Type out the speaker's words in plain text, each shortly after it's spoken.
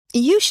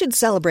You should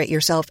celebrate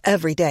yourself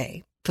every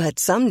day, but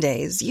some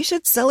days you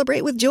should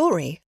celebrate with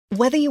jewelry.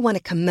 Whether you want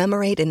to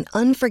commemorate an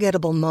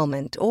unforgettable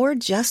moment or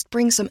just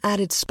bring some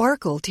added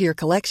sparkle to your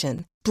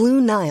collection,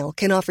 Blue Nile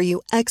can offer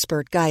you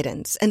expert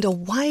guidance and a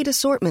wide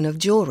assortment of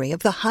jewelry of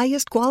the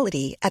highest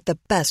quality at the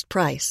best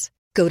price.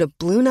 Go to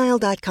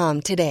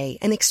BlueNile.com today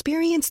and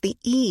experience the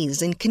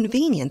ease and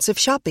convenience of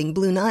shopping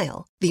Blue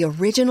Nile, the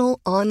original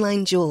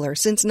online jeweler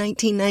since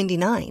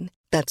 1999.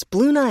 That's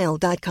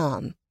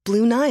BlueNile.com.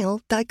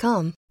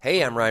 BlueNile.com.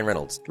 Hey, I'm Ryan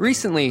Reynolds.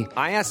 Recently,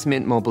 I asked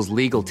Mint Mobile's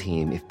legal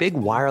team if big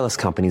wireless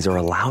companies are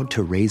allowed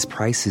to raise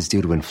prices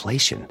due to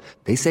inflation.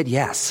 They said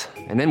yes.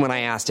 And then when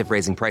I asked if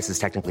raising prices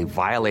technically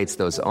violates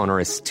those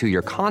onerous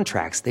two-year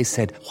contracts, they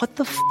said, "What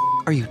the f***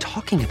 are you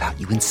talking about,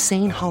 you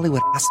insane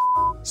Hollywood ass?"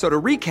 So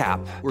to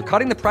recap, we're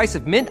cutting the price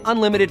of Mint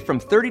Unlimited from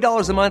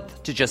 $30 a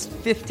month to just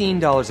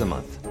 $15 a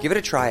month. Give it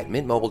a try at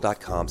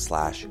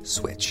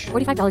mintmobile.com/switch.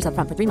 $45 up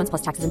front for 3 months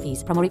plus taxes and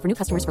fees. Promo rate for new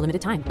customers for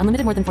limited time.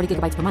 Unlimited more than 40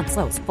 gigabytes per month.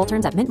 Slows full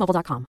terms at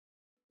mintmobile.com.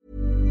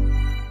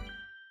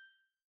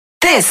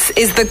 This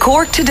is the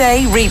Cork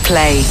Today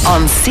replay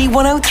on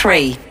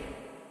C103.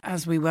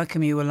 As we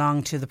welcome you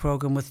along to the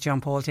programme with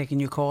John Paul,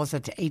 taking your calls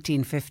at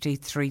 1850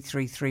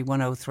 333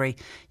 103.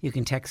 You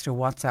can text or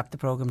WhatsApp the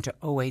programme to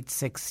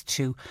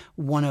 0862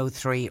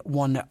 103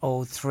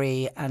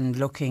 103. And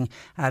looking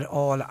at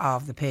all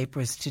of the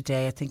papers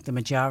today, I think the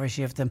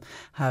majority of them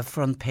have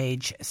front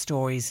page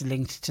stories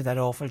linked to that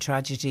awful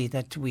tragedy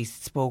that we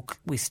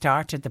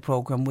started the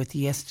programme with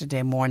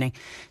yesterday morning,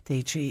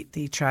 the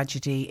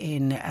tragedy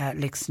in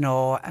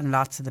Lixnaw, and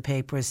lots of the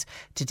papers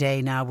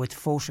today now with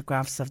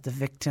photographs of the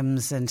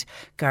victims and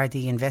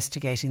Gardaí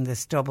investigating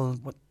this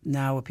what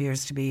now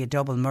appears to be a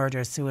double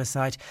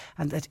murder-suicide,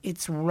 and that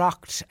it's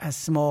rocked a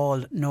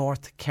small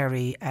North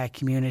Kerry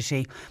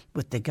community,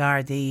 with the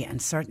Gardaí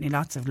and certainly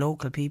lots of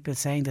local people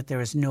saying that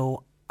there is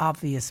no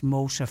obvious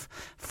motive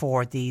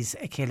for these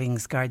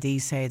killings.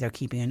 Gardaí say they're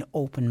keeping an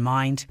open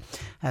mind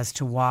as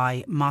to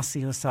why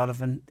Mossy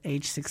O'Sullivan,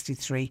 age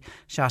 63,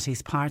 shot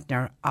his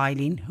partner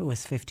Eileen, who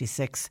was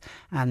 56,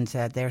 and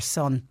their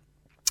son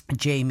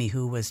Jamie,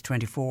 who was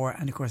 24,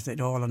 and of course it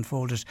all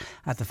unfolded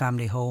at the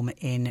family home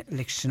in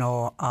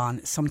Lixnaw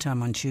on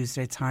sometime on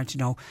Tuesday. It's hard to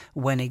know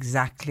when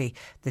exactly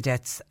the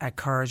deaths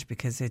occurred,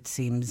 because it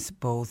seems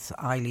both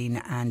Eileen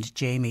and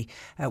Jamie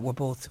were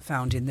both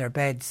found in their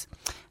beds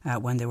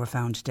when they were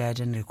found dead,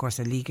 and of course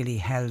a legally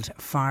held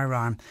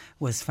firearm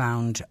was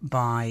found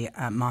by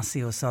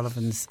Mossy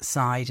O'Sullivan's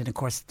side, and of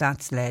course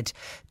that's led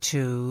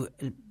to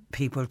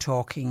people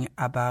talking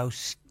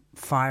about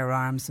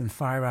firearms and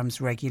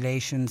firearms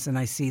regulations. And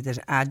I see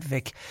that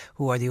ADVIC,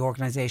 who are the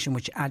organisation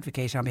which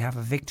advocate on behalf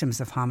of victims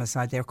of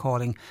homicide, they're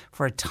calling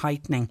for a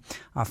tightening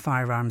of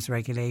firearms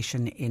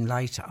regulation in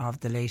light of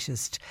the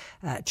latest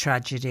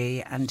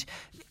tragedy. And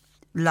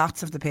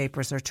lots of the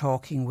papers are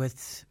talking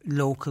with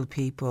local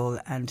people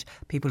and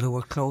people who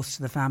were close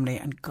to the family,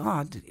 and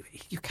God,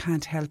 you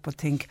can't help but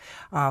think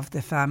of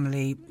the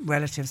family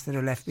relatives that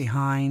are left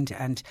behind,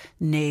 and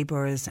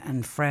neighbours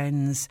and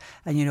friends,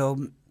 and you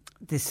know,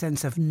 this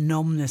sense of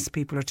numbness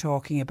people are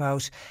talking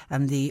about,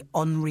 and the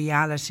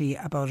unreality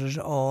about it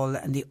all,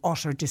 and the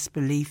utter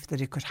disbelief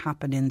that it could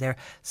happen in their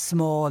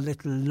small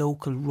little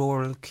local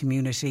rural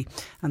community.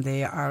 And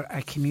they are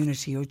a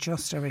community who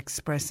just are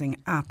expressing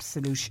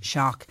absolute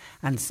shock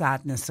and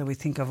sadness. So we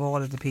think of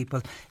all of the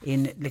people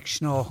in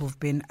Lixnaw who've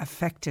been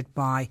affected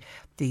by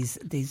these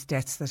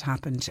deaths that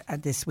happened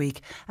this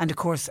week. And of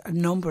course a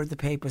number of the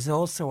papers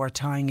also are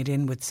tying it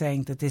in with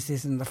saying that this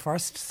isn't the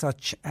first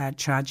such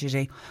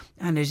tragedy,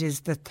 and it is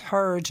the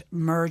third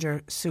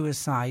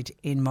murder-suicide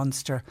in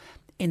Munster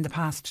in the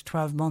past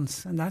 12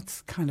 months, and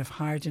that's kind of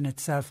hard in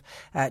itself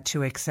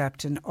to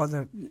accept. And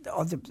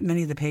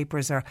many of the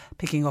papers are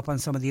picking up on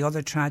some of the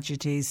other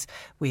tragedies.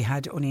 We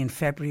had only in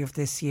February of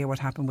this year what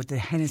happened with the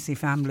Hennessy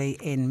family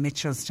in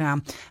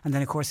Mitchelstown, and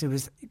then of course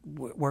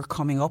we're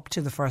coming up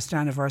to the first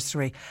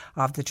anniversary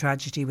of the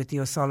tragedy with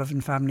the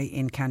O'Sullivan family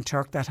in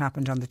Kanturk. That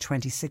happened on the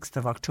 26th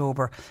of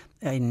October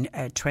in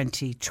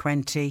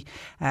 2020.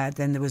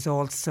 Then there was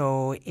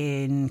also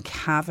in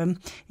Cavan,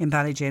 in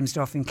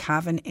Ballyjamesduff in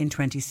Cavan in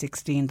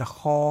 2016, the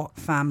Haw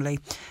family,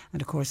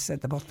 and of course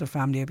the Butler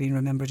family are being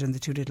remembered, and the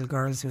two little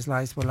girls whose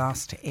lives were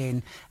lost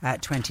in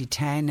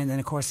 2010. And then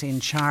of course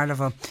in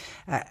Charleville,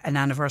 an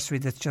anniversary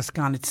that's just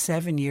gone. It's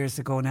 7 years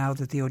ago now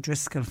that the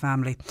O'Driscoll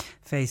family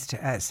faced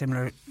a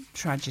similar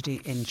tragedy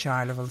in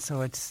Charleville.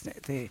 So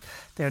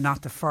they're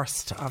not the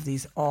first of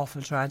these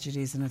awful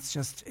tragedies, and it's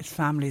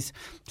families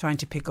trying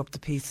to pick up the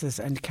pieces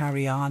and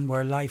carry on,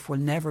 where life will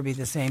never be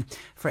the same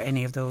for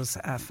any of those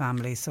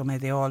families. So may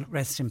they all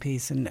rest in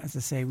peace. And as I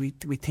say, we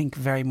think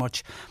very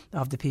much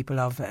of the people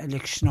of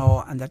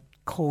Lixnaw and that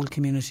whole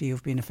community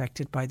who've been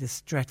affected by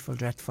this dreadful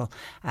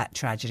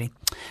tragedy.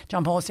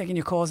 John Paul's taking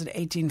your calls at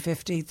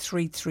 1850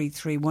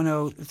 333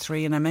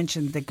 103. And I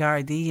mentioned the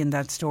Gardaí in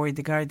that story.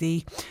 The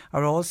Gardaí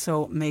are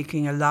also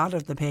making a lot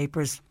of the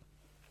papers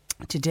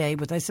today,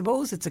 but I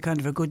suppose it's a kind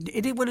of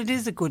it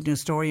is a good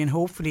news story, and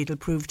hopefully it'll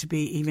prove to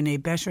be even a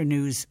better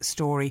news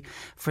story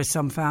for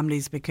some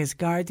families, because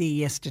Gardaí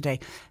yesterday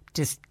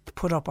just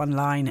put up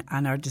online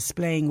and are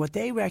displaying what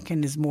they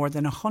reckon is more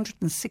than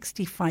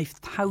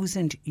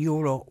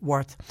 €165,000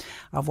 worth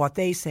of what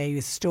they say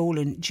is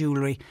stolen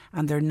jewellery,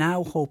 and they're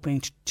now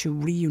hoping to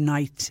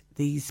reunite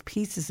these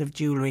pieces of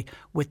jewellery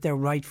with their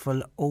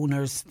rightful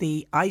owners.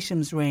 The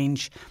items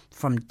range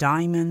from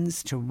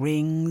diamonds to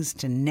rings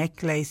to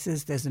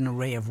necklaces. There's an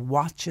array of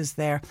watches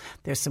there.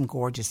 There's some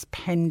gorgeous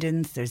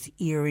pendants, there's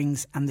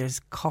earrings and there's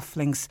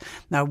cufflinks.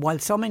 Now, while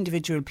some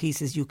individual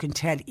pieces you can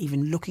tell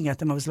even looking at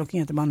them, I was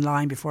looking at them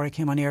online before I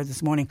came on air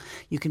this morning,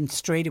 you can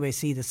straight away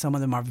see that some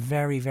of them are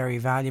very, very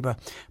valuable.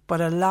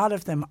 But a lot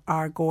of them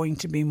are going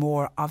to be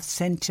more of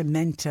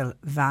sentimental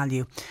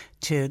value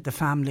to the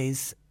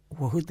families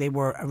who they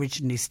were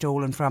originally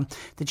stolen from.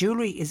 The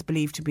jewellery is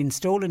believed to have been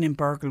stolen in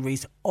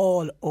burglaries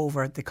all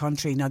over the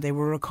country. Now, they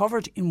were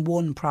recovered in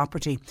one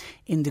property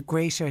in the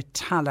Greater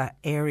Tallaght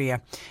area.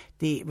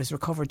 It was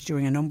recovered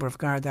during a number of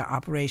Garda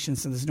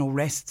operations, and there's no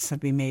arrests have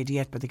been made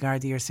yet, but the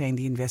Garda are saying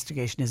the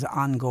investigation is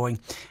ongoing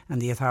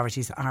and the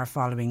authorities are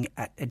following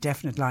a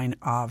definite line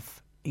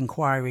of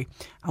inquiry,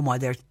 and while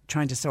they're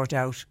trying to sort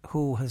out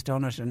who has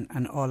done it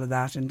and all of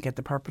that and get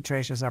the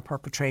perpetrators or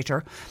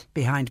perpetrator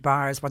behind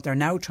bars, what they're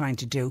now trying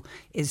to do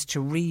is to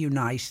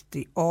reunite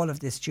all of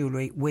this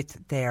jewellery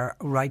with their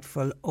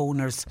rightful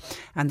owners,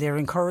 and they're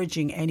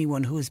encouraging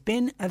anyone who's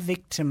been a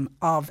victim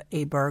of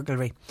a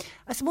burglary.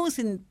 I suppose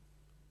in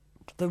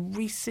the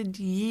recent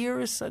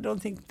years, I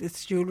don't think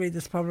this jewellery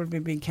that's probably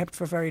been kept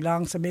for very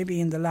long, so maybe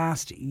in the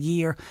last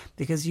year,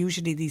 because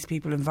usually these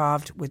people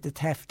involved with the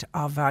theft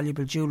of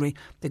valuable jewellery,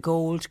 the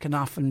gold can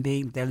often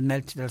be,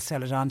 they'll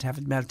sell it on to have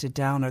it melted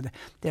down, or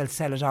they'll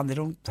sell it on, they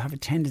don't have a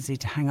tendency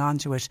to hang on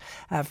to it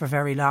for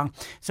very long.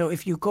 So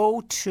if you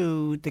go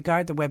to the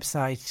Garda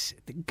website,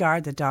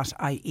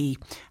 garda.ie,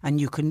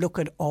 and you can look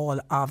at all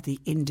of the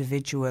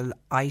individual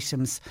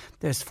items,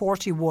 there's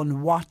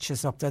 41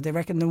 watches up there. They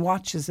reckon the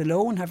watches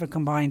alone have a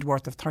combined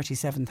worth of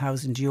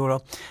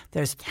 €37,000.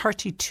 There's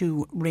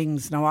 32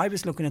 rings. Now, I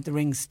was looking at the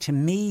rings. To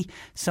me,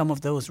 some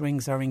of those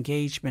rings are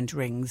engagement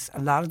rings.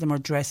 A lot of them are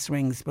dress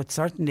rings, but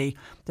certainly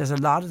there's a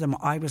lot of them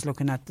I was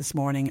looking at this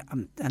morning,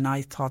 and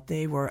I thought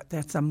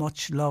that's a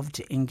much loved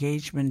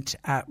engagement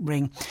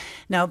ring.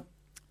 Now,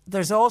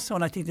 there's also,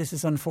 and I think this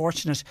is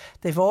unfortunate,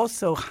 they've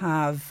also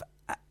have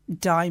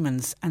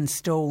diamonds and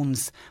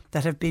stones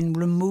that have been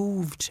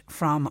removed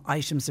from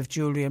items of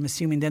jewellery. I'm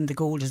assuming then the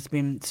gold has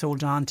been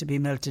sold on to be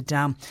melted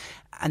down,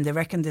 and they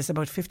reckon there's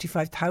about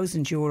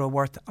 €55,000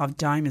 worth of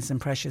diamonds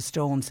and precious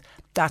stones.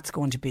 That's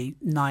going to be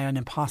nigh on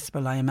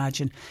impossible, I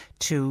imagine,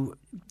 to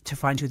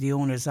find who the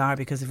owners are,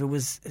 because if it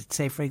was,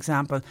 say for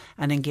example,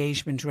 an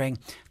engagement ring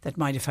that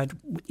might have had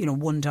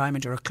one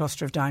diamond or a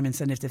cluster of diamonds,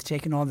 and if they've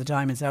taken all the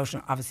diamonds out,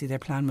 obviously their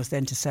plan was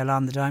then to sell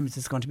on the diamonds,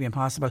 it's going to be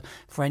impossible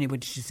for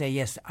anybody to say,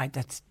 yes,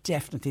 that's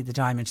definitely the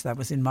diamond that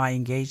was in my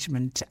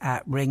engagement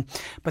ring.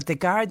 But the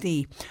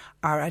Gardaí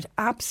are at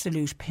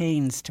absolute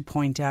pains to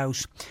point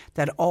out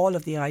that all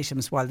of the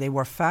items, while they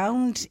were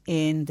found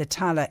in the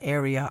Tallaght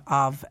area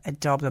of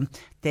Dublin,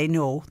 they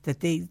know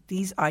that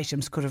these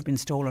items could have been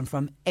stolen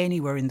from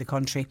anywhere in the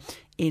country,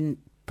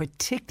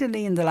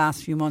 particularly in the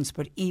last few months,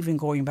 but even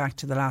going back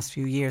to the last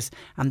few years.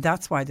 And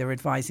that's why they're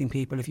advising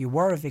people, if you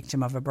were a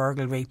victim of a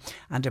burglary,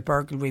 and a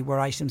burglary where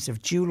items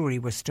of jewellery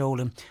were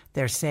stolen,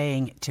 they're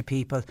saying to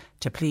people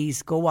to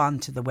please go on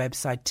to the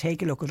website,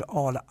 take a look at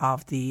all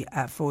of the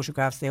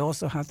photographs. They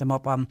also have them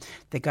up on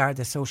the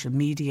Garda social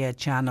media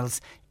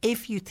channels.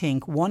 If you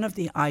think one of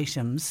the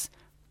items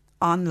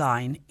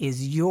online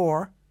is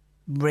your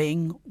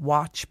ring,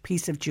 watch,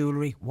 piece of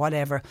jewellery,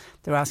 whatever,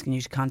 they're asking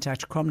you to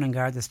contact Crumlin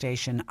Garda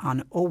Station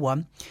on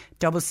 01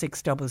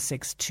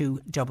 6666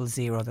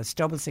 200. That's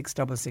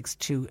 6666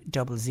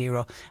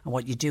 200. And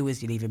what you do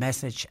is you leave a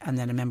message, and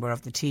then a member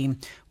of the team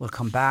will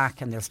come back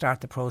and they'll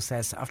start the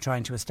process of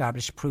trying to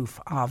establish proof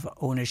of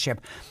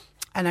ownership.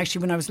 And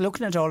actually, when I was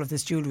looking at all of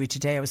this jewellery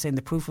today, I was saying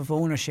the proof of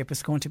ownership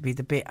is going to be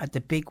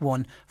the big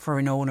one for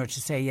an owner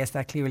to say, yes,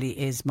 that clearly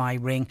is my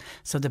ring.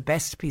 So the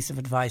best piece of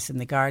advice, and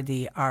the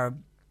Gardaí are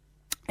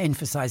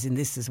emphasising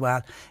this as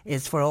well,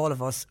 is for all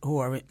of us who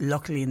are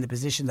luckily in the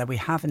position that we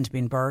haven't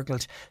been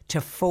burgled, to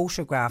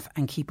photograph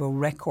and keep a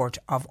record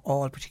of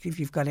all, particularly if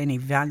you've got any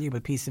valuable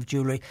piece of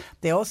jewellery.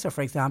 They also,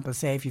 for example,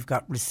 say if you've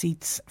got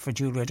receipts for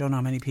jewellery, I don't know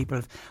how many people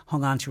have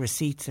hung on to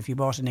receipts. If you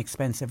bought an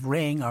expensive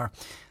ring, or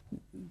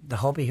the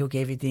hubby who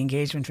gave you the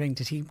engagement ring,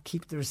 did he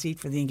keep the receipt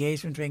for the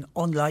engagement ring?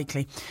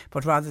 Unlikely.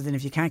 But rather than,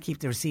 if you can't keep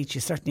the receipt,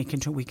 you certainly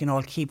can. We can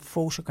all keep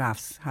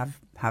photographs, have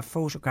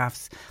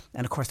photographs,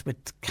 and of course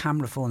with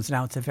camera phones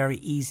now it's a very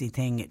easy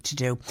thing to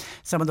do.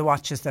 Some of the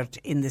watches that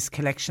are in this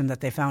collection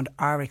that they found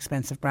are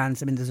expensive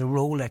brands. I mean, there's a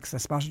Rolex. I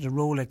spotted a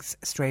Rolex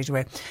straight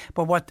away.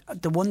 But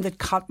the one that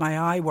caught my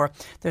eye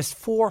there's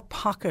 4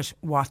 pocket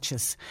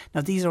watches.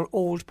 Now these are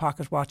old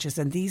pocket watches,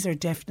 and these are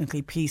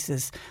definitely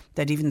pieces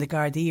that even the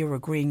Gardaí are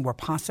agreeing were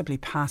possibly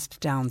passed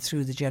down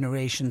through the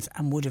generations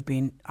and would have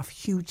been of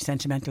huge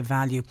sentimental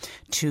value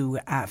to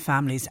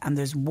families. And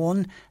there's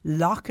one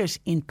locket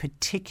in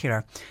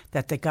particular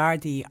that the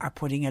Gardaí are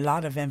putting a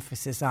lot of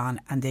emphasis on,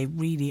 and they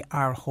really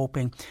are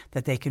hoping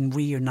that they can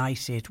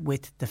reunite it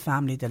with the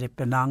family that it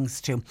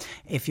belongs to.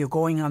 If you're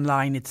going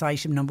online, it's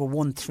item number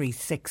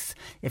 136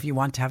 if you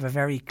want to have a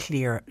very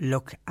clear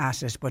look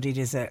at it. But it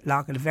is a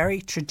locket, a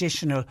very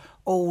traditional,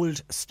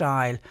 old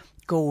style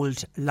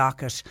gold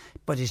locket,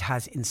 but it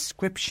has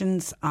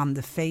inscriptions on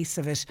the face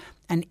of it,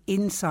 and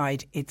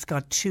inside it's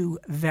got two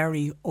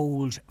very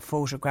old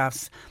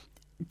photographs.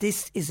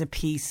 This is a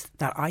piece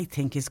that I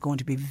think is going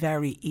to be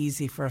very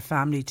easy for a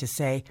family to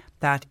say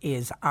that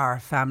is our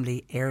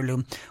family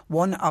heirloom.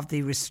 One of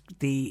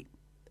the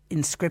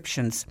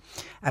inscriptions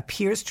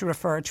appears to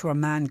refer to a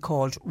man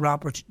called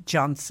Robert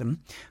Johnson,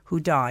 who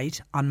died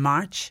on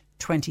March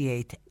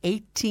 28th,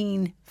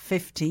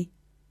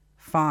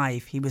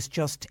 1855. He was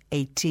just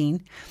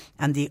 18.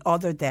 And the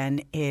other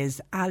then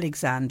is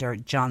Alexander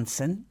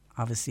Johnson,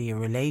 obviously a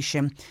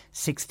relation,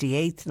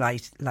 68th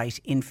Light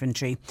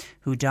Infantry,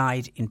 who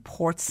died in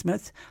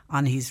Portsmouth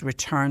on his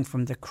return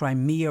from the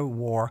Crimea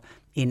War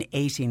in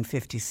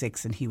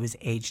 1856, and he was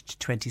aged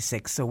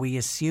 26. So we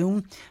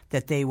assume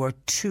that they were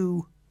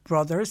two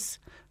brothers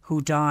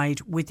who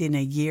died within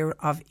a year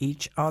of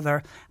each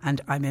other.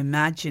 And I'm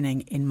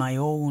imagining in my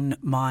own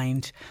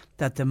mind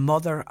that the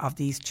mother of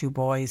these two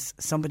boys,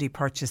 somebody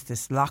purchased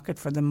this locket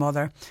for the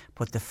mother,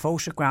 put the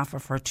photograph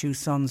of her two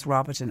sons,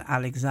 Robert and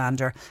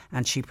Alexander,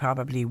 and she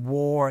probably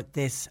wore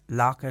this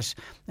locket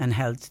and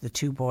held the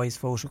two boys'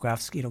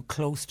 photographs,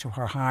 close to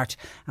her heart.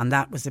 And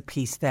that was a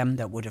piece then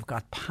that would have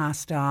got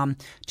passed on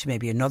to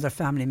maybe another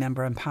family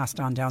member and passed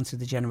on down through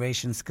the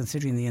generations,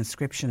 considering the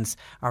inscriptions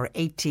are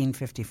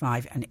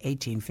 1855 and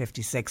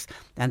 1856.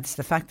 And it's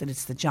the fact that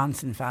it's the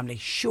Johnson family.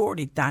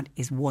 Surely that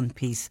is one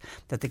piece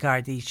that the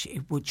Gardaí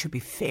should be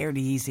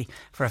fairly easy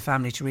for a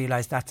family to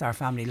realise that's our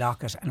family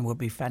locket, and it would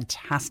be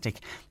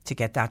fantastic to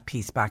get that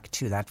piece back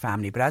to that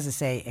family. But as I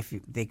say, if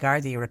the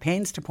Gardaí are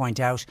pains to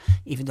point out,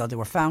 even though they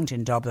were found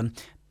in Dublin,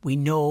 we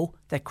know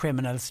that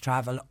criminals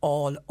travel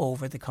all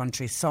over the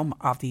country. Some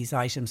of these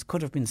items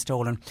could have been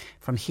stolen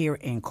from here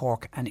in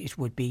Cork, and it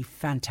would be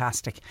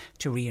fantastic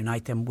to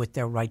reunite them with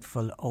their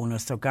rightful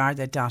owners. So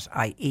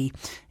garda.ie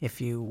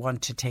if you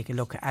want to take a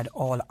look at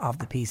all of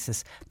the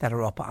pieces that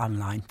are up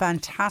online.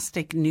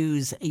 Fantastic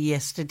news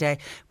yesterday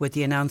with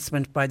the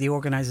announcement by the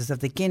organisers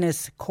of the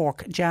Guinness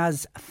Cork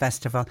Jazz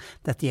Festival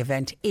that the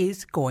event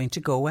is going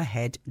to go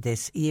ahead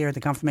this year. The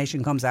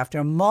confirmation comes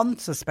after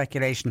months of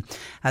speculation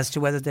as to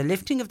whether the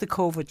lifting of the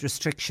COVID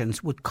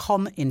restrictions would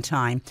come in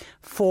time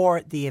for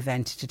the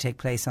event to take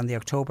place on the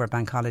October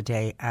bank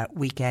holiday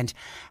weekend.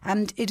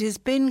 And it has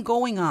been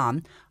going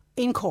on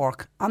in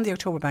Cork on the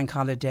October bank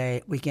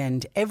holiday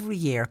weekend every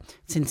year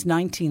since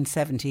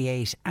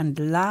 1978, and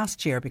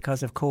last year,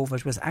 because of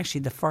COVID, was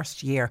actually the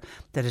first year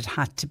that it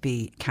had to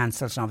be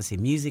cancelled. And obviously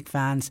music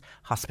fans,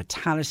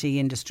 hospitality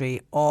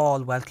industry,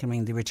 all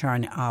welcoming the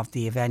return of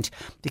the event,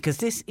 because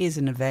this is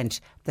an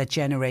event that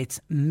generates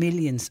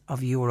millions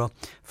of euro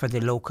for the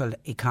local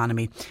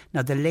economy.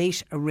 Now, the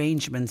late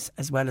arrangements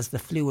as well as the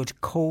fluid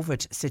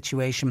COVID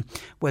situation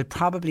will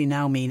probably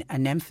now mean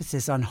an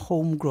emphasis on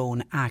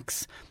homegrown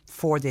acts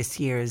for this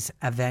year's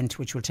event,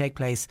 which will take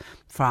place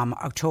from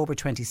October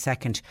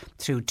 22nd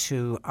through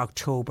to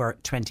October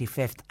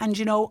 25th. And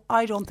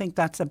I don't think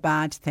that's a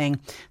bad thing,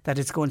 that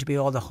it's going to be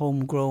all the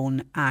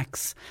homegrown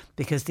acts,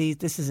 because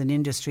this is an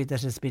industry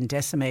that has been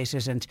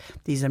decimated, and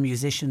these are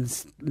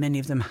musicians, many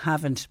of them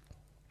haven't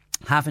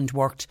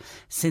worked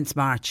since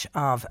March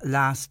of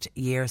last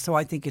year. So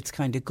I think it's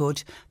kind of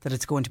good that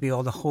it's going to be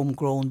all the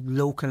homegrown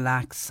local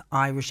acts,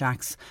 Irish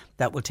acts,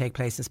 that will take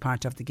place as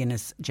part of the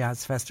Guinness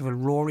Jazz Festival.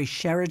 Rory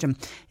Sheridan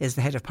is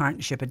the head of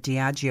partnership at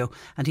Diageo,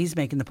 and he's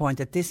making the point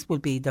that this will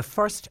be the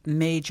first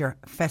major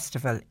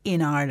festival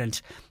in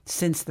Ireland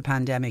since the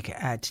pandemic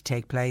to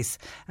take place,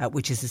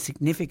 which is a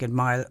significant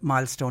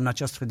milestone, not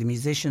just for the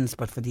musicians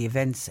but for the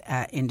events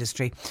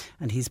industry.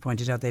 And he's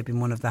pointed out they've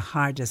been one of the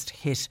hardest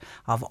hit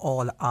of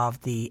all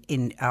of the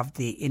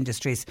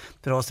industries,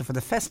 but also for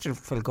the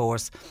festival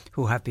goers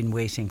who have been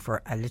waiting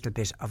for a little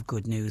bit of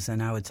good news. And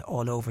now it's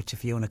all over to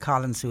Fiona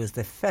Collins, who is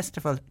the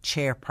festival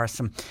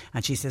chairperson,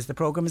 and she says the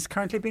programme has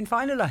currently been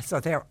finalised, so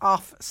they're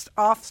off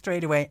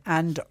straight away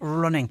and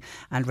running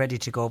and ready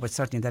to go. But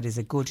certainly that is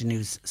a good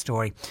news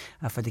story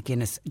for the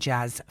Guinness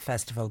Jazz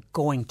Festival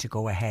going to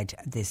go ahead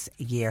this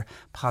year.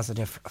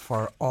 Positive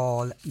for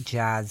all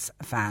jazz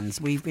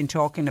fans. We've been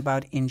talking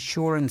about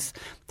insurance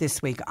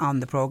this week on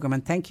the programme,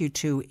 and thank you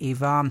to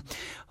Yvonne,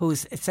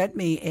 who's sent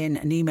me in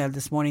an email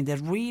this morning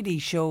that really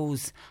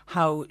shows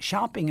how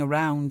shopping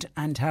around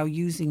and how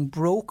using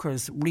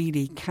brokers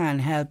really can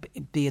help,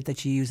 be it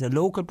that you use a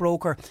local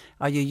broker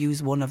or you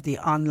use one of the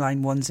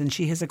online ones. And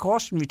she has a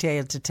cautionary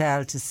tale to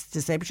tell to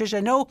say, Patricia, I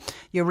know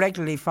you're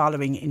regularly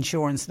following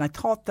insurance, and I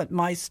thought that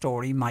my my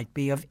story might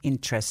be of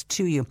interest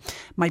to you.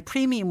 My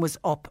premium was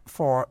up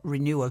for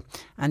renewal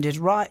and it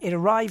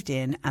arrived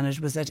in and it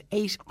was at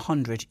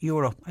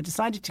 €800. I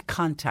decided to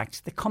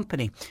contact the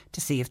company to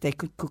see if they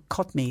could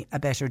cut me a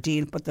better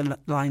deal, but the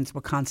lines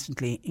were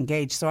constantly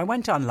engaged. So I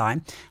went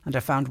online and I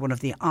found one of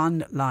the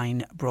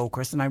online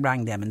brokers and I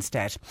rang them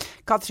instead.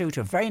 Got through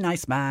to a very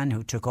nice man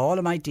who took all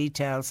of my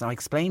details. And I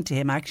explained to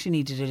him I actually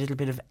needed a little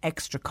bit of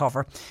extra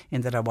cover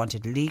in that I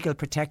wanted legal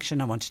protection.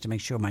 I wanted to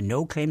make sure my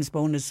no claims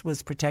bonus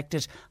was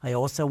protected. I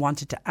also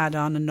wanted to add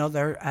on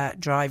another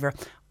driver.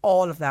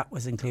 All of that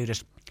was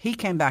included. He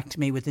came back to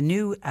me with a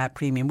new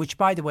premium, which,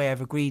 by the way,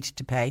 I've agreed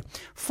to pay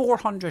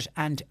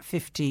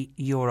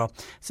 €450.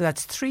 So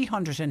that's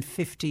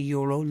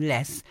 €350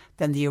 less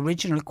than the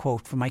original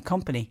quote from my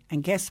company.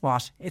 And guess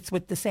what? It's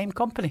with the same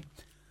company.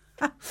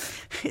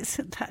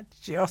 Isn't that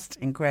just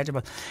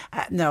incredible?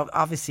 Now,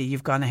 obviously,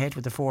 you've gone ahead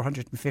with the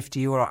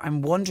 €450.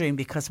 I'm wondering,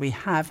 because we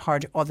have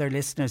heard other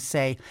listeners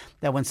say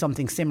that when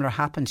something similar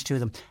happened to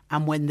them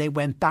and when they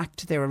went back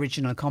to their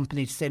original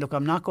company to say, look,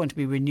 I'm not going to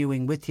be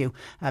renewing with you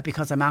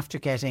because I'm after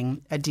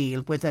getting a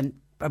deal with a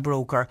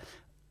broker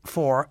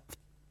for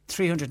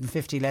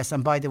 $350 less,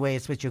 and by the way,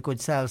 it's with your good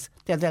selves,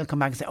 they'll come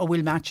back and say, oh,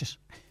 we'll match it.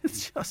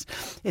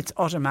 It's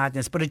utter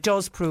madness. But it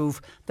does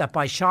prove that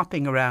by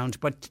shopping around,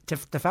 but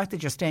the fact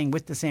that you're staying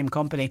with the same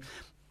company,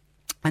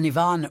 and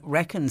Yvonne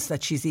reckons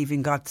that she's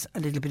even got a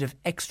little bit of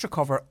extra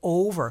cover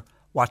over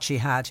what she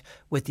had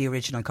with the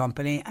original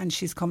company, and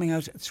she's coming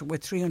out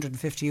with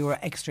 €350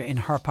 extra in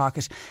her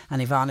pocket.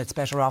 And Yvonne, it's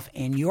better off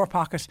in your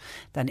pocket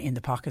than in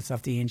the pockets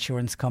of the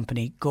insurance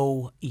company.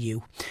 Go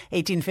you.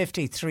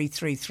 1850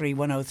 333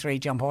 103.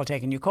 John Paul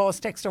taking your calls.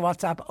 Text or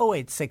WhatsApp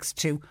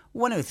 0862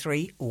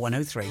 103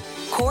 103.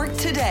 Cork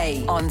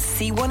Today on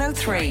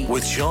C103.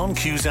 With Sean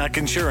Cusack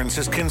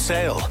Insurance's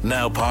Kinsale,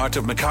 now part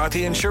of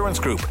McCarthy Insurance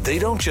Group. They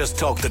don't just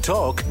talk the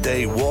talk,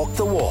 they walk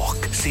the walk.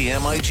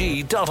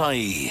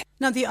 CMIG.ie.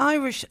 Now, the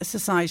Irish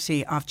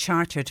Society of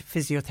Chartered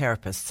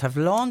Physiotherapists have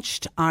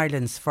launched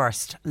Ireland's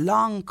first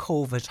long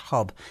COVID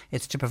hub.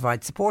 It's to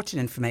provide support and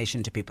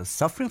information to people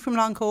suffering from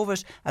long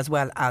COVID as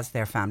well as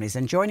their families.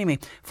 And joining me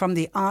from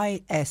the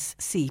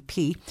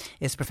ISCP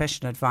is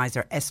professional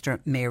advisor Esther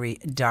Mary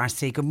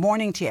Darcy. Good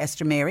morning to you,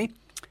 Esther Mary.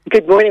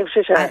 Good morning,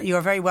 Patricia.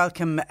 You're very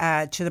welcome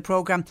to the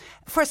programme.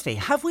 Firstly,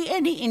 have we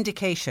any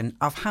indication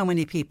of how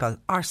many people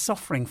are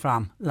suffering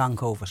from long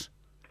COVID?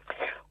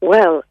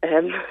 Well,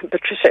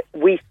 Patricia,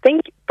 we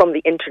think from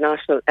the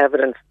international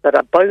evidence that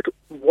about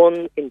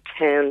 1 in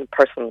 10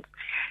 persons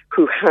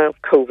who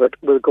have COVID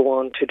will go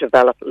on to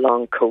develop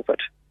long COVID.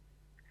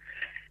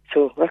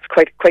 So that's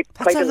quite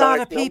a lot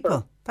of people.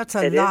 Number. That's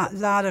a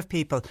lot of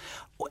people.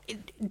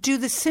 Do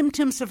the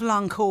symptoms of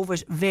long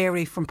COVID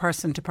vary from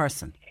person to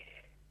person?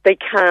 They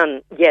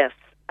can, yes.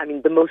 I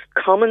mean, the most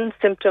common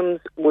symptoms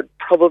would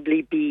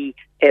probably be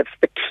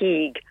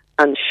fatigue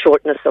and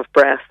shortness of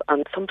breath,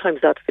 and sometimes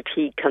that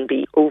fatigue can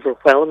be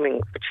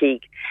overwhelming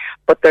fatigue.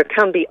 But there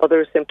can be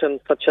other symptoms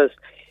such as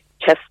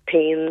chest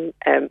pain,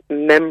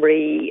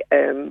 memory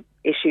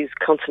issues,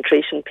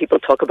 concentration. People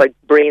talk about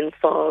brain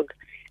fog,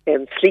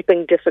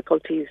 sleeping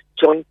difficulties,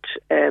 joint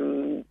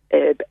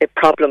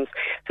problems.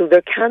 So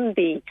there can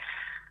be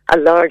a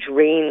large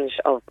range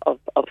of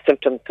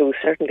symptoms. So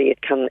certainly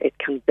it can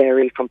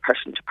vary from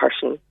person to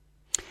person.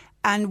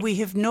 And we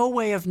have no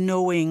way of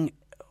knowing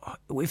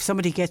if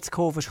somebody gets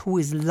COVID, who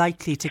is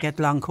likely to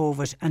get long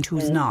COVID and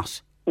who's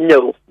not?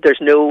 No,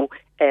 there's no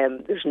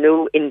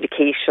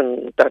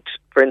indication that,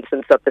 for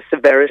instance, that the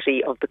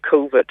severity of the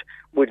COVID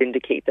would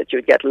indicate that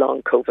you'd get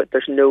long COVID.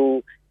 There's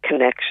no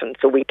connection,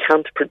 so we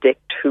can't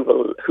predict who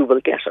will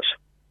get it.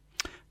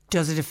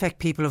 Does it affect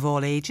people of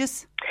all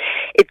ages?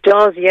 It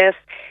does, yes.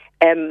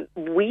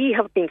 We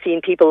have been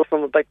seeing people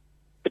from about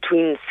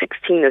between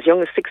 16, as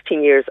young as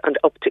 16 years, and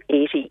up to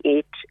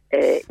 88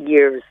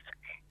 years.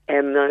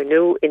 Now, I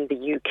know in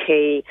the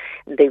UK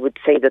they would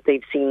say that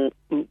they've seen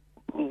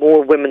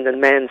more women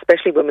than men,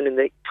 especially women in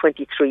the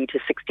 23 to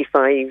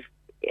 65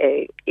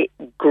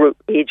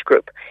 age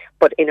group.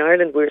 But in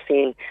Ireland we're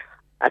seeing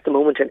at the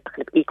moment a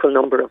kind of equal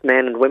number of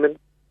men and women.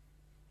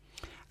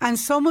 And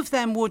some of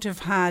them would have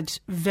had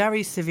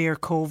very severe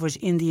COVID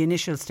in the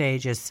initial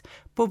stages.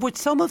 But would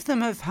some of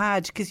them have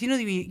had, because you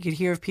could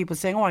hear of people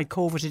saying, oh, I had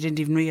COVID, I didn't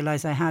even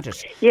realise I had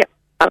it. Yeah.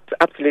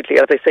 Absolutely.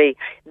 As I say,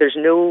 there's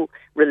no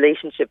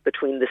relationship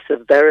between the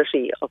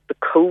severity of the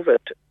COVID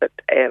that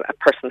a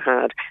person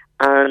had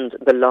and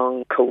the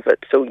long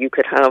COVID. So you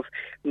could have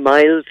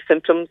mild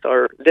symptoms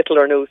or little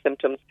or no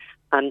symptoms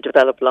and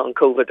develop long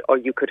COVID, or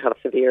you could have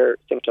severe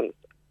symptoms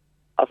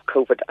of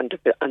COVID and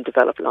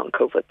develop long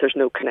COVID. There's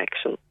no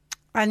connection.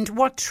 And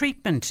what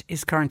treatment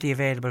is currently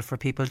available for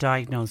people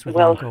diagnosed with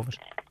long COVID?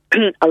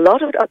 A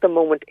lot of it at the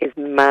moment is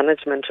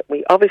management.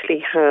 We obviously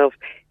have,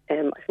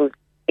 I suppose,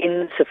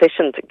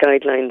 insufficient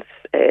guidelines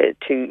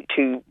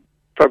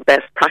for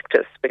best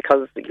practice,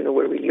 because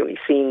we're really only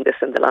seeing this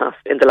in the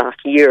last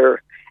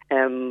year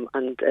to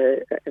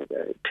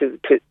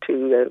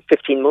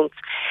 15 months.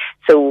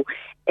 So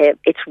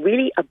It's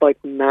really about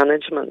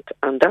management,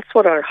 and that's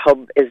what our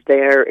hub is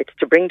there. It's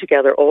to bring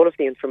together all of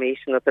the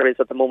information that there is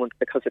at the moment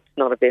because it's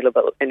not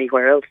available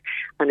anywhere else.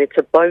 And it's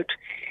about,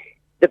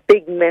 the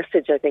big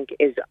message, I think,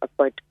 is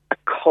about a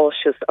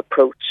cautious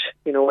approach.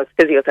 You know, as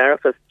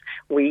physiotherapists,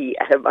 we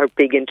are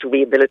big into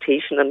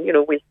rehabilitation, and, you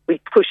know, we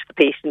push the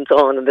patients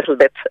on a little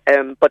bit.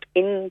 But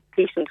in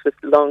patients with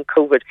long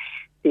COVID,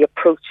 the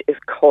approach is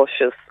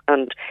cautious,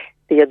 and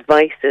the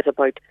advice is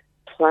about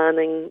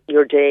planning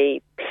your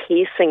day,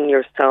 pacing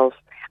yourself,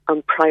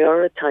 and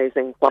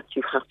prioritising what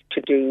you have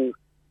to do,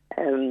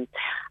 and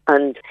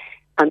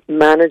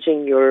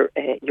managing your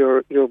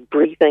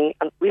breathing,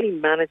 and really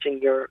managing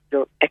your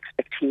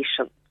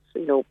expectations.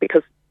 You know,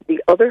 because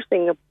the other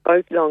thing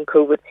about long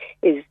COVID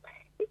is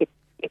it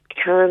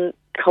can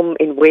come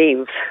in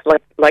waves,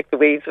 like the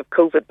waves of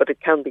COVID, but it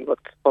can be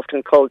what's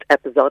often called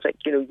episodic.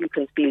 You know, you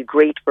can feel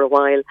great for a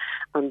while,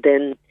 and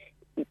then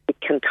it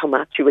can come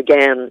at you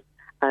again.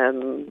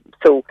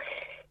 So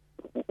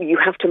you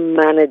have to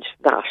manage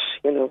that.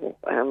 You know,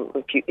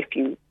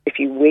 if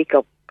you wake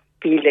up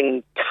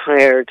feeling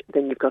tired,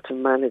 then you've got to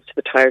manage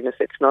the tiredness.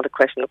 It's not a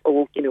question of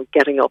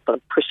getting up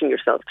and pushing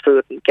yourself through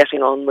it and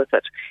getting on with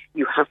it.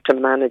 You have to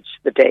manage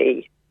the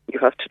day. You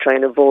have to try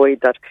and avoid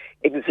that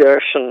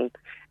exertion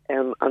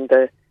and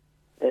the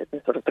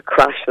sort of the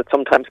crash that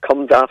sometimes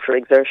comes after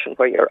exertion,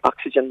 where your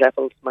oxygen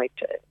levels might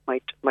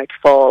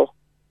fall.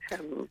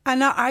 And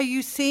now, are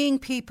you seeing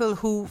people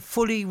who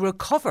fully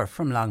recover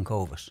from long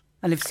COVID?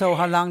 And if so,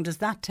 how long does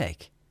that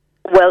take?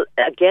 Well,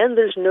 again,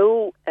 there's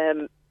no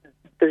pattern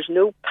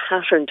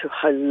to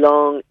how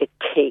long it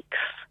takes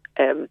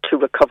to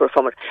recover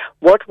from it.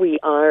 What we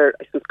are,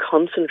 I suppose,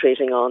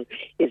 concentrating on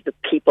is that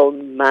people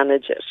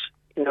manage it.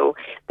 You know,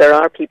 there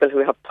are people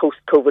who have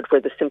post-COVID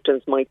where the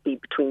symptoms might be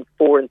between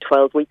 4 and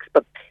 12 weeks,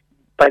 but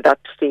by that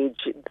stage,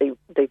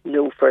 they've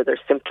no further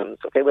symptoms.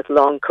 Okay, with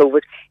long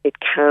COVID, it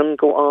can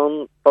go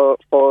on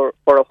for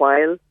a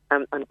while,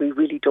 and we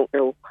really don't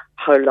know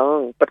how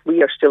long. But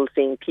we are still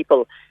seeing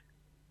people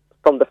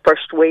from the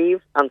first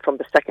wave and from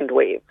the second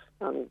wave.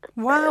 And,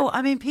 wow,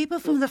 I mean, people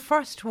from the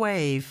first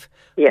wave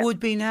would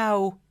be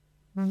now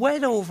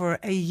well over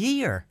a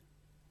year.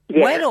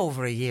 Yes. Well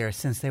over a year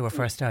since they were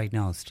first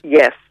diagnosed.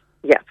 Yes,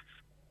 yes.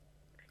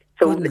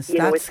 So, goodness,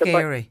 that's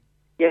scary.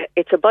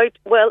 It's about,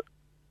 well,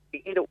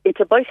 you know, it's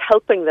about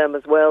helping them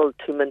as well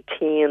to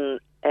maintain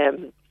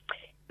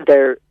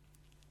their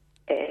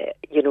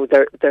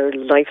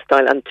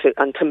lifestyle and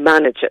to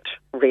manage it.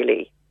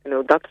 Really, you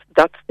know,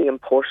 that's the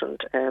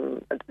important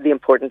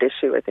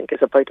issue. I think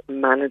is about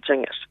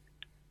managing it,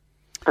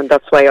 and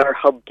that's why our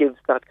hub gives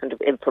that kind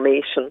of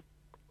information.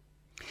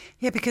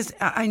 Yeah, because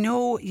I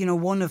know, you know,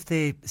 one of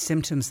the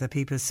symptoms that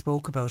people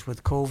spoke about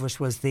with COVID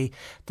was the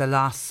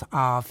loss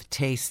of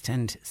taste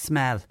and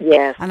smell.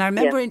 Yes. And I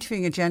remember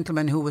interviewing a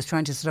gentleman who was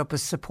trying to set up a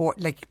support,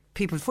 like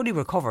people fully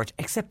recovered,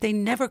 except they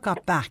never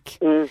got back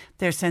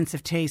their sense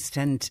of taste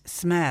and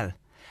smell.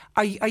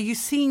 Are you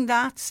seeing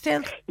that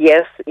still?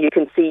 Yes, you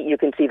can see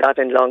that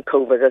in long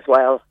COVID as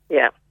well.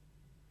 Yeah.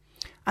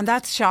 And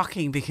that's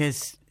shocking,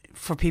 because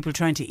for people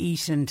trying to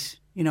eat and,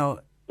 you know,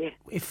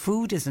 if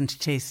food isn't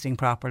tasting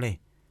properly.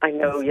 I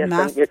know, yes,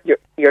 and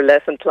you're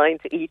less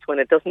inclined to eat when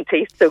it doesn't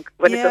taste so.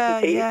 When it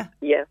doesn't taste,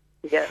 yeah.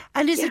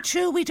 And is it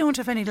true we don't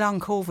have any long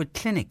COVID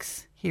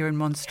clinics here in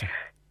Munster?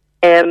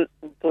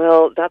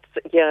 Well, that's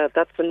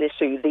an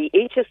issue. The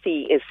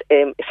HSE is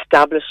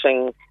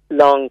establishing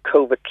long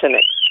COVID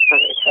clinics,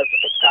 and it has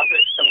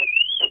established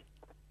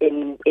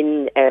them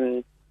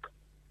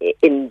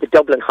in the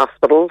Dublin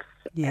hospitals,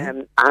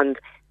 and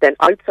then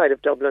outside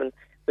of Dublin,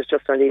 there's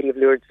just Our Lady of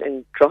Lourdes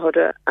in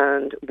Drogheda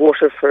and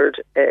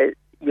Waterford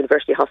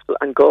University Hospital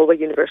and Galway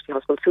University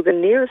Hospital. So the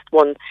nearest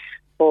one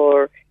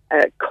for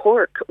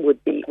Cork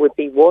would be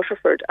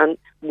Waterford, and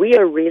we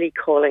are really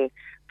calling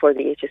for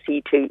the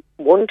HSE to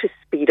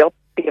speed up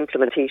the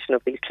implementation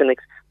of these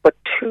clinics, but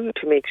two,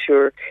 to make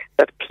sure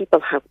that people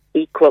have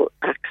equal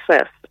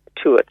access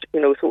to it. You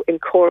know, so in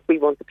Cork we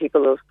want the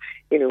people of,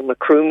 you know,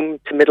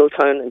 Macroom to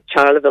Middletown and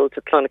Charleville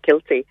to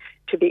Clonakilty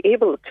to be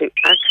able to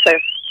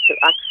access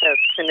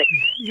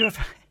clinics.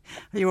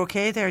 Are you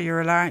okay there?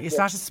 Your alarm? It's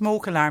not a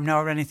smoke alarm now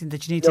or anything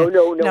that you need to...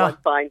 No, I'm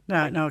fine.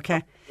 No,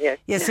 okay. Yeah.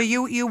 So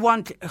you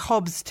want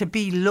hubs to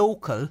be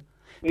local?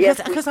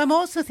 Because I'm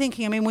also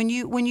thinking, I mean, when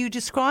you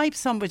describe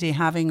somebody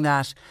having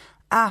that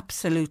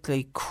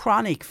absolutely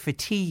chronic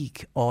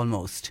fatigue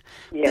almost,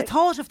 the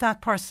thought of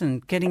that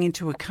person getting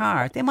into a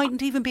car, they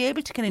mightn't even be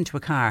able to get into a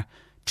car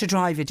to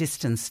drive a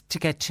distance to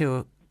get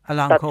to a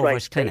long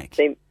COVID clinic.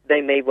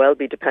 They may well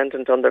be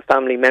dependent on their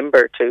family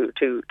member to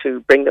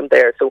bring them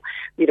there. So,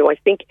 you know, I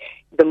think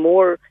the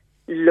more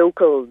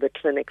local the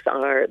clinics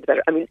are, the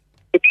better. I mean,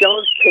 it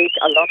does take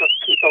a lot of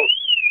people,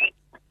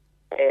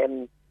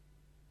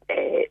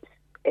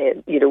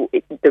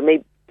 there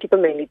may people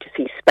may need to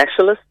see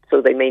specialists,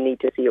 so they may need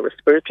to see a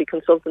respiratory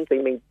consultant, they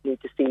may need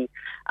to see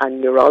a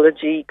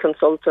neurology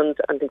consultant,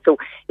 and things. So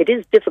it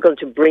is difficult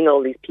to bring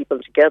all these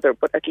people together,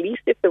 but at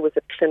least if there was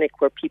a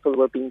clinic where people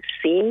were being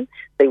seen,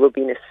 they were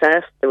being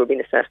assessed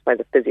by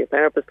the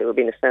physiotherapist, they were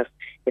being assessed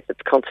if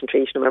it's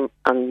concentration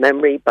and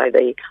memory by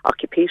the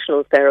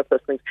occupational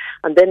therapist, and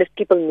then if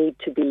people need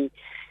to be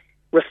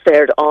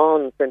referred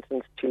on, for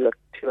instance, to a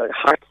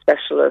heart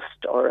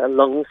specialist or a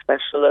lung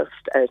specialist,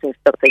 things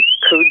that they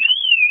could.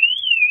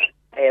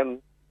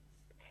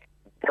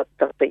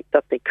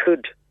 That they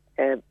could.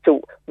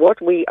 So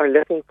what we are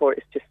looking for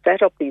is to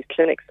set up these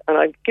clinics. And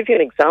I'll give you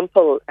an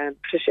example,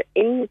 Patricia.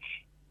 In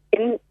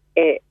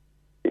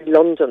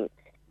London,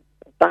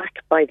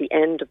 back by the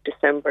end of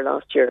December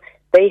last year,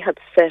 they had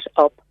set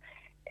up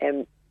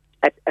a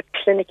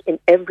clinic in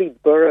every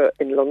borough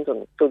in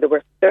London. So there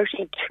were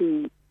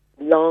 32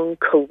 long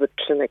COVID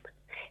clinics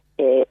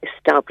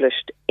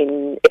established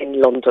in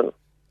London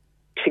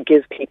to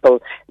give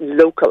people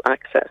local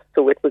access.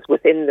 So it was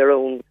within their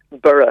own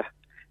borough.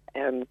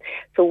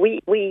 So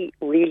we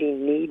really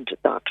need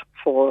that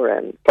for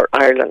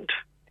Ireland,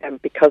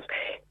 because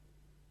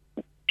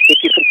if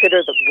you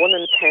consider that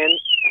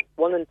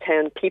 1 in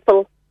 10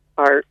 people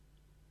are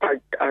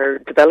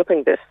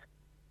developing this,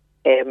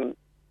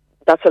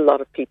 that's a lot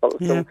of people.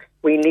 Yeah. So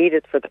we need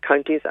it for the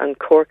counties, and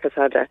Cork has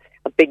had a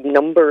big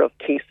number of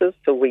cases,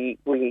 so we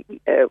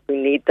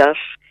need that.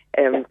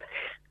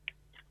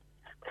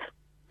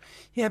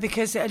 Yeah,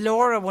 because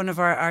Laura, one of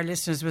our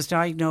listeners, was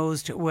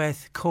diagnosed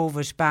with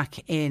COVID back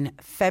in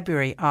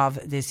February of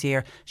this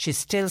year. She's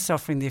still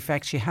suffering the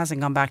effects. She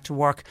hasn't gone back to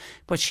work,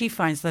 but she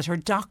finds that her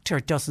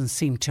GP doesn't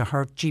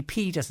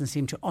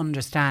seem to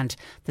understand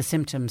the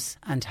symptoms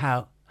and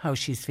how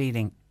she's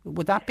feeling.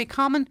 Would that be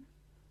common?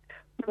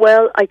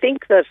 Well, I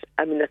think that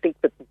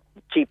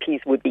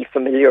GPs would be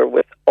familiar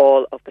with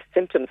all of the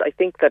symptoms. I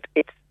think that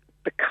it's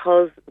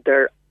because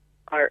there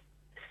are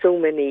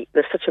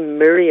there's such a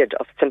myriad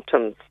of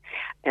symptoms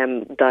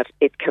that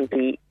it can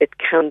be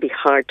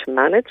hard to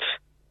manage,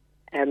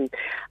 and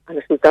I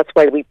suppose that's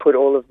why we put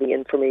all of the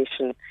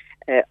information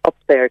up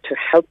there to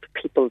help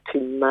people to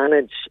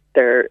manage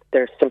their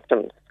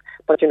symptoms.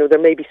 But there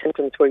may be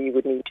symptoms where you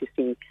would need to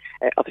see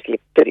obviously a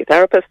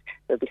physiotherapist.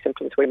 There'll be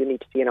symptoms where you need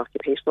to see an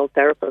occupational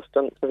therapist,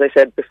 and as I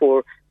said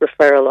before,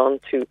 referral on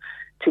to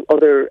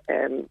other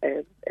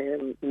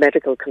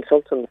medical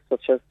consultants,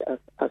 such as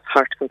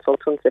heart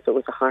consultants, if it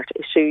was a heart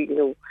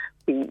issue,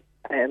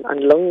 and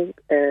lung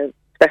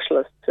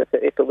specialists, if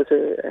it was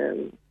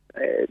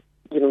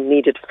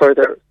needed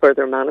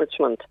further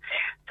management.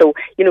 So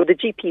the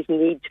GPs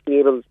need to be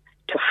able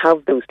to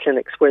have those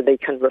clinics where they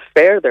can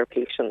refer their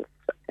patients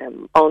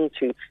on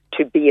to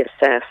be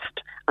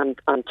assessed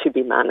and to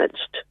be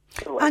managed.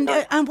 So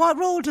and what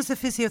role does a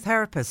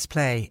physiotherapist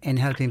play in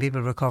helping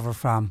people recover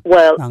from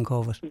long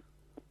COVID?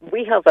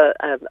 We have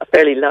a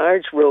fairly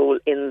large role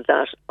in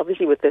that.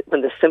 Obviously, when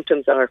the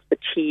symptoms are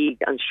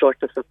fatigue and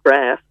shortness of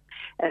breath,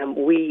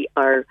 we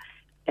are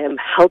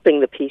helping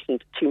the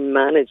patient to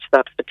manage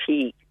that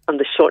fatigue and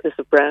the shortness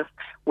of breath.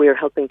 We are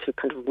helping to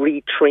kind of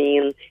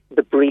retrain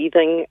the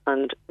breathing,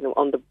 and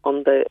on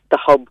the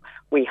hub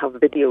we have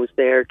videos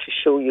there to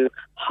show you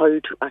how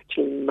to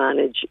actually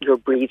manage your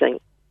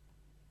breathing.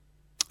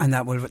 And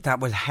that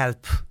will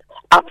help.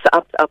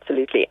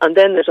 Absolutely. And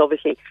then there's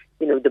obviously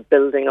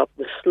the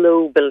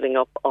slow building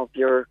up of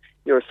your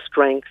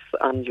strength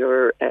and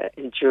your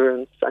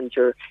endurance and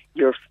your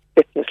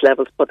fitness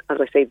levels. But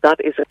as I say, that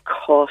is a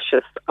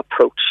cautious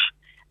approach,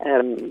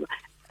 and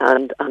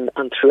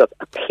through a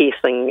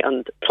pacing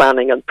and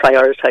planning and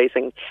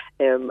prioritising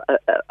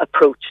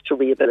approach to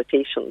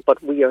rehabilitation.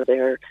 But we are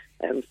there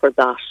for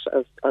that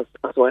as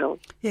well.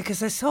 Yeah,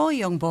 because I saw a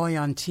young boy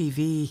on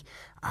TV.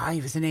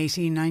 He was an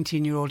 18,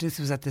 19-year-old. This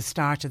was at the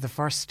start of the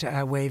first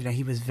wave. Now,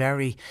 he was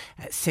very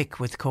sick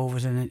with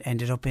COVID and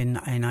ended up in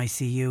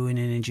ICU and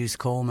in induced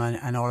coma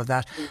and all of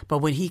that. But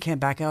when he came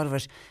back out of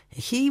it,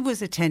 he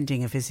was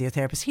attending a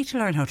physiotherapist. He had to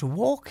learn how to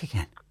walk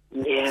again.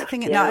 Yeah.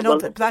 Now, I know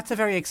that's a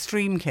very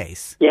extreme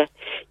case. Yeah.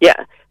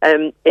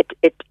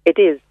 It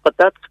is. But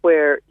that's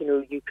where,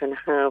 you can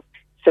have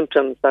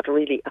symptoms that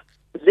really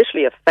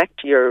literally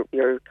affect your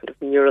kind of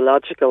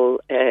neurological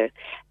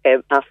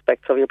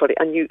aspects of your body,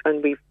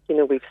 and we've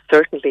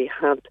certainly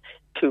had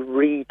to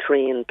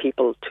retrain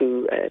people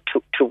to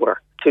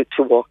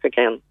walk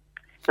again.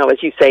 Now,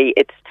 as you say,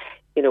 it's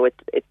it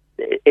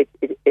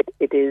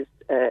is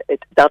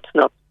that's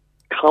not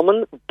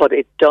common, but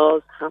it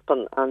does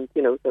happen, and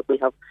that we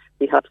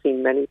have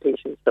seen many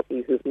patients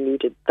who've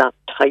needed that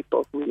type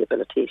of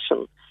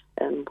rehabilitation,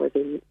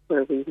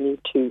 where we need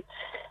to.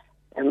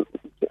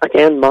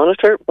 Again,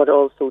 monitor, but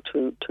also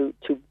to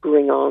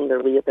bring on their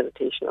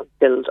rehabilitation and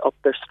build up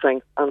their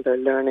strength and their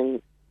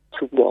learning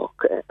to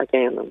walk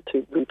again and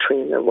to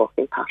retrain their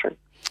walking pattern.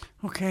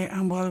 Okay,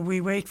 and while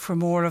we wait for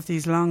more of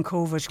these long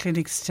COVID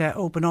clinics to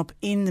open up,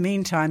 in the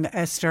meantime,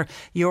 Esther,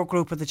 your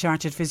group of the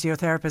Chartered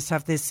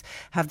Physiotherapists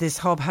have this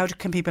hub. How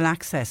can people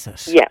access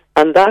it? Yeah,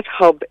 and that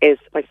hub is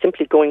by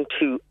simply going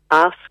to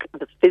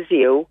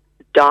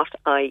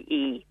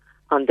askthephysio.ie.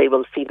 and they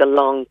will see the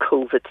long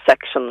COVID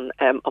section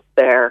up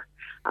there.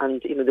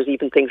 And there's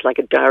even things like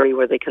a diary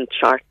where they can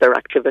chart their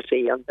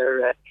activity and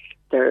their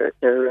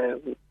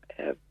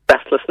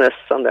restlessness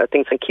and their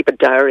things, and keep a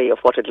diary of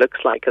what it looks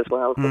like as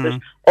well. So there's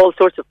all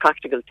sorts of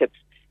practical tips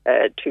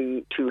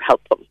to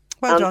help them.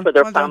 For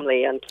their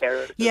family and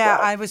carers. Yeah, as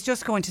well. I was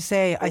just going to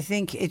say, I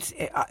think it's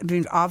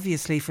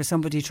obviously for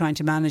somebody trying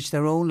to manage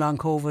their own long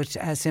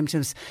COVID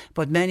symptoms,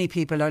 but many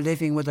people are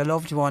living with a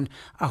loved one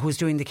who's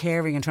doing the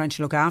caring and trying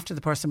to look after the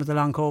person with the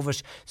long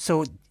COVID.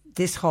 So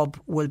this hub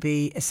will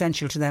be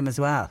essential to them as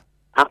well.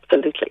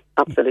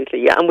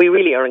 Absolutely, yeah. And we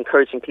really are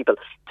encouraging people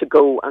to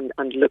go and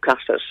look at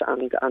it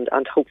and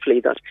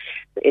hopefully that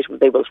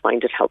they will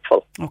find it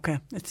helpful. Okay,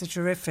 it's a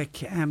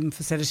terrific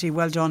facility.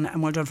 Well done,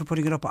 and well done for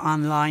putting it up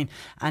online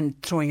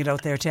and throwing it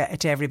out there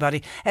to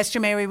everybody. Esther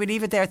Mary, we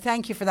leave it there.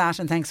 Thank you for that,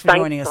 and thanks for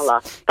joining us. A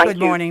lot. Good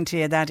morning to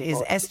you. That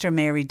is Esther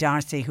Mary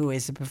Darcy, who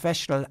is a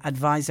professional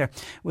advisor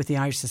with the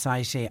Irish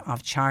Society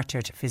of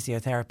Chartered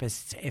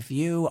Physiotherapists. If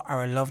you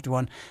are a loved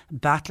one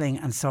battling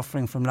and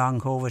suffering from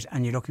long COVID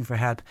and you're looking for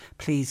help,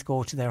 please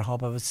go to their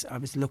hub. I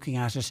was looking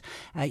at it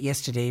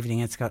yesterday evening.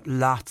 It's got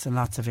lots and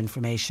lots of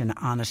information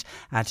on it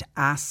at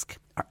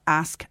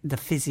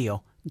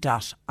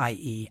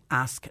askthephysio.ie.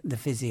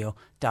 askthephysio.ie.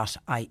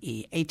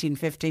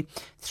 1850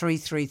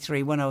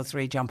 333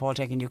 103. John Paul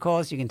taking your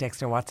calls. You can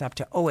text or WhatsApp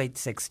to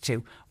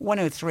 0862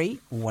 103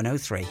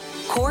 103.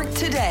 Cork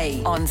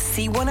Today on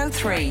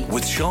C103.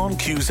 With Sean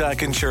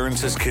Cusack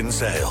Insurance's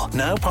Kinsale,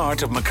 now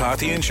part of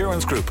McCarthy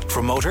Insurance Group.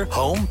 For motor,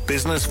 home,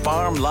 business,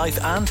 farm,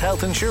 life and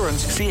health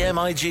insurance,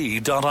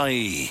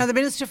 cmig.ie. Now, the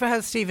Minister for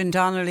Health, Stephen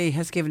Donnelly,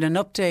 has given an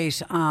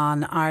update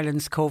on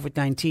Ireland's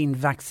COVID-19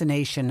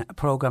 vaccination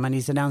programme, and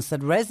he's announced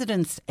that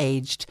residents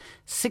aged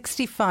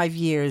 65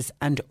 years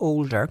and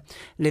older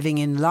living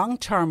in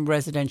long-term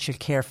residential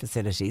care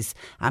facilities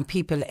and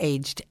people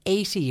aged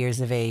 80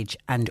 years of age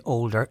and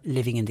older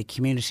living in the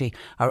community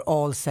are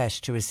all set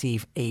to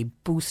receive a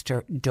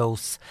booster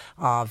dose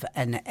of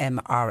an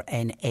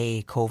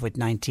mRNA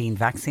COVID-19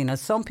 vaccine. Now,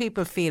 some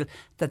people feel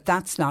that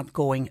that's not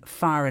going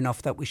far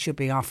enough, that we should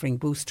be offering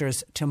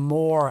boosters to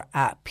more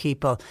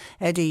people.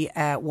 Eddie,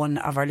 one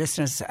of our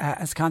listeners,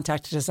 has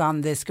contacted us on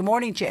this. Good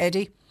morning to you,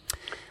 Eddie.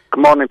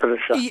 Good morning,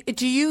 Patricia.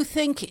 Do you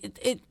think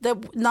that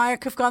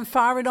NIAC have gone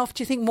far enough?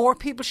 Do you think more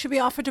people should be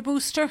offered a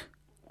booster?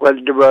 Well,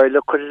 the way I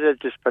look at it is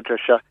this,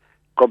 Patricia.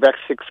 Go back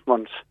 6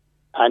 months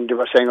and they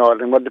were saying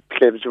Ireland, what the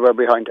plebs were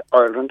behind.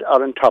 Ireland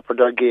are on top of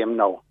their game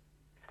now.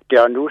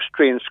 There are new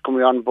strains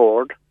coming on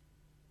board.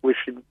 We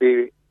should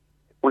be,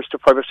 once the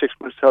 5 or 6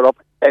 months are up,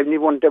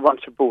 anyone that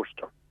wants a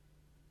booster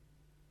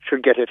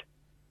should get it.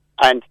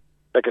 And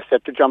like I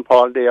said to John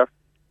Paul there,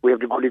 we have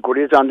the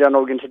goodies on there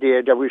now again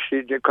today that we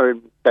should,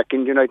 back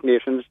in the United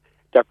Nations,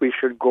 that we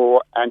should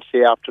go and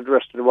say after the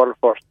rest of the world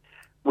first.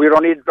 We're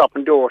only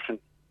dropping the ocean,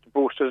 the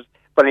boosters,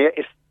 but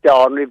it's the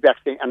ordinary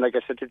vaccine. And like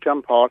I said to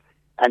John Paul,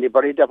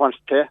 anybody that wants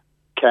to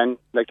can,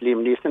 like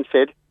Liam Neeson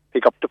said,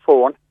 pick up the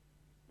phone,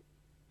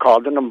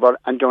 call the number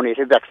and donate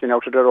a vaccine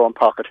out of their own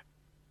pocket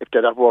if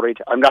they're not worried.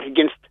 I'm not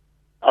against,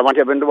 I want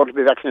everyone in the world to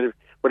be vaccinated,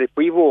 but if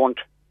we won't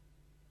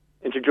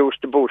introduce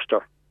the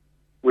booster,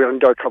 we're in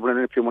dire trouble in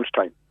a few months'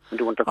 time.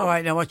 All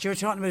right, now what you're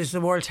talking about is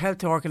the World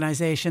Health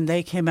Organization.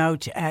 They came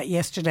out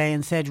yesterday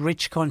and said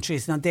rich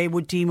countries, now they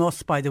would deem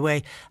us, by the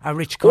way, a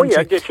rich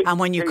country. And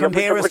when you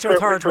compare us to a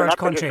third world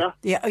country,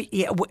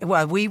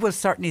 well, we will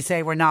certainly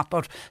say we're not,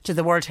 but to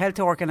the World Health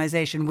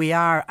Organization we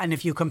are, and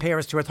if you compare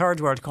us to a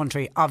third world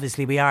country,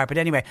 obviously we are. But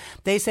anyway,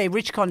 they say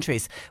rich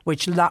countries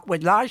with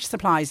large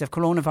supplies of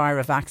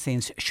coronavirus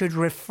vaccines should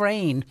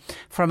refrain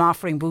from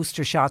offering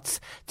booster shots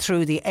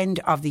through the end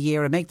of the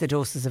year and make the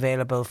doses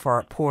available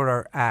for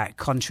poorer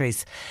countries.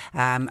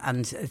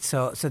 And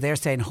so they're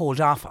saying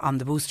hold off on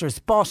the boosters.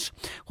 But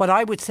what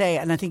I would say,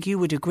 and I think you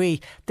would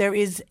agree, there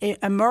is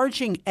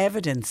emerging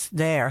evidence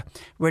there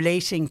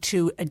relating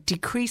to a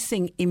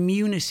decreasing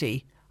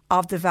immunity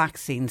of the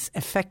vaccine's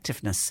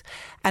effectiveness.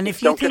 And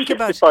if you think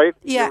about...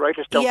 You're right,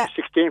 it's down to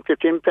 16,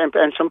 15,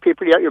 and some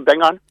people, you're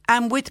bang on.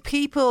 And with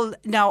people...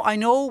 Now, I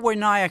know where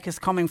NIAC is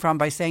coming from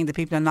by saying the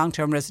people in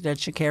long-term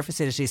residential care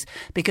facilities,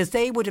 because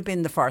they would have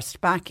been the first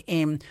back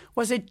in...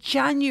 Was it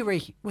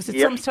January? Was it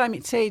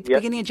sometime... Say, at the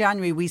beginning of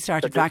January, we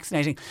started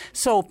vaccinating.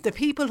 So the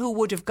people who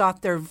would have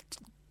got their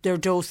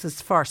doses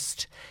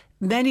first...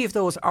 Many of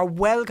those are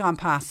well gone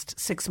past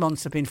 6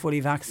 months of being fully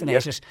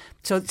vaccinated. Yes.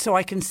 So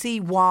I can see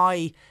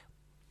why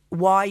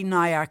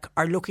NIAC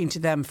are looking to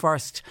them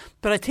first.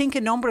 But I think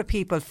a number of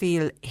people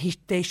feel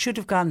they should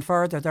have gone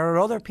further. There are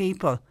other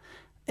people,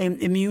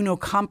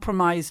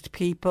 immunocompromised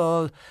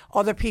people,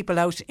 other people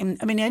out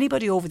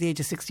anybody over the age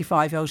of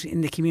 65 out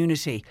in the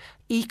community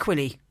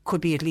equally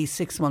could be at least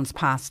 6 months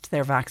past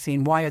their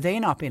vaccine. Why are they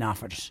not being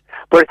offered it?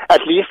 But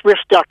at least we're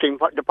starting.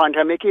 The point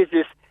I make is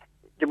this: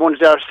 the ones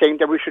that are saying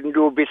that we shouldn't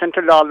do this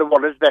until all the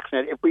world is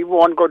vaccinated. If we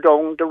won't go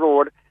down the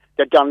road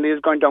that Donnelly is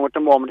going down at the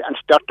moment and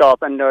start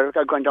up, and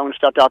going down and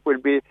start up, we'll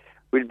be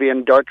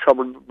in dire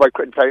trouble.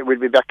 We'll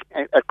be back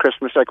at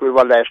Christmas like we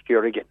were last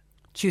year again.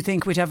 Do you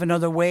think we'd have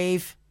another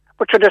wave?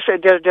 But so there's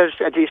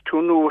at least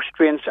 2 new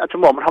strains at the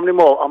moment. How many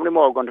more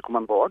are going to come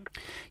on board?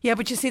 Yeah,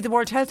 but you see, the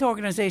World Health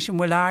Organization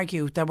will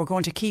argue that we're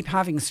going to keep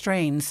having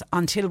strains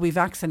until we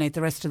vaccinate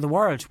the rest of the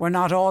world. We're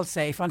not all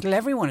safe until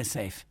everyone is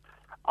safe.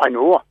 I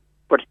know,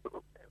 but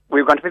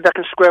we're going to be back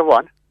in square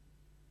one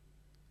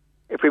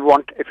if we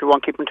want to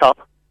keep on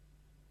top.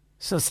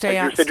 So stay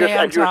on top. The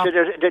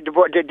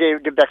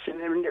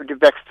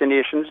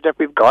vaccinations that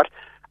we've got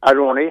are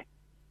only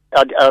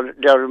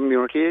their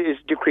immunity is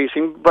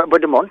decreasing by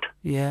the month.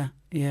 Yeah.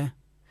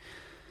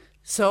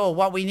 So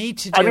what we need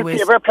to do I don't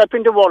think we're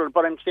prepping the world,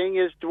 but I'm saying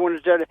is the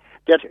ones that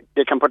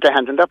they can put their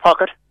hand in their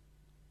pocket.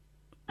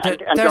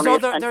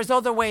 There's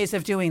other ways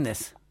of doing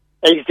this.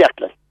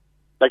 Exactly.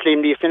 Like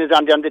Liam Neeson is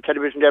on the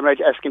television there, right,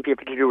 asking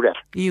people to do that.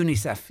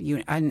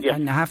 UNICEF,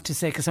 and I have to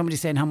say, because somebody's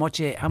saying how much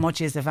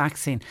is the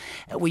vaccine?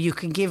 Well, you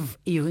can give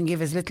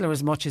as little or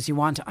as much as you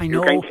want. I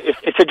know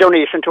it's a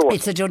donation to us.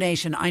 It's a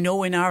donation. I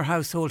know in our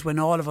household, when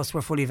all of us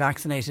were fully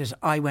vaccinated,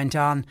 I went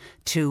on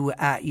to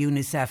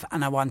UNICEF,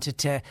 and I wanted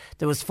to.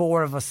 There was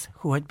 4 of us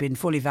who had been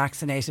fully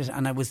vaccinated,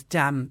 and I was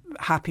damn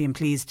happy and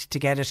pleased to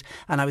get it.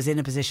 And I was in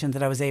a position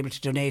that I was able to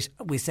donate.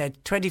 We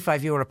said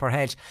 €25 per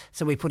head,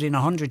 so we put in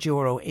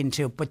 €100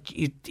 into. But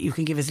you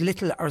can give as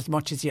little or as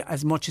much as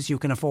you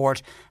can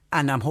afford,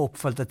 and I'm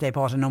hopeful that they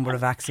bought a number of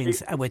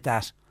vaccines with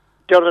that.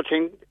 The other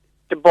thing,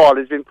 the ball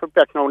has been put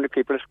back now in the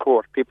people's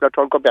court. People are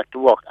told to go back to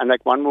work, and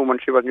like one woman,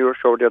 she was on your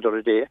show the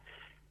other day.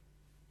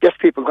 There's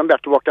people going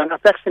back to work, they're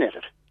not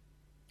vaccinated.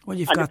 Well,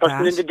 you've and got the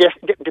person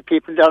that. the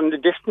people down in the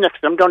desk next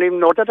to them don't even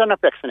know that they're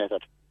not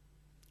vaccinated.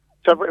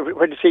 So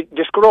when you see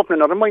this could open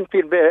another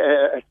minefield.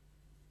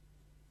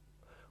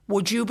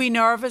 Would you be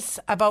nervous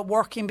about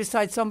working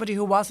beside somebody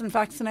who wasn't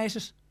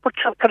vaccinated? But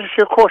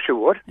of course you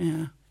would.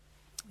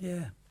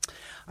 Yeah.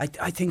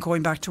 I think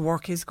going back to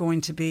work is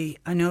going to be,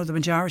 I know the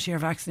majority are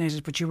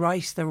vaccinated, but you're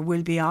right, there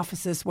will be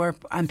offices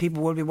and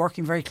people will be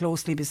working very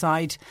closely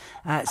beside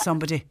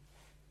somebody.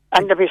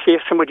 And let me say,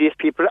 some of these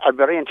people are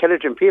very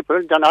intelligent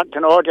people. They're not,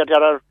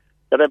 that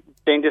are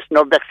playing this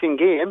no vaccine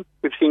game.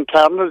 We've seen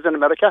cardinals in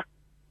America.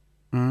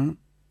 Mm.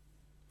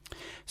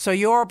 So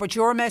your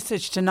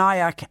message to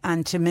NIAC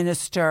and to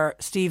Minister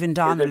Stephen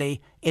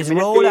Donnelly is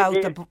roll out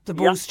the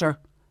booster,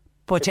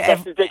 but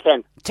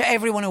to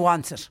everyone who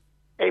wants it.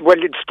 Well,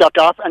 it's start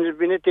off, and the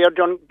minute they're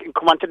done,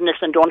 come on to the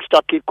next and don't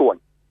stop, keep going.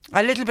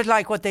 A little bit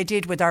like what they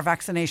did with our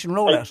vaccination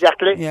rollout.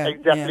 Exactly.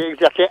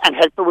 And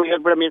help the way.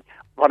 But I mean,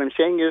 what I'm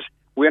saying is,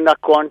 we're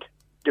not going to,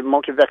 the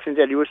amount of vaccines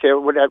that you say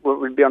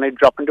would be on a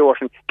drop in the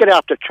ocean. Get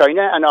after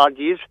China and all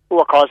these who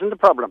are causing the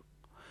problem.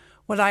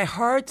 Well, I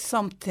heard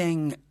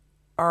something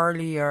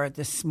earlier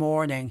this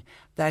morning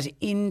that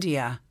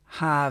India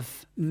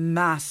have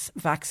mass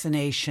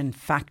vaccination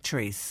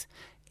factories,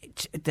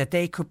 that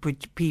they could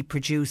be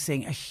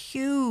producing a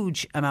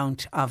huge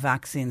amount of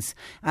vaccines.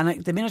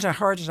 And the minute I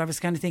heard it, I was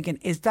kind of thinking,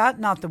 is that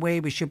not the way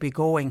we should be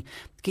going?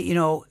 You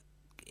know,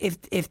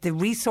 if the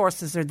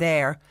resources are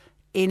there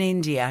in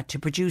India to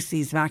produce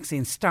these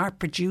vaccines, start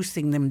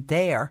producing them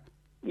there.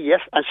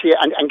 Yes, and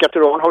get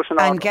their own house in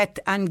order.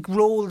 And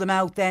roll them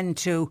out then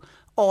to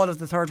all of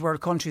the third world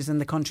countries and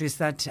the countries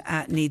that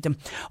need them.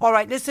 All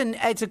right, listen,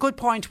 it's a good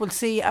point. We'll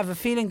see. I have a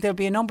feeling there'll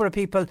be a number of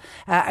people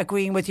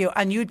agreeing with you,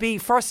 and you'd be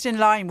first in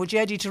line, would you,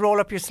 Eddie, to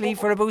roll up your sleeve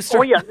for a booster?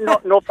 Oh yeah,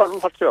 no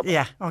problem whatsoever.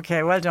 Yeah,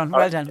 okay, well done.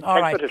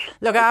 All right,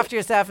 look after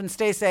yourself and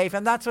stay safe,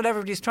 and that's what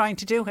everybody's trying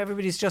to do.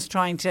 Everybody's just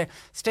trying to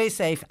stay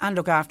safe and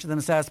look after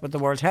themselves. But the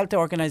World Health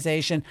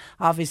Organization,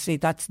 obviously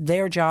that's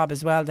their job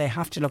as well. They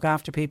have to look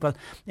after people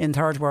in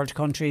third world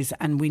countries,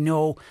 and we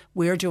know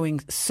we're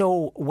doing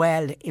so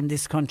well in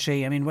this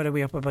country. I mean, what are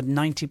we up about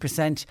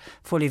 90%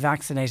 fully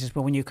vaccinated?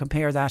 But when you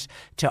compare that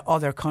to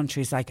other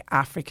countries like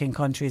African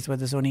countries where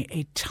there's only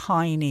a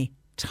tiny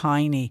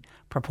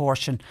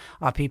proportion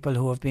of people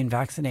who have been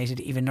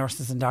vaccinated, even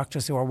nurses and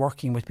doctors who are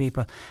working with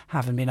people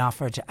haven't been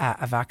offered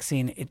a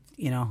vaccine.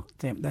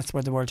 That's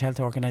where the World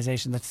Health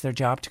Organization, that's their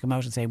job, to come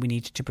out and say we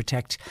need to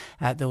protect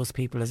those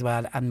people as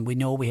well. And we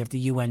know we have the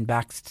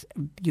UN-backed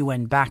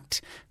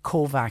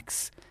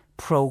COVAX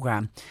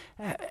programme,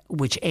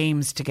 which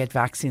aims to get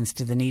vaccines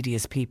to the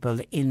neediest people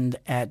in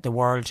the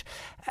world,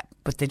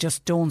 but they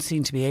just don't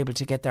seem to be able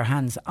to get their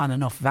hands on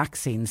enough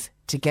vaccines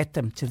to get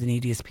them to the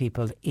neediest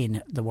people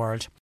in the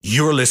world.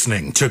 You're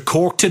listening to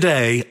Cork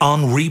Today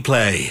on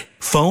replay.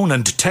 Phone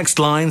and text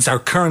lines are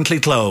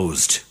currently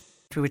closed.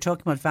 We were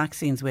talking about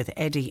vaccines with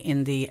Eddie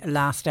in the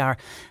last hour,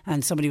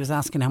 and somebody was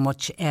asking how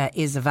much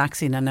is a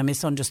vaccine, and I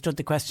misunderstood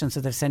the question, so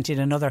they've sent in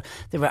another.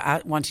 They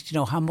were wanting to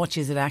know how much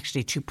is it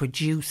actually to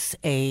produce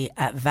a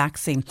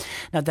vaccine.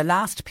 Now, the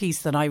last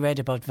piece that I read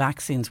about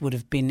vaccines would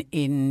have been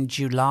in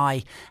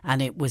July,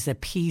 and it was a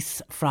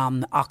piece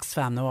from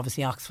Oxfam. Now,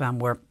 obviously Oxfam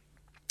were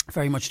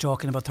very much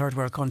talking about third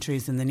world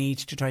countries and the need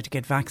to try to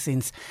get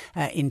vaccines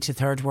into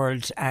third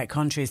world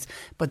countries,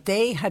 but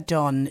they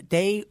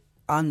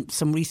on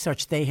some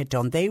research they had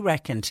done, they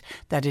reckoned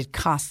that it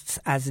costs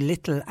as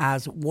little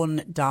as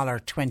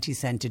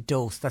 $1.20 a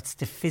dose. That's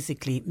to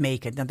physically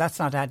make it. Now, that's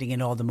not adding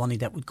in all the money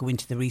that would go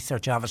into the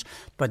research of it.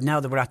 But now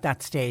that we're at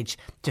that stage,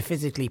 to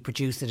physically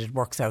produce it, it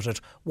works out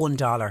at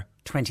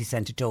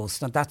 $1.20 a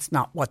dose. Now, that's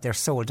not what they're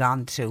sold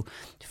on to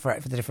for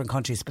the different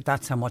countries, but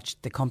that's how much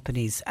the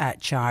companies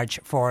charge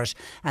for it.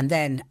 And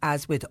then,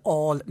 as with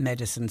all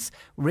medicines,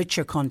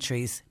 richer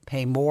countries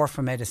pay more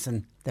for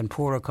medicine than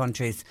poorer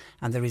countries,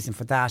 and the reason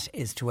for that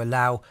is to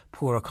allow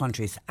poorer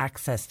countries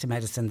access to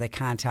medicine. They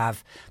can't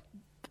have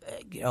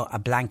a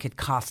blanket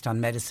cost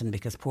on medicine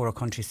because poorer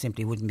countries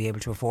simply wouldn't be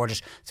able to afford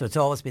it. So it's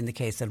always been the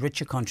case that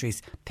richer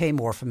countries pay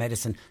more for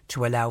medicine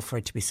to allow for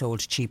it to be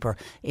sold cheaper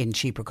in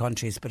cheaper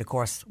countries. But of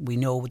course, we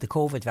know with the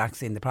COVID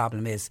vaccine, the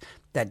problem is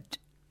that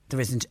there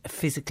isn't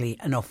physically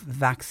enough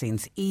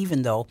vaccines,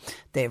 even though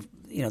they're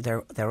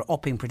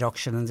upping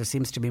production and there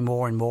seems to be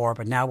more and more.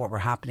 But now what we're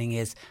happening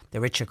is the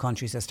richer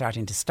countries are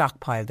starting to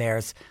stockpile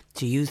theirs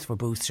to use for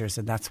boosters,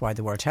 and that's why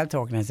the World Health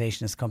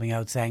Organization is coming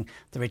out saying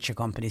the richer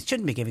companies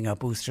shouldn't be giving out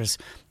boosters.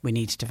 We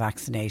need to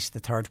vaccinate the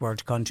third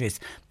world countries.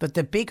 But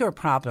the bigger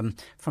problem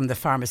from the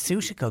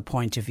pharmaceutical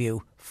point of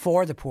view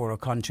for the poorer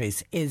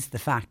countries is the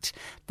fact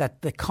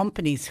that the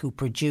companies who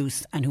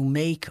produce and who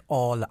make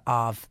all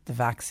of the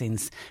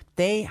vaccines,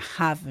 they've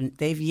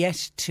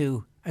yet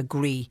to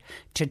agree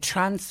to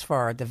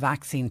transfer the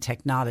vaccine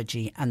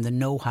technology and the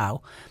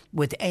know-how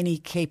with any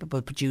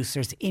capable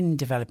producers in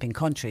developing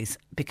countries,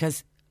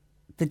 because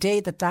the day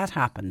that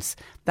happens,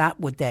 that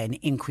would then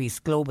increase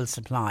global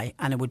supply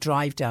and it would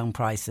drive down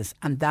prices,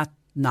 and that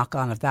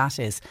knock-on of that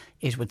is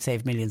it would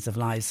save millions of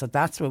lives. So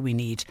that's where we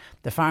need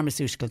the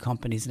pharmaceutical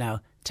companies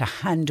now to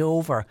hand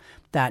over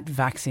that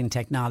vaccine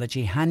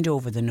technology, hand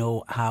over the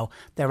know-how.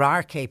 There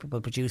are capable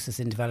producers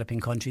in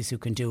developing countries who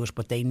can do it,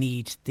 but they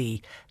need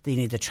the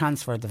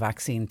transfer of the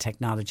vaccine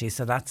technology.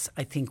 So that's,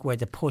 I think, where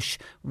the push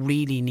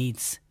really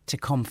needs to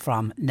come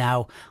from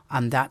now,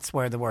 and that's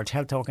where the World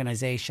Health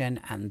Organization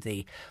and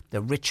the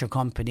richer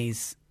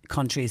countries,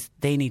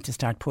 they need to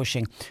start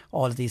pushing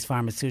all of these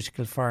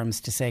pharmaceutical firms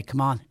to say, come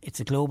on,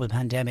 it's a global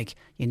pandemic.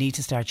 You need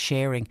to start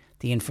sharing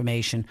the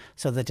information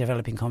so that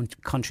developing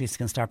countries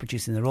can start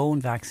producing their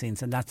own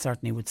vaccines, and that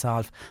certainly would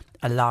solve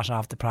a lot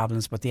of the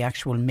problems. But the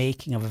actual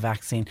making of a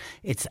vaccine,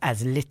 it's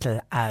as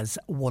little as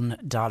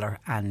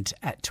 $1.20.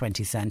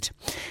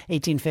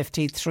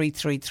 1850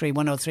 333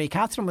 103.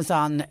 Catherine was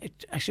on,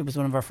 actually was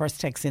one of our first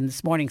texts in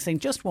this morning, saying,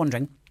 just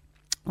wondering,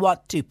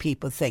 what do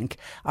people think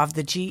of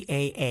the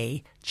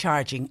GAA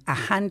charging a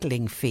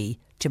handling fee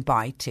to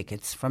buy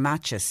tickets for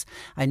matches?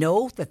 I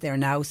know that they're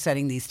now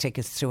selling these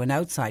tickets through an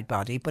outside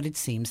body, but it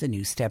seems a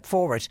new step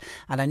forward.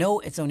 And I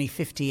know it's only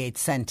 58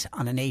 cents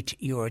on an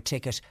 €8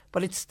 ticket,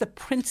 but it's the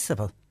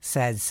principle,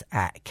 says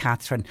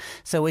Catherine.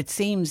 So it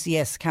seems,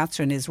 yes,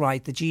 Catherine is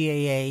right. The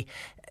GAA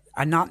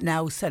are not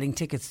now selling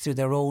tickets through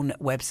their own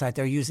website.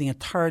 They're using a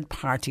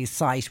third-party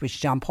site, which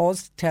John Paul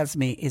tells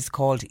me is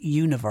called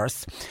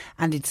Universe,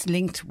 and it's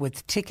linked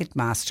with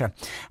Ticketmaster.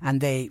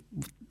 And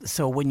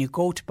so when you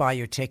go to buy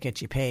your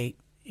ticket, you pay,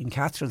 in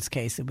Catherine's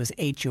case, it was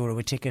 €8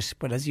 a ticket.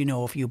 But as you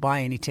know, if you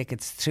buy any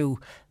tickets through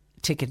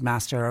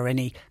Ticketmaster or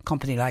any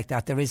company like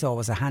that, there is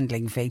always a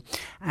handling fee,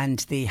 and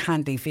the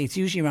handling fee is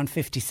usually around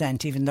 50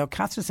 cents, even though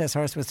Catherine says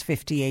hers was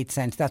 58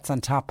 cents. That's on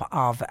top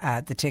of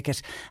the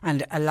ticket,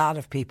 and a lot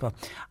of people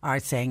are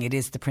saying it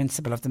is the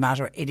principle of the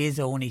matter. It is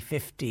only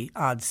 50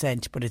 odd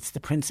cent, but it's the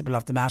principle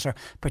of the matter,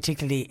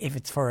 particularly if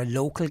it's for a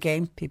local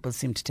game. People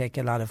seem to take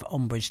a lot of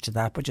umbrage to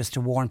that, but just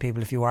to warn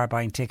people, if you are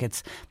buying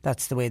tickets,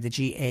 that's the way the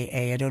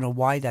GAA, I don't know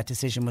why that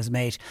decision was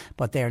made,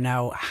 but they're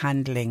now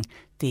handling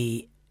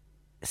the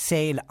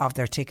sale of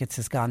their tickets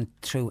has gone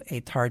through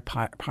a third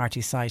party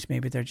site.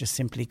 Maybe they're just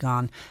simply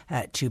gone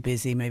too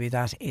busy. Maybe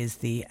that is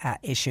the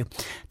issue.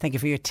 Thank you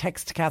for your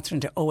text, Catherine,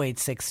 to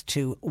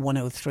 0862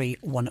 103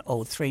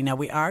 103. Now,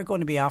 we are going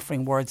to be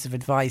offering words of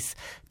advice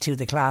to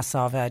the class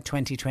of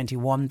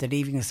 2021, the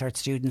Leaving Cert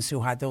students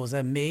who had those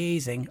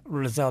amazing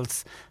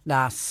results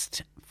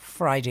last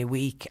Friday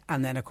week,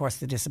 and then of course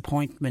the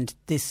disappointment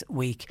this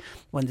week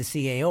when the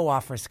CAO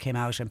offers came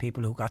out and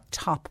people who got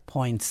top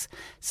points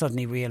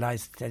suddenly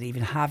realised that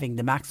even having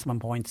the maximum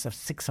points of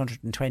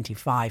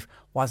 625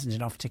 wasn't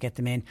enough to get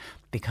them in,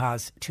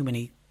 because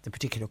the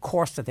particular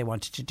course that they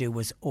wanted to do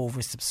was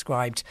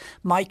oversubscribed.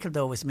 Michael,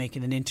 though, is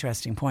making an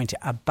interesting point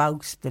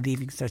about the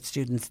Leaving Cert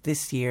students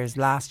this year's,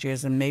 last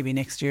year's and maybe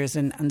next year's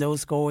and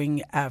those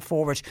going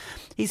forward.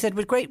 He said,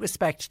 with great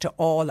respect to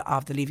all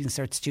of the Leaving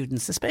Cert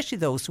students, especially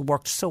those who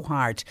worked so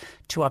hard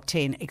to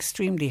obtain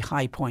extremely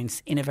high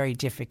points in a very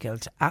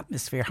difficult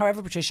atmosphere.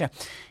 However, Patricia,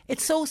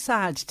 it's so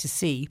sad to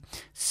see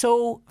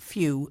so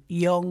few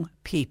young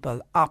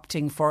people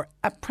opting for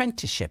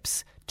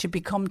apprenticeships, to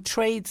become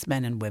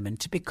tradesmen and women,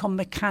 to become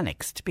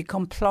mechanics, to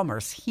become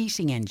plumbers,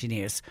 heating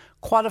engineers,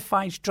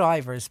 qualified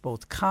drivers,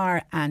 both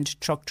car and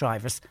truck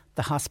drivers,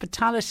 the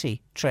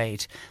hospitality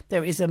trade.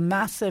 There is a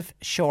massive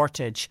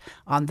shortage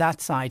on that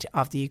side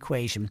of the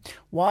equation.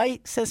 Why,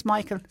 says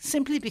Michael?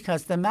 Simply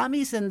because the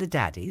mammies and the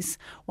daddies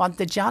want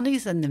the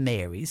Johnnies and the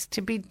Marys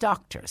to be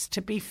doctors,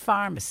 to be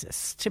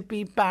pharmacists, to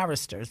be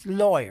barristers,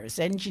 lawyers,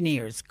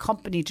 engineers,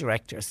 company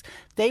directors.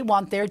 They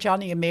want their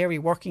Johnny and Mary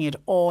working at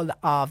all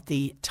of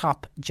the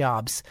top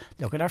jobs.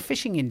 Look at our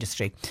fishing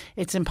industry.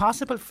 It's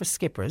impossible for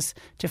skippers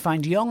to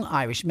find young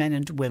Irish men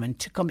and women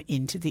to come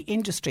into the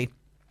industry.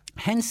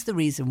 Hence the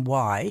reason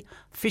why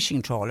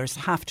fishing trawlers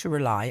have to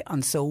rely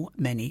on so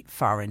many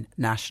foreign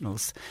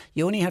nationals.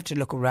 You only have to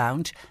look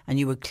around and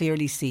you will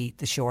clearly see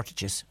the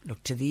shortages.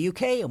 Look to the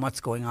UK and what's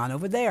going on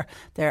over there.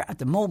 They're at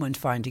the moment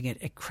finding it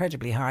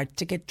incredibly hard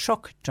to get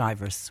truck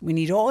drivers. We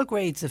need all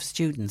grades of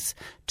students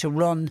to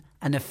run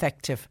an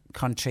effective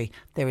country.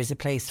 There is a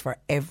place for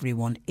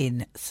everyone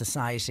in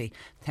society.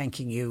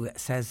 Thanking you,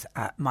 says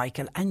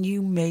Michael. And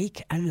you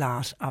make a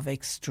lot of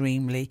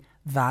extremely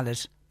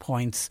valid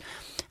points.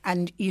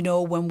 And, you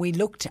know, when we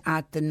looked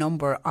at the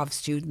number of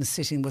students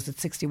sitting, was it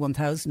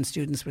 61,000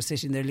 students were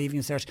sitting there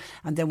Leaving Cert?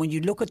 And then when you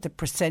look at the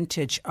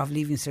percentage of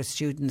Leaving Cert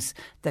students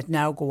that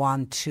now go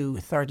on to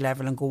third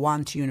level and go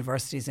on to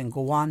universities and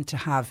go on to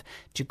have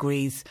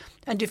degrees,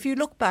 and if you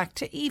look back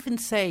to even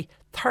say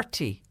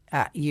 30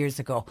 years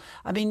ago.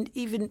 I mean,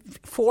 even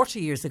 40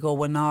 years ago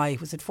when I,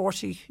 was it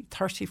 40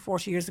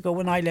 years ago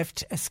when I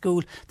left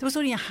school, there was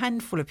only a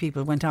handful of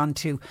people went on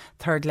to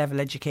third level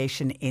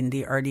education in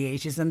the early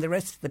 80s, and the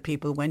rest of the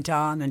people went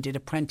on and did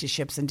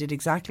apprenticeships and did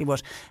exactly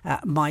what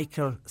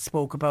Michael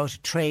spoke about,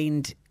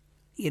 trained,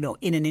 you know,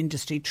 in an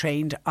industry,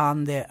 trained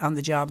on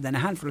the job. Then a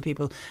handful of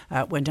people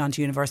went on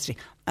to university.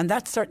 And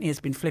that certainly has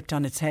been flipped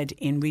on its head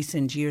in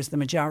recent years. The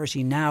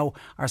majority now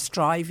are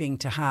striving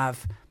to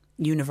have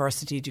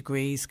university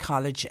degrees,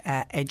 college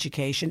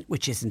education,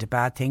 which isn't a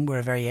bad thing. We're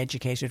a very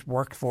educated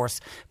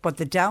workforce. But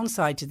the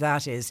downside to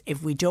that is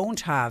if we don't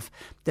have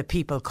the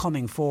people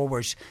coming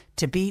forward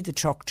to be the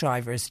truck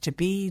drivers, to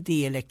be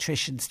the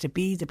electricians, to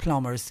be the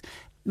plumbers,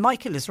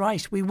 Michael is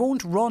right. We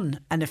won't run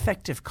an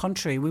effective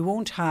country. We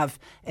won't have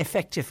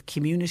effective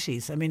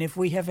communities. I mean, if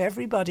we have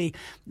everybody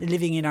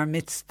living in our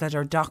midst that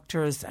are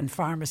doctors and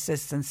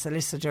pharmacists and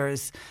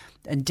solicitors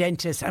and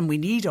dentists, and we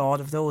need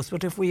all of those,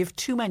 but if we have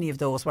too many of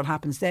those, what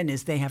happens then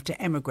is they have to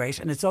emigrate,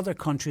 and it's other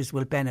countries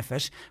will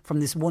benefit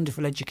from this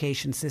wonderful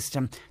education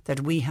system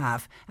that we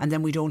have, and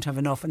then we don't have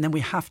enough, and then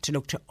we have to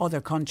look to other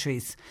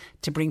countries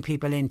to bring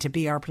people in to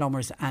be our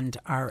plumbers and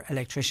our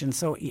electricians.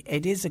 So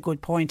it is a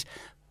good point.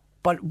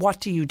 But what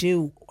do you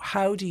do?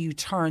 How do you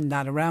turn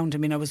that around? I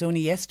mean, I was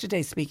only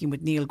yesterday speaking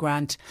with Neil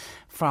Grant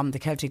from the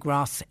Celtic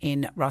Ross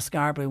in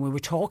Rossgarby, and we were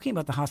talking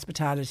about the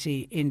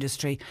hospitality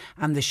industry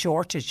and the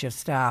shortage of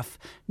staff.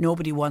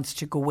 Nobody wants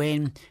to go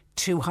in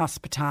to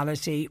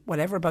hospitality,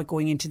 whatever about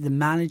going into the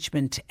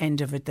management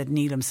end of it that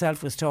Neil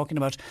himself was talking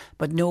about,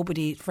 but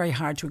nobody, it's very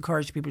hard to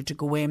encourage people to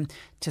go in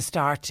to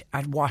start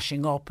at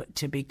washing up,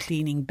 to be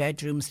cleaning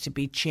bedrooms, to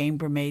be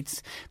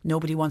chambermaids.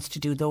 Nobody wants to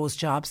do those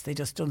jobs. They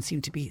just don't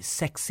seem to be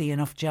sexy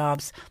enough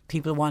jobs.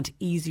 People want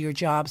easier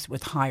jobs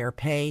with higher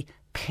pay.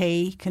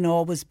 Pay can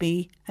always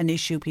be an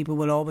issue. People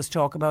will always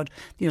talk about,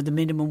 you know, the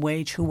minimum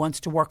wage. Who wants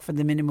to work for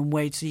the minimum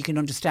wage? So you can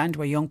understand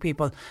why young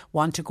people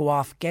want to go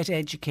off, get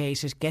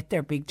educated, get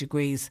their big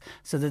degrees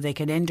so that they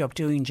can end up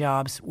doing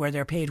jobs where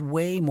they're paid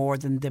way more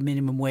than the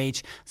minimum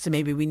wage. So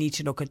maybe we need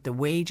to look at the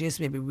wages.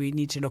 Maybe we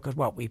need to look at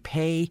what we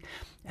pay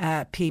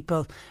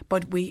people.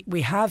 But we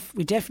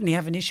definitely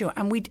have an issue.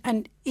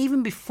 And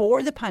even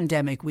before the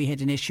pandemic, we had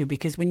an issue,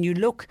 because when you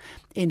look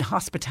in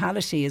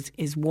hospitality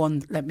is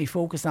one, let me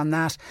focus on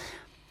that.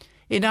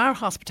 In our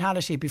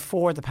hospitality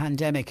before the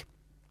pandemic,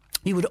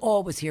 you would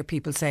always hear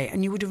people say,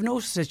 and you would have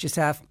noticed it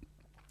yourself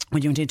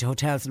when you went into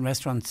hotels and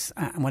restaurants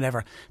and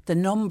whatever, the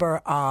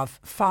number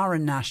of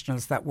foreign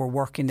nationals that were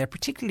working there,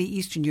 particularly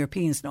Eastern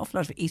Europeans. An awful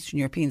lot of Eastern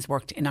Europeans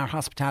worked in our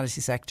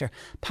hospitality sector.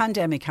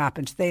 Pandemic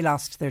happened, they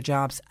lost their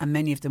jobs and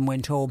many of them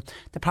went home.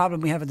 The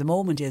problem we have at the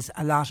moment is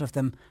a lot of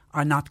them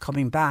are not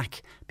coming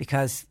back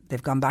because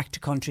they've gone back to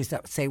countries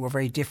that say were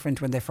very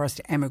different when they first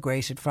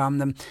emigrated from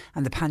them.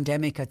 And the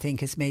pandemic, I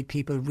think, has made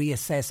people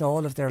reassess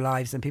all of their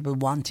lives and people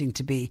wanting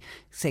to be,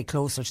 say,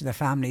 closer to their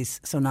families.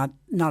 So not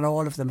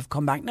all of them have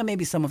come back. Now,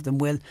 maybe some of them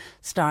will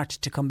start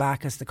to come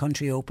back as the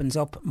country opens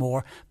up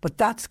more. But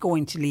that's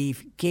going to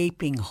leave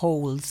gaping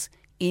holes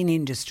in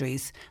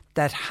industries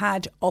that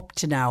had up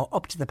to now,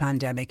 up to the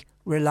pandemic,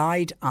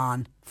 relied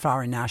on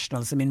foreign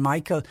nationals. I mean,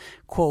 Michael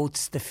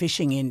quotes the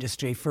fishing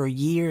industry. For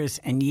years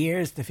and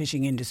years, the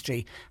fishing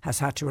industry has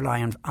had to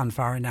rely on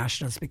foreign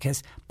nationals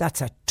because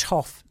that's a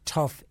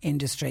tough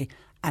industry.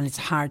 and it's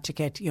hard to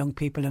get young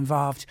people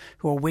involved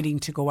who are willing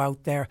to go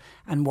out there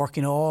and work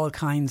in all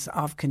kinds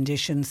of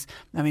conditions.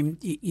 I mean,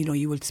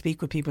 you will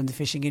speak with people in the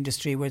fishing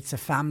industry where it's a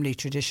family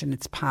tradition,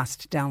 it's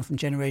passed down from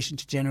generation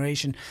to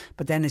generation,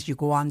 but then as you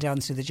go on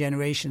down through the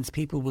generations,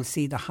 people will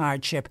see the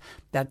hardship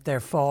that their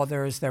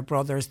fathers, their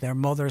brothers, their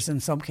mothers in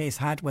some case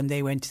had when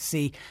they went to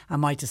sea,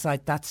 and might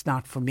decide that's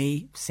not for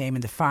me. Same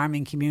in the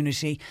farming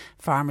community.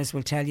 Farmers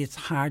will tell you it's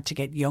hard to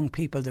get young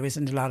people. There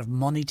isn't a lot of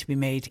money to be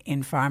made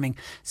in farming.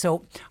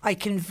 So I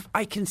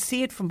can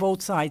see it from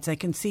both sides. I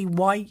can see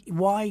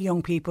why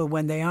young people,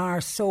 when they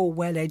are so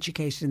well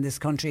educated in this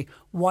country,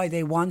 why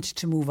they want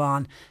to move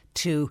on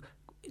to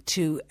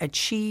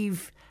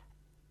achieve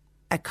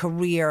a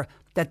career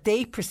that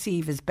they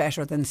perceive as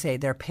better than, say,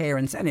 their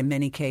parents. And in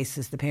many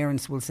cases, the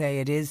parents will say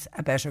it is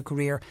a better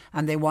career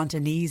and they want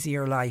an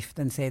easier life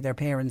than, say, their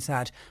parents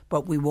had.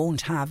 But we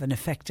won't have an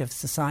effective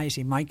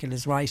society. Michael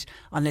is right,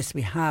 unless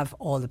we have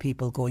all the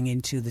people going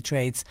into the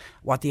trades.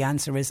 What the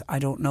answer is, I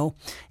don't know.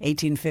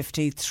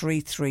 1850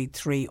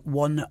 333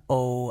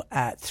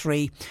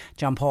 103.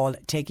 John Paul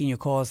taking your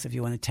calls. If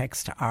you want to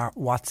text or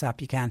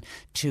WhatsApp, you can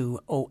to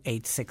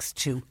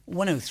 0862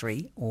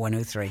 103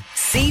 103.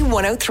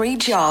 C103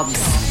 Jobs.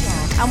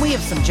 And we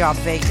have some job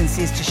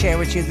vacancies to share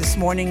with you this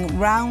morning.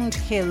 Round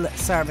Hill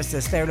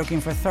Services, they're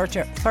looking for third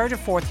or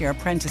fourth year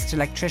apprenticed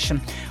electrician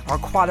or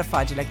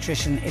qualified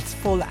electrician. It's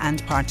full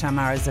and part-time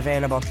hours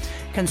available.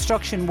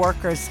 Construction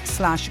workers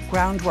 /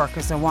 ground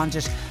workers are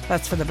wanted.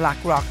 That's for the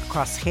Blackrock,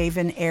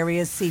 Crosshaven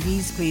areas.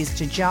 CVs please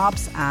to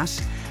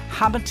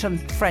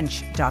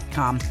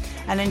jobs@hamiltonfrench.com.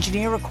 An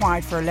engineer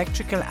required for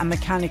electrical and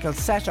mechanical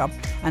setup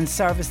and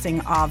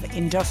servicing of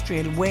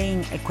industrial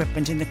weighing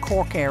equipment in the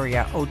Cork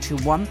area.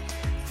 021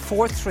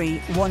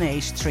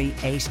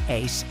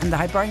 4318388. And the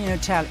Hibernian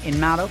Hotel in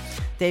Mallow,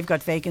 they've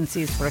got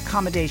vacancies for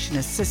accommodation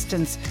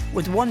assistants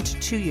with 1 to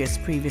 2 years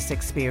previous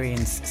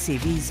experience.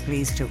 CVs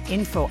please to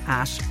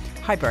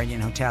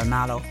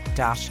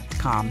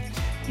info@hibernianhotelmallow.com.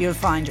 You'll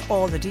find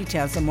all the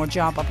details and more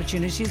job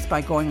opportunities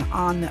by going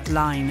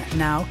online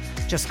now.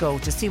 Just go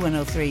to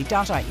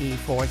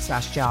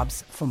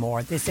c103.ie/jobs for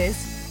more. This is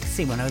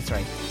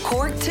C103.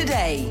 Cork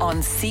Today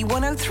on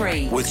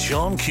C103. With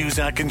Sean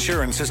Cusack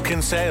Insurance's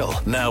Kinsale,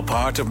 now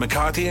part of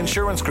McCarthy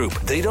Insurance Group.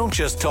 They don't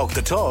just talk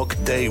the talk,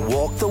 they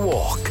walk the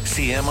walk.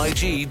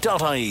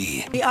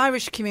 CMIG.ie. The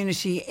Irish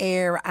Community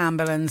Air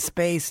Ambulance,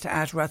 based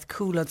at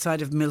Rathcoole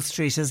outside of Mill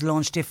Street, has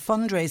launched a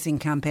fundraising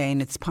campaign.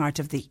 It's part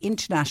of the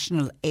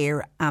International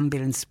Air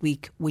Ambulance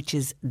Week, which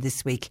is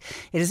this week.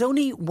 It is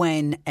only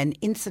when an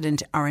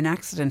incident or an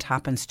accident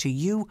happens to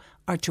you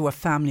or to a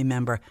family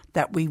member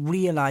that we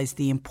realise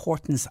the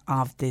importance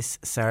of this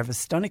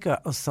service. Donncha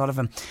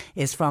O'Sullivan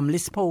is from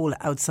Lispole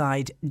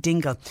outside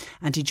Dingle,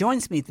 and he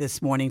joins me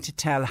this morning to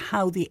tell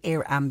how the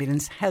air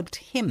ambulance helped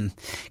him.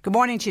 Good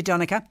morning to you,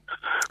 Donncha.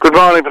 Good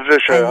morning,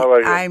 Patricia. How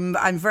are you?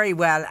 I'm very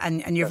well,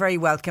 and you're very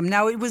welcome.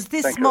 Now, it was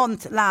this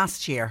month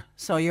last year,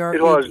 so you're...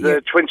 It was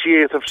the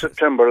 28th of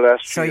September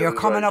last year. So you're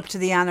coming up to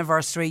the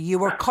anniversary. You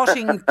were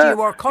cutting,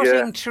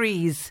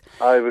 trees.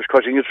 I was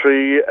cutting a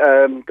tree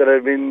that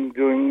I've been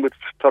doing with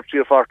 30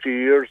 or 40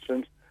 years,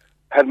 and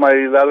had my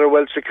ladder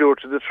well secured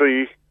to the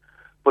tree,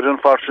 but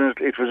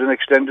unfortunately it was an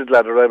extended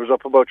ladder. I was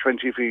up about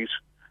 20 feet,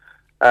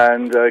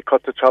 and I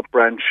cut the top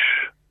branch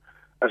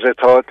as I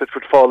thought it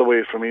would fall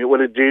away from me.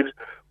 Well, it did,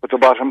 but the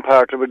bottom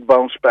part of it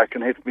bounced back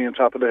and hit me on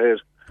top of the head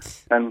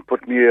and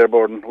put me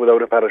airborne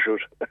without a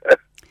parachute.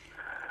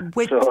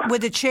 With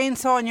a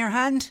chainsaw in your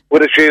hand?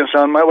 With a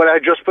chainsaw in I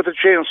just put the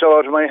chainsaw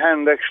out of my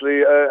hand,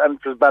 actually, and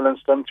it was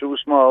balanced on two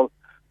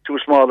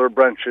smaller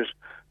branches,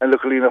 and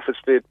luckily enough it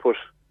stayed put.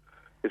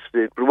 It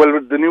stayed put. Well,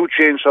 with the new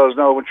chainsaws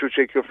now, once you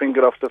take your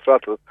finger off the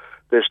throttle,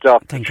 they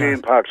stop. The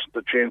chain parts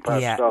stop.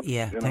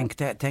 Yeah, thank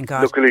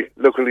God.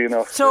 Luckily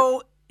enough.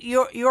 So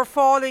you're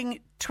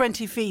falling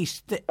 20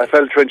 feet. I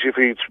fell 20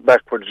 feet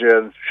backwards,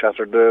 and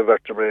shattered the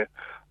vertebrae.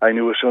 I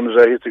knew as soon as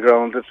I hit the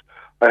ground that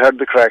I heard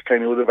the crack. I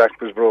knew the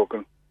back was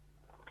broken.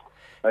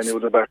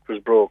 Luckily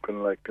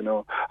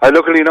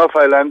enough,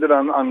 I landed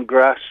on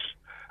grass.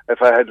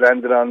 If I had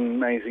landed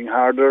on anything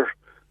harder,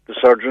 the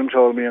surgeon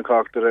told me in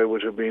Cork that I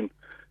would have been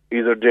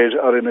either dead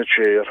or in a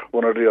chair,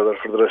 one or the other,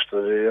 for the rest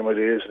of the day of my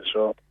days.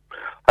 So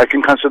I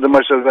can consider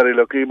myself very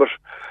lucky, but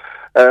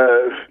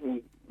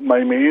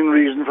my main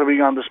reason for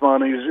being on this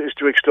morning is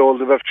to extol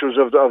the virtues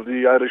of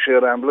the Irish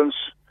Air Ambulance,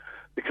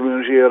 the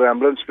Community Air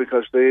Ambulance,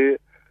 because they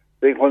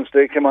once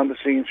they came on the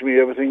scene to me,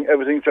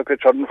 everything took a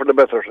turn for the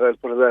better. I'll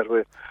put it that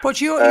way. But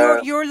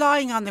you're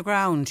lying on the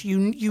ground.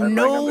 You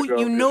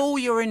know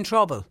you're in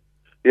trouble.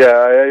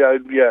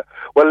 Yeah.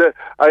 Well,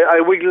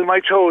 I wiggled my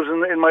toes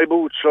in my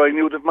boots, so I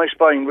knew that my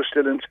spine was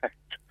still intact.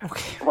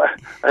 Okay.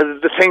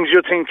 The things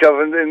you think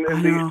of in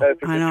these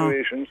type of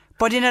situations.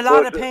 But in a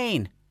lot of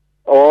pain.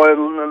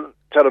 Oh,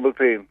 terrible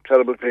pain.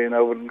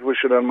 I wouldn't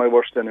wish it on my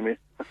worst enemy.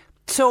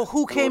 So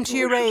who came to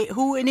your aid?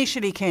 Who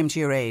initially came to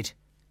your aid?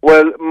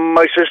 Well,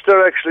 my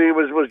sister actually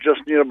was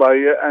just nearby,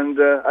 and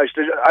I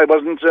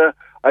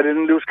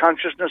didn't lose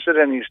consciousness at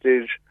any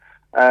stage.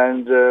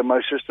 And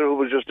my sister, who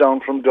was just down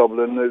from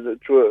Dublin,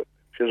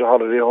 She has a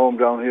holiday home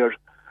down here.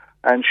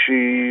 And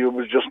she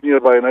was just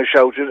nearby, and I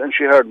shouted, and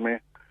she heard me.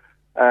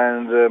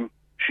 And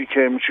she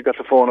came, she got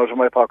the phone out of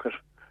my pocket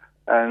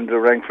and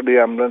rang for the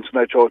ambulance, and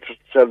I told her to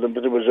tell them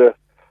that it was a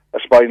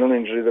spinal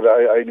injury, that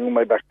I knew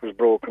my back was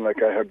broken, like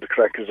I heard the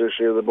crack, as they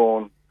say, of the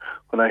bone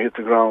when I hit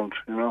the ground,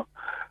 you know.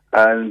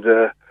 And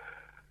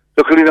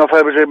luckily enough,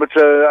 I was able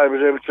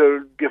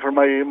to give her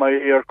my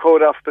ear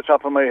code off the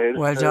top of my head.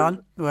 Well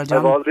done, well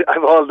done.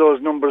 I've all those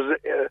numbers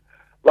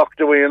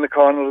locked away in the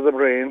corner of the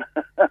brain.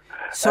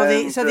 So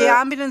the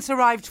ambulance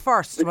arrived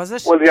first, was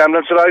it? Well, the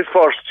ambulance arrived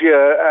first,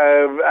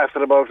 yeah,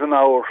 after about an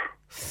hour.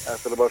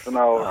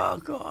 Oh,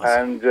 God.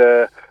 And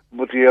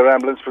but the air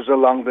ambulance was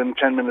along then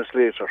 10 minutes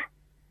later.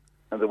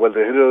 And they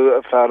had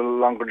a far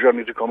longer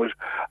journey to come.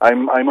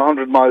 I'm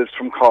 100 miles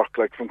from Cork,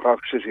 like from Cork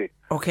City.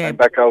 Okay. And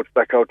back out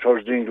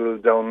towards Dingle,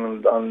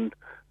 down on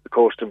the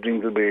coast of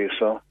Dingle Bay.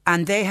 So.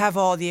 And they have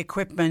all the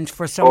equipment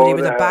for somebody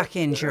with a back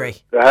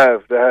injury. They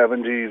have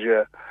indeed,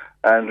 yeah.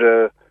 And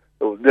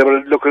they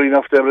were lucky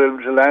enough they were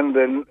able to land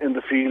in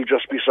the field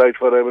just beside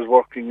where I was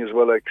working as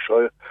well. Like,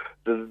 so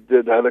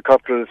the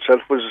helicopter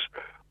itself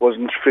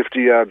wasn't 50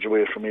 yards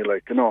away from me,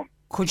 like, you know.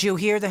 Could you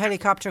hear the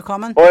helicopter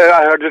coming? Oh,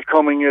 I heard it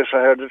coming. Yes, I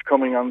heard it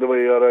coming on the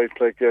way. All right,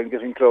 like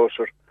getting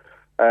closer,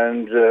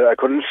 and I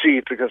couldn't see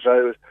it because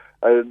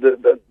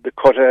the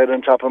cut I had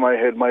on top of my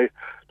head.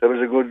 There was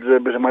a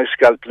good bit of my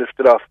scalp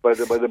lifted off by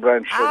the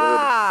branch.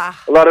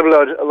 Ah. A lot of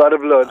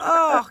blood.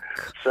 Oh.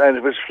 And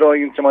it was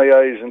flowing into my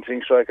eyes and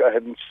things. So I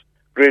hadn't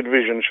great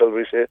vision, shall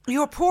we say?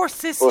 Your poor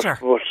sister.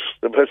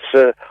 But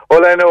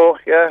all I know,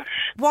 yeah.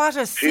 What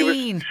a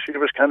scene! She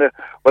was kind of.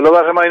 Well, a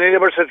lot of my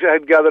neighbours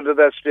had gathered at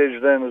that stage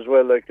then as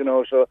well, like, you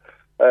know. So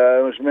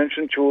I was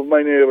mentioned two of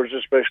my neighbours,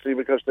 especially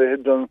because they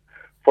had done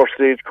first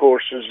aid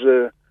courses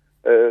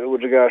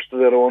with regards to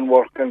their own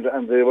work, and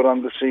they were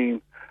on the scene.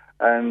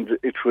 And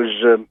it was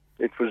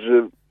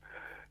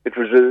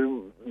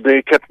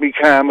they kept me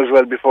calm as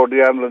well before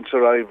the ambulance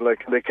arrived.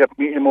 Like, they kept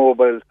me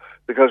immobile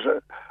because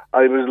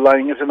I was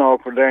lying at an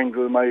awkward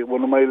angle.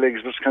 One of my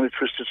legs was kind of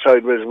twisted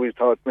sideways. We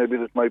thought maybe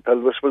that my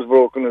pelvis was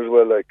broken as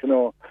well, like, you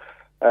know,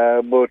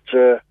 but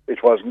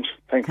it wasn't,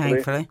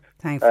 thankfully.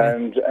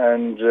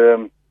 And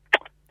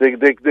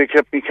they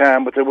kept me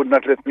calm, but they would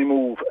not let me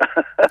move.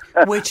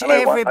 Which and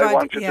everybody, I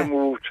wanted to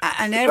move to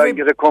try and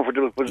get a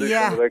comfortable position.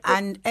 Yeah,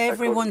 and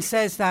everyone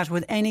says that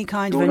with any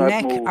kind of a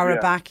neck or a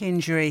back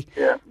injury.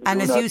 Yeah,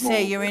 and as you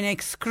say, you're in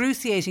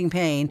excruciating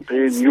pain.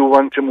 You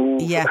want to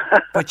move. Yeah,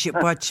 but you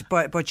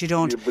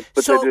don't. Yeah, but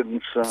they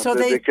didn't. So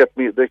they kept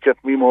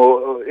me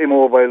more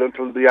immobile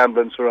until the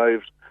ambulance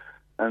arrived,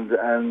 and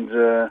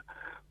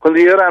when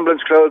the air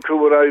ambulance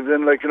crew arrived,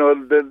 then, like, you know,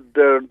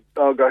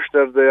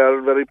 they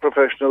are very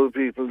professional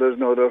people. There's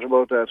no doubt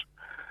about that.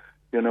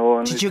 You know.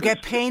 And did you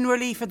get pain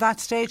relief at that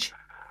stage?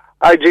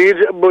 I did,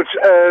 but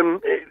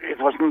it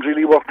wasn't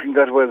really working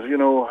that well. You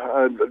know,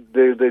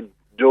 they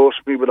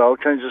dosed me with all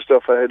kinds of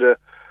stuff.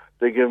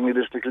 They gave me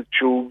this little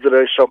tube that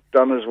I sucked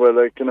on as well,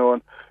 like, you know,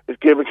 and it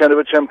gave a kind of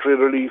a temporary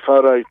relief,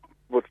 all right,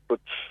 but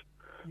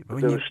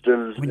when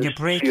you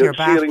break your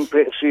back,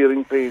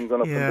 searing pain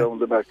going up and down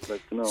the back,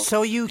 like, you know.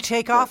 So you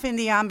take off in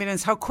the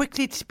ambulance. How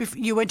quickly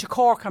you went to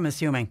Cork, I'm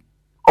assuming?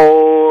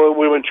 Oh,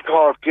 we went to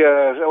Cork,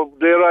 yeah.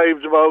 They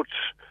arrived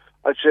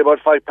I'd say about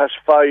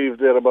 5:05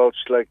 thereabouts,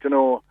 like, you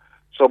know.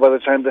 So by the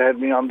time they had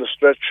me on the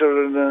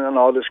stretcher and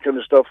all this kind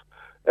of stuff,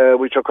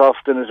 we took off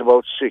then at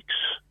about 6.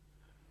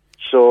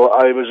 So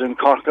I was in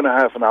Cork in a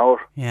half an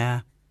hour.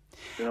 Yeah.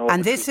 You know,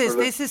 and this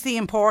is the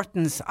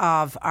importance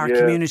of our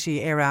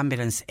community air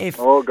ambulance. If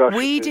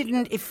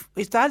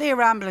if that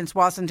air ambulance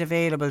wasn't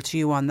available to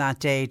you on that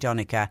day,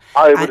 Donncha,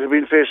 I would have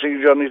been facing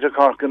a journey to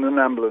Cork in an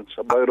ambulance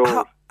by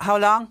road. How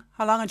long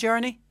a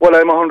journey? Well,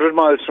 I'm 100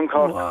 miles from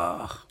Cork.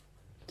 Whoa.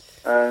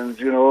 And,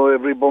 you know,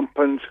 every bump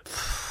and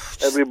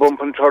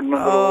turn on the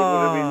road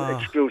would have been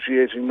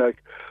excruciating. Like,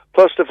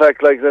 plus the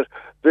fact, like, that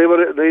they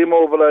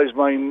immobilised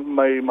my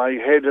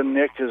head and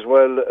neck as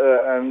well,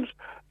 and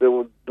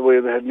the way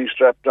they had me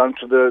strapped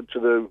onto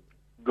the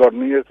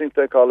gurney, I think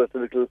they call it,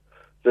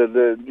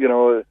 you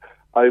know,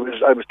 I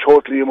was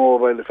totally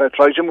immobile. If I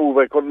tried to move,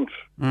 I couldn't.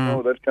 You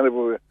know, that kind of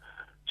a way.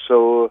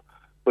 So,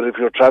 but if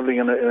you're travelling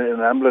in an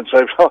ambulance,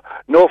 I've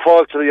no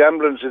fault to the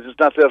ambulance. It's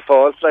not their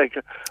fault. Like,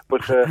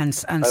 but and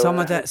some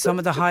of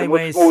the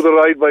highways, it's a much smoother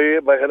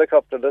ride by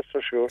helicopter. That's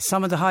for sure.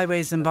 Some of the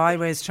highways and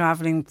byways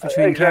travelling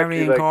between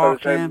Kerry and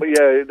Cork, but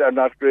yeah, they're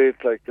not great.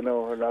 Like, you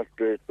know, they're not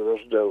great, without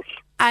a doubt.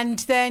 And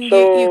then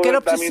you get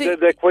up to see.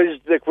 They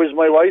quiz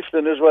my wife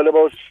then as well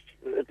about,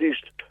 at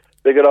least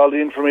they get all the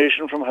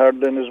information from her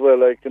then as well,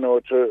 like, you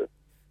know,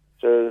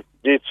 to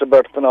dates of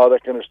birth and all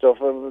that kind of stuff.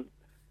 And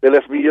they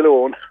left me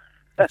alone.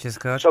 Which is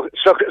good.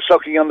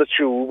 Sucking on the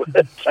tube,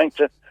 trying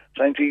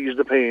to ease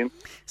the pain.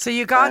 So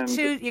you got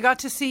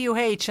to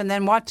CUH, and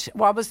then what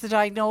was the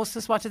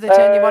diagnosis? What did they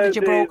tell you? What had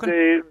you broken?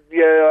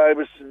 I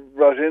was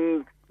brought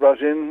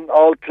in,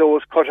 all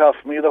clothes cut off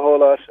me, the whole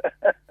lot,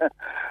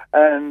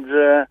 and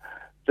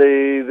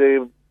they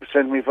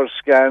sent me for a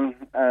scan,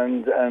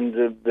 and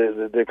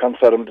they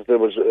confirmed that there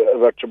was a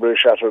vertebrae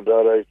shattered.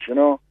 All right, you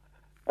know,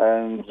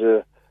 and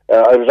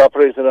I was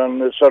operated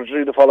on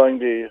surgery the following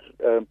day.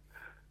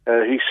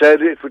 He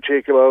said it would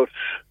take about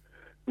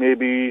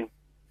maybe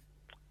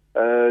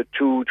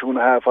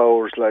 2.5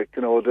 hours,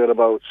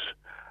 thereabouts.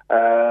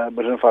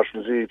 But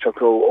unfortunately, it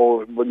took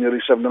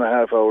nearly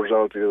 7.5 hours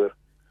altogether.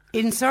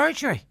 In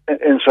surgery?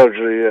 In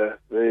surgery, yeah.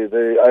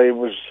 I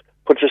was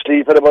put to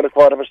sleep at about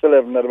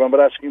 11:15. I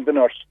remember asking the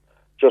nurse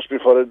just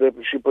before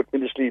she put me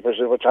to sleep. I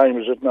said, "What time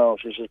is it now?"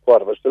 She said,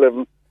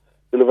 11:15.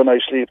 You'll have a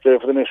nice sleep there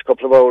for the next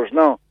couple of hours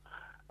now.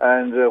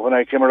 And when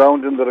I came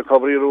around in the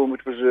recovery room,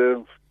 it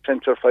was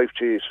 10 to 5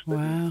 to 8.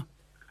 Wow.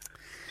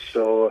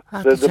 So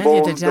the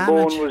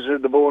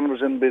bone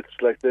was in bits.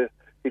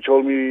 He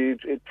told me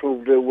it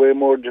proved a way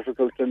more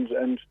difficult and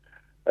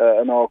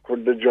an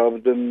awkward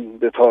job than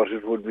they thought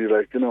it would be.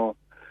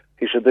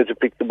 He said they had to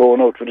pick the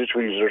bone out with the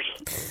tweezers,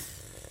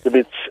 the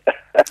bits.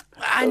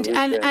 And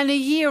a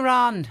year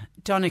on,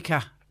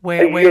 Donncha,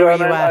 where are you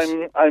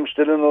at? I'm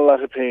still in a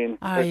lot of pain.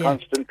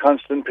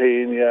 Constant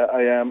pain. Yeah,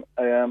 I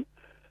am,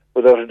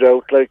 without a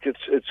doubt.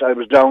 I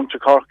was down to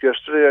Cork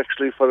yesterday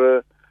actually for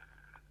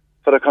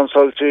a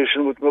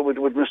consultation with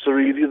Mr.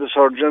 Reedy, the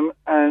surgeon,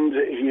 and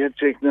he had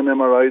taken an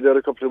MRI there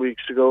a couple of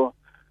weeks ago,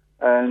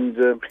 and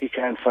he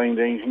can't find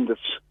anything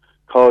that's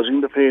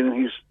causing the pain. And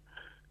he's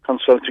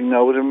consulting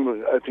now with him.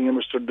 I think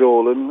Mr.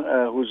 Dolan,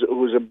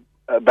 who's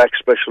a back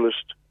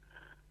specialist,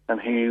 and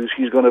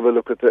he's going to have a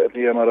look at the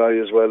MRI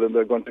as well, and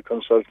they're going to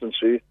consult and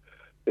see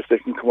if they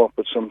can come up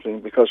with something,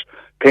 because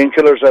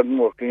painkillers aren't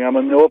working. I'm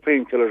on no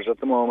painkillers at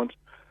the moment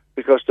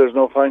because there's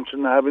no point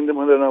in having them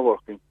when they're not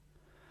working.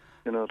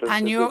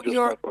 And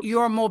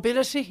your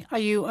mobility? Are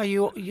you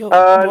walking?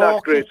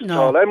 Not great at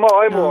all. I'm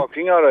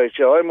walking, all right.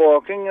 Yeah, I'm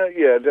walking.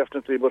 Yeah,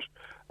 definitely. But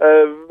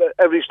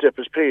every step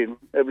is pain.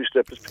 Every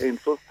step is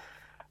painful.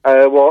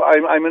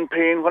 I'm in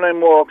pain when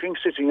I'm walking,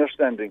 sitting or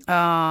standing.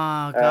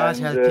 Oh, God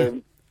help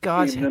you.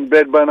 Even in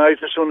bed by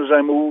night, as soon as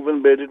I move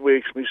in bed, it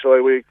wakes me. So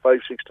I wake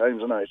 5-6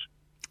 times a night.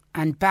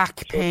 And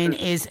back pain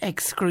is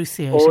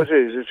excruciating. Oh, it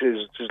is.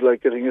 It's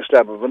like getting a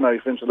stab of a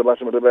knife into the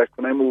bottom of the back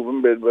when I move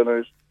in bed by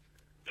night.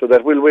 So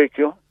that will wake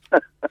you,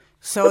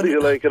 whether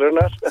you like it or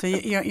not. So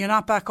you're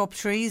not back up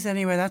trees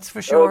anyway, that's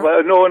for sure.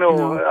 No.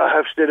 I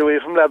have stayed away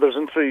from ladders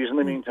and trees in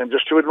the meantime,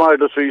 just to admire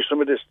the trees from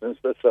a distance.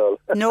 That's all.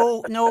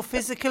 No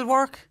physical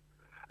work.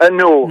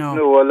 No.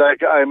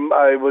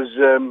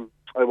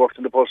 I worked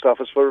in the post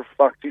office for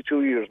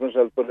 42 years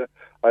myself, but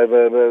I have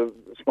a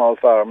small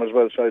farm as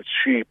well, so it's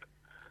sheep.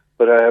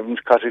 But I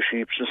haven't cut a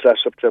sheep since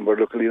last September.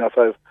 Luckily enough,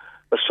 I have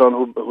a son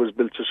who has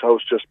built his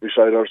house just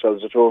beside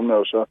ourselves at home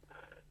now, so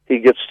he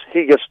gets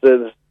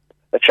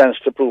a chance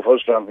to prove how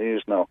strong he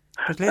is now.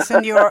 But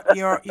listen,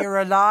 you're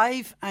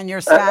alive and you're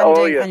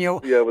standing,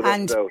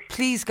 and doubt.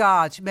 Please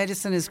God,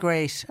 medicine is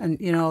great, and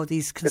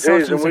these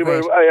consultants it is, and are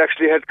great. I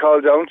actually had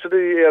called down to the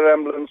air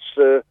ambulance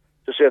to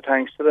say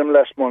thanks to them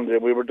last Monday.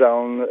 We were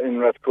down in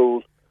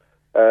Rathcoole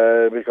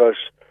because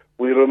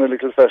we run a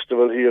little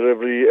festival here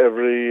every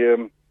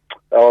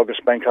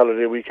August bank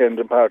holiday weekend,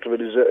 and part of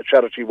it is a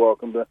charity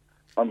walk on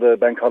the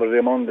bank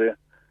holiday Monday.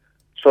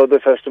 So the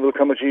festival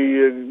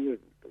committee,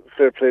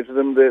 fair play to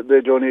them, they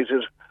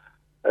donated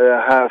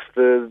half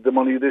the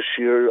money this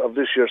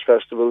year's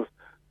festival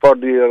for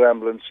the air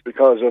ambulance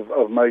because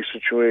of my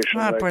situation.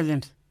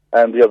 Brilliant.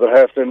 And the other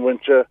half then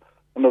went to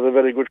another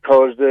very good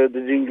cause, the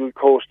Dingle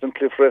Coast and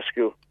Cliff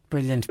Rescue.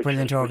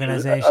 Brilliant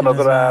organisation.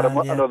 Another arm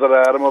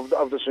of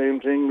the same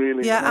thing,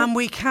 really. Yeah, and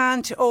we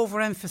can't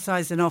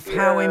overemphasise enough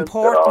how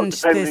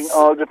important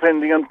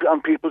depending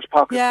on people's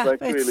pockets. Yeah,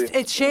 really.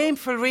 It's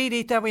shameful,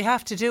 really, that we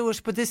have to do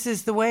it, but this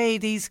is the way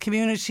these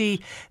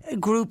community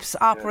groups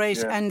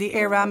operate, and the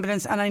air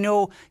ambulance. And I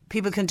know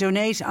people can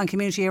donate on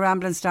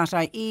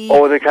communityairambulance.ie.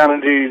 Oh, they can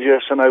indeed,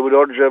 yes. And I would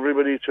urge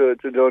everybody to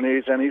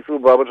donate any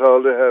food bob at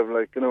all they have,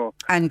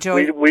 And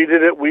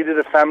we did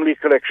a family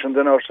collection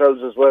then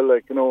ourselves as well,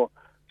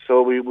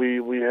 So we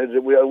had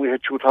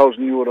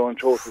 €2,000 in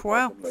total.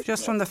 Wow,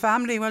 just from the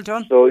family. Well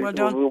done. Well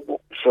done.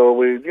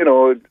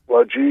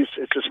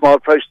 It's a small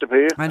price to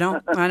pay. I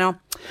know. And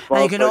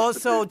you can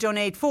also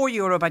donate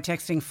 €4 by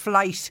texting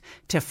FLIGHT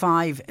to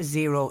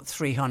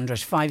 50300.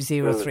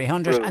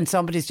 50300. And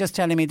somebody's just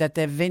telling me that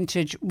the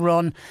vintage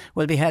run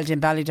will be held in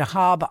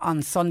Ballydehob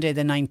on Sunday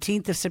the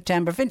 19th of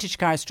September. Vintage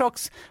cars,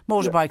 trucks,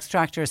 motorbikes,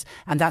 tractors,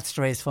 and that's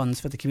to raise funds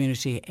for the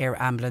community air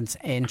ambulance.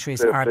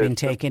 Entries are being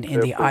taken in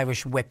the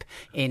Irish Whip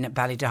in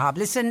Ballydehob.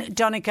 Listen,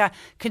 Donncha,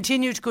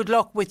 continued good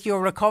luck with your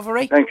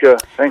recovery. Thank you.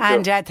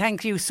 And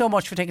thank you so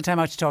much for taking time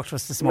out to talk to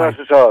us this morning.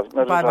 Not at all.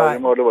 You're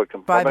more than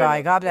welcome.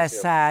 Bye-bye. God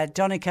bless.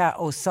 Donncha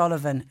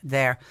O'Sullivan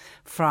there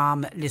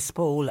from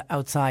Lispool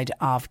outside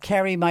of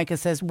Kerry. Micah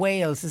says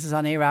Wales, this is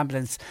on air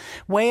ambulance,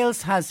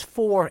 Wales has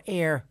 4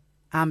 air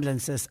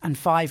ambulances and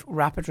 5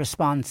 rapid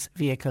response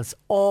vehicles,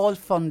 all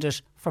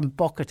funded from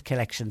bucket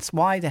collections.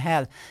 Why the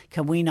hell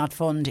can we not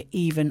fund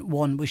even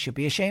one? We should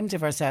be ashamed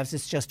of ourselves.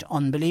 It's just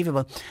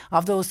unbelievable.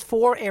 Of those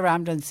 4 air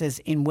ambulances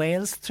in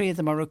Wales, 3 of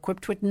them are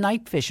equipped with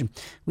night vision.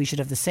 We should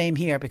have the same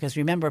here, because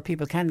remember,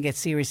 people can get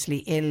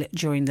seriously ill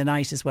during the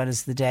night as well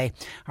as the day.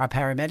 Our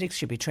paramedics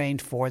should be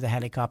trained for the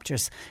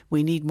helicopters.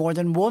 We need more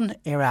than one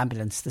air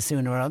ambulance. The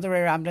sooner another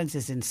air ambulance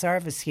is in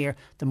service here,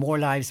 the more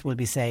lives will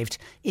be saved.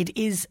 It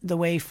is the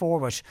way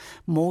forward.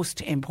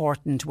 Most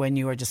important when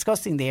you are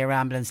discussing the air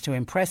ambulance, to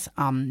impress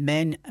on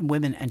men,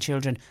 women and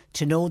children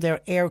to know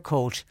their air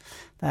code.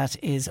 That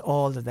is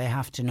all that they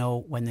have to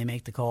know when they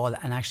make the call.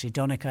 And actually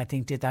Dunick, I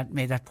think,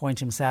 made that point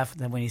himself,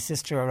 that when his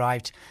sister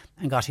arrived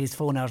and got his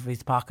phone out of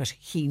his pocket,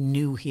 he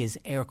knew his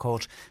air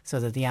code,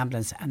 so that the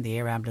ambulance and the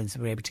air ambulance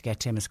were able to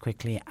get to him as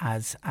quickly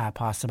as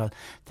possible.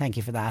 Thank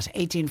you for that.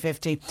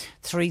 1850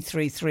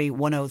 333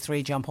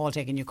 103. John Paul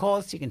taking your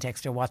calls. You can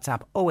text or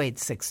WhatsApp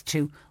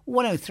 0862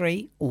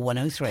 103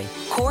 103.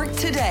 Cork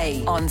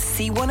Today on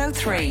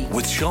C103.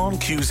 With Sean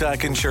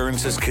Cusack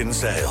Insurance's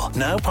Kinsale,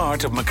 now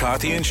part of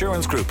McCarthy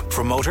Insurance Group.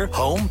 For motor,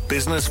 home,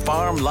 business,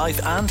 farm,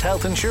 life and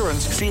health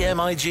insurance,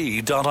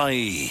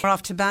 cmig.ie. We're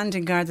off to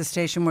Bandon Garda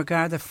Station, where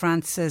Garda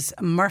Frances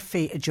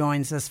Murphy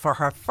joins us for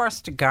her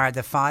first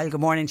Garda file.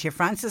 Good morning to you,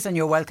 Frances, and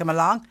you're welcome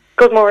along.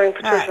 Good morning,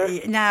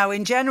 Patricia. Now,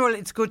 in general,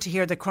 it's good to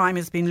hear that crime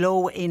has been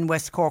low in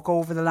West Cork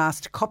over the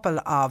last couple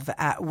of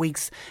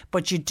weeks,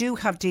 but you do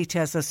have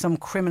details of some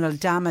criminal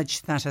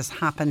damage that has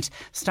happened,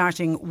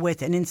 starting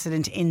with an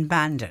incident in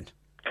Bandon.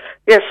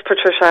 Yes,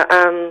 Patricia.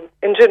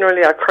 In general,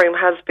 crime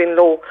has been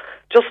low.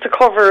 Just to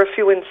cover a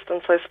few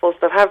incidents, I suppose,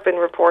 that have been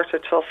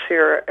reported to us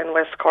here in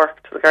West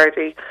Cork, to the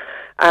Gardaí.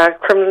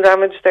 Criminal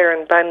damage there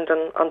in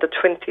Bandon on the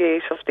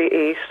 28th of the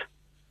 8th,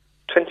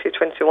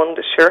 2021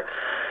 this year.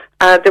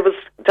 There was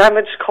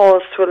damage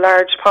caused to a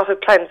large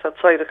potted plant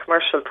outside a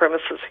commercial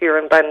premises here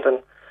in Bandon.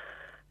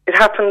 It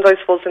happened, I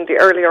suppose, in the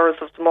early hours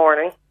of the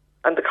morning,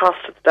 and the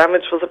cost of the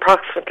damage was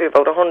approximately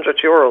about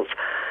 €100.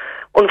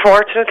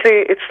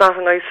 Unfortunately, it's not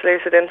an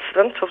isolated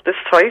incident of this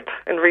type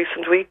in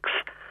recent weeks.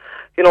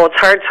 You know,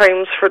 it's hard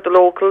times for the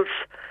locals.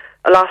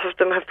 A lot of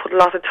them have put a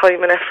lot of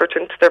time and effort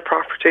into their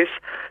properties,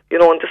 you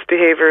know, and this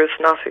behaviour is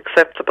not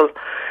acceptable.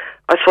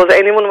 I suppose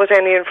anyone with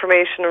any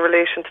information in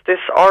relation to this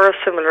or a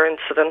similar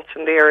incident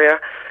in the area,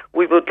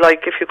 we would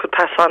like if you could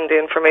pass on the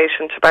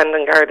information to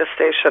Bandon Garda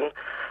Station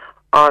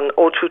on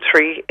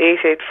 023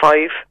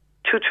 885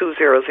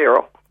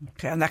 2200.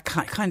 Okay, and that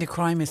kind of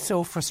crime is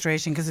so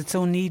frustrating because it's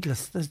so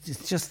needless.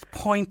 It's just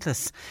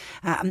pointless.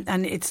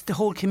 And it's the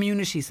whole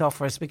community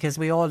suffers, because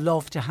we all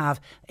love to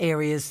have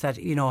areas that,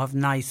 you know, have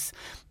nice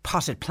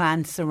potted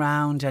plants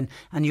around. And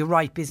you're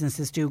right,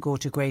 businesses do go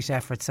to great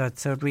effort. So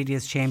it really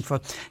is shameful.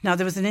 Now,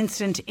 there was an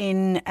incident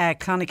in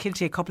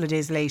Clonakilty a couple of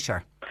days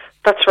later.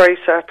 That's right,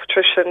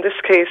 Patricia. In this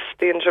case,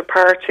 the injured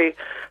party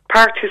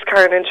parked his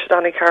car in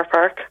Inchydoney car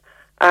park.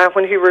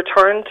 When he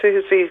returned to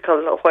his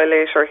vehicle a while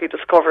later, he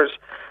discovered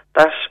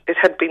that it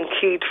had been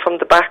keyed from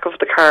the back of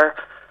the car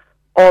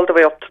all the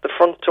way up to the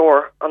front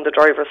door on the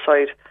driver's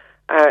side.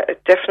 It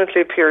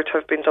definitely appeared to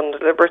have been done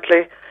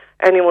deliberately.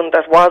 Anyone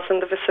that was in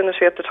the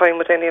vicinity at the time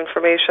with any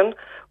information,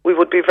 we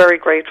would be very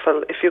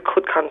grateful if you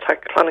could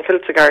contact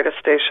Clonakilty Garda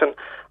Station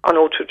on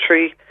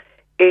 023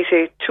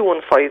 88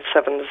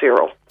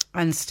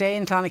 And stay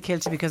in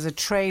Clonakilty because a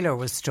trailer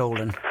was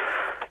stolen.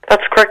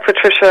 That's correct,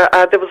 Patricia.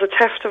 There was a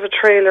theft of a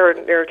trailer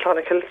near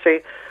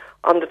Clonakilty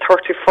on the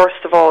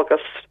 31st of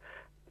August.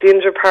 The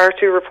injured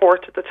party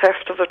reported the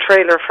theft of a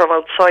trailer from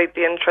outside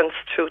the entrance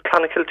to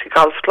Clonakilty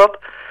Golf Club.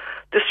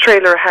 This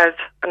trailer had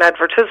an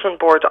advertisement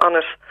board on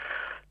it.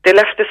 They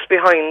left this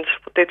behind,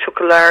 but they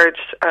took a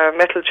large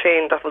metal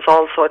chain that was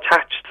also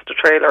attached to the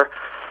trailer.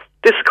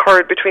 This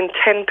occurred between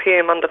 10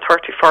 p.m. on the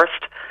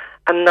 31st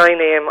and 9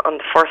 a.m. on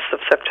the 1st of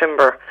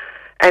September.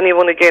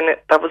 Anyone, again,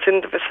 that was in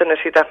the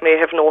vicinity that may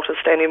have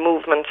noticed any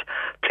movement,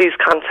 please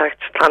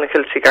contact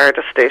Clonakilty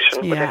Garda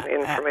Station with any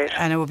information.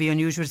 And it would be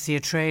unusual to see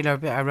a trailer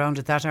around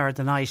at that hour of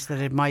the night,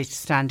 that it might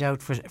stand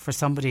out for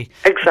somebody.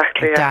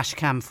 Exactly, dash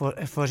cam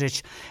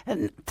footage.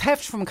 And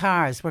theft from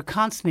cars, we're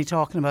constantly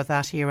talking about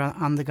that here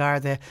on the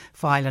Garda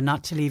file, and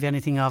not to leave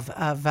anything of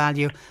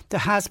value. There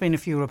has been a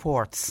few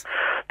reports.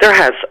 There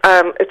has.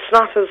 It's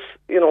not as,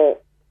 you know,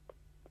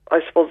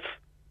 I suppose,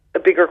 a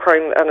bigger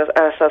crime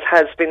as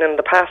has been in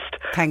the past.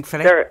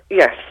 Thankfully.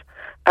 Yes.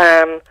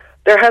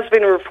 There has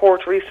been a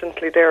report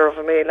recently there of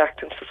a male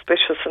acting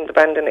suspicious in the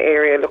Bandon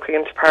area looking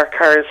into parked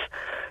cars.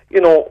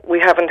 You know, we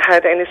haven't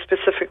had any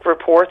specific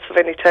reports of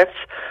any thefts,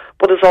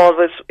 but as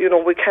always, you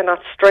know, we cannot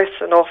stress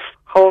enough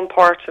how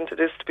important it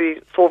is to be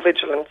so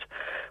vigilant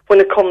when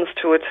it comes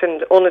to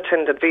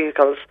unattended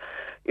vehicles.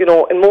 You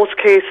know, in most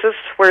cases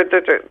where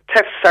the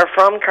thefts are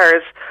from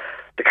cars,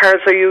 the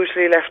cars are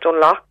usually left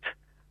unlocked.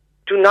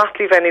 Do not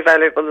leave any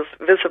valuables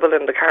visible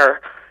in the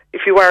car.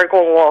 If you are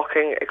going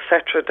walking,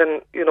 etc., then,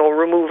 you know,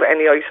 remove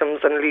any items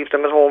and leave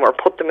them at home, or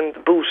put them in the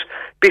boot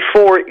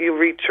before you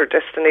reach your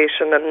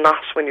destination and not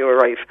when you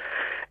arrive.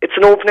 It's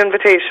an open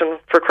invitation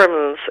for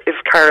criminals if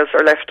cars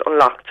are left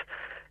unlocked.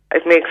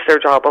 it makes their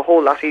job a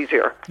whole lot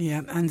easier.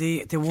 Yeah, and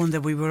the one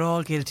that we were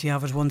all guilty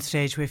of at one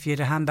stage, where if you had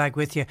a handbag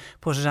with you,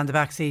 put it on the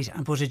back seat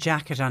and put a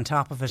jacket on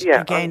top of it.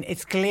 Yeah, again,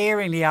 it's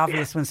glaringly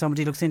obvious when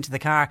somebody looks into the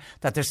car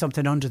that there's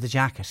something under the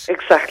jacket.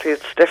 Exactly,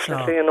 it's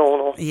definitely a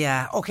no-no.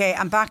 Yeah, OK,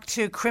 and back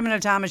to criminal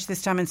damage,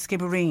 this time in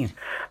Skibbereen.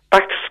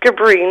 Back to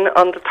Skibbereen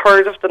on the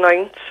 3rd of the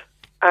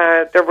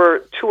 9th. There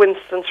were 2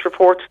 incidents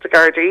reported to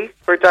Gardaí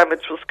where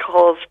damage was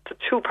caused to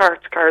 2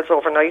 parked cars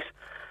overnight.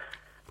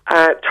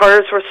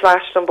 Tyres were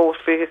slashed on both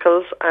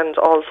vehicles and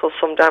also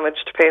some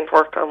damage to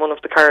paintwork on one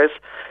of the cars.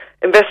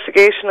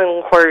 Investigation and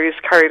inquiries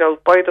carried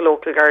out by the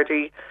local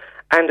Gardaí,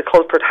 and the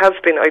culprit has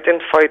been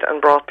identified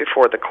and brought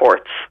before the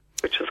courts,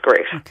 which is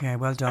great. OK,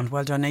 well done,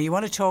 well done. Now, you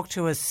want to talk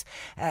to us,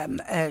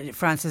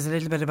 Francis, a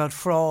little bit about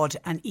fraud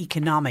and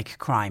economic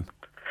crime.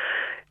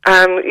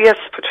 Yes,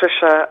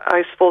 Patricia,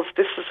 I suppose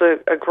this is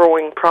a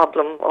growing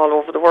problem all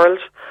over the world.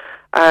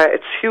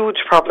 It's a huge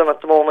problem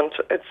at the moment.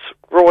 It's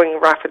growing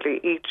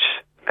rapidly each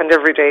and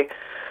every day.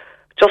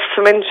 Just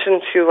to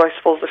mention to you, I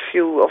suppose, a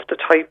few of the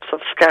types of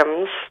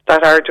scams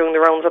that are doing the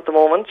rounds at the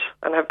moment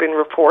and have been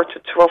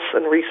reported to us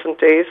in recent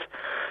days.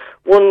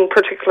 One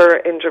particular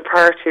injured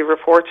party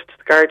reported to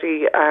the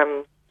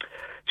Gardaí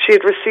she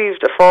had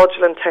received a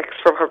fraudulent text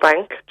from her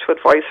bank to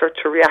advise her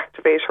to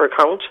reactivate her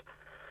account.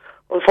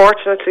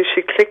 Unfortunately,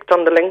 she clicked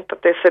on the link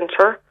that they sent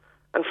her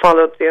and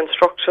followed the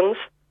instructions.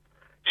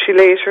 She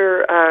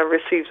later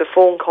received a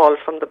phone call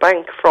from the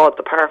bank fraud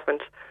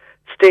department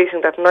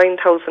stating that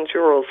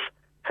 €9,000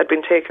 had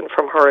been taken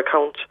from her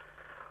account.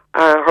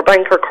 Her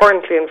bank are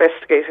currently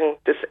investigating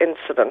this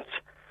incident.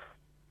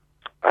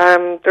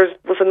 There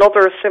was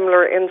another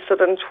similar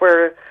incident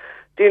where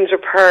the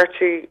injured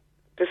party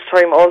this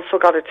time also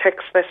got a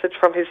text message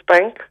from his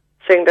bank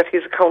saying that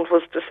his account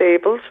was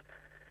disabled.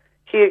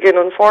 He again,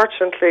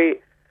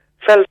 unfortunately,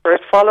 fell for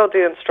it, followed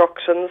the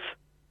instructions,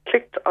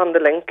 clicked on the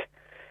link,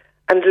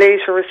 and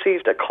later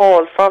received a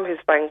call from his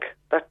bank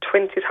that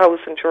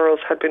 €20,000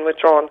 had been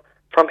withdrawn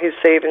from his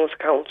savings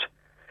account.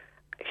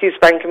 His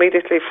bank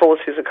immediately froze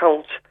his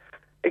account.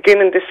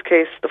 Again, in this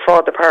case, the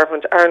fraud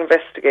department are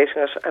investigating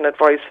it and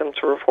advise him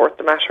to report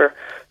the matter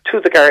to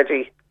the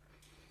Gardaí.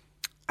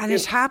 And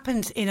it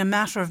happens in a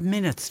matter of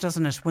minutes,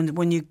 doesn't it?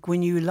 When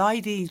you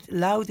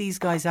allow these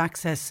guys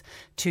access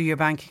to your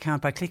bank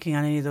account by clicking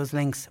on any of those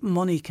links,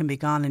 money can be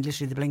gone in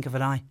literally the blink of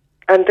an eye.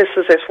 And this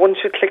is it. Once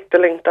you click the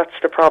link, that's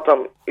the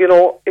problem. You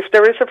know, if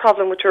there is a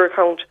problem with your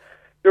account,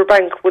 your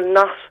bank will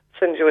not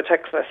send you a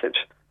text message.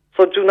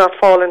 So do not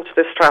fall into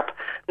this trap.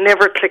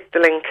 Never click the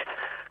link.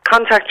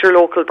 Contact your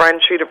local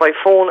branch either by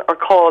phone or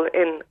call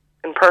in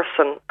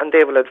person, and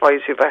they will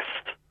advise you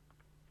best.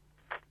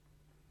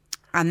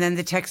 And then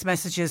the text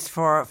messages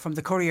from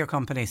the courier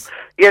companies.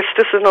 Yes,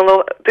 this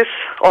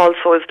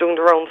also is doing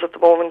the rounds at the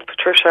moment,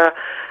 Patricia.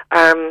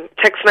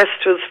 Text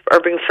messages are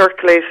being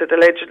circulated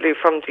allegedly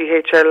from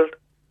DHL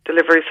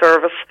delivery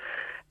service.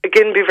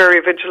 Again, be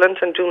very vigilant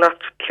and do not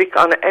click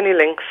on any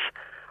links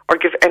or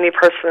give any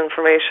personal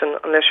information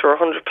unless you're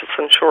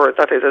 100% sure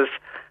that it is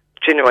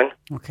genuine.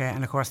 Okay,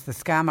 and of course the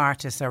scam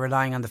artists are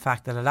relying on the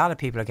fact that a lot of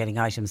people are getting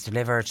items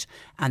delivered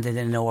and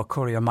they know a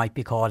courier might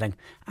be calling,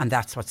 and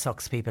that's what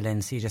sucks people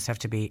in, so you just have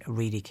to be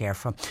really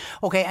careful.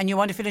 Okay, and you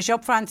want to finish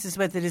up, Francis,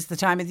 with it is the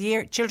time of the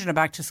year, children are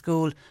back to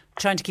school,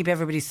 trying to keep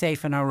everybody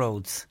safe on our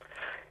roads.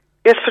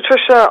 Yes,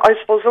 Patricia, I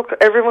suppose, look,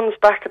 everyone's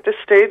back at this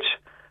stage.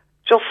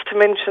 Just to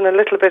mention a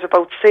little bit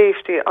about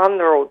safety on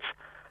the roads.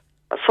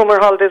 Summer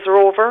holidays are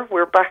over,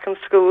 we're back in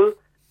school.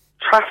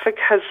 Traffic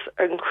has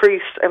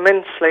increased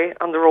immensely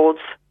on the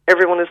roads.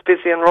 Everyone is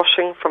busy and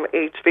rushing from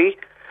A to B.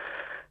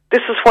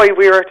 This is why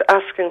we are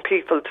asking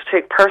people to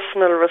take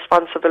personal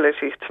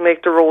responsibility to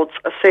make the roads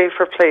a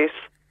safer place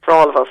for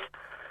all of us.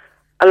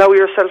 Allow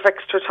yourself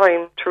extra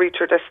time to reach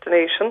your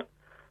destination,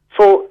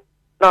 so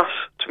not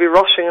to be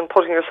rushing and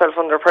putting yourself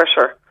under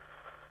pressure.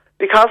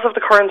 Because of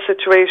the current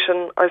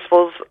situation, I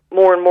suppose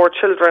more and more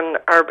children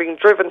are being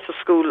driven to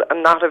school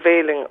and not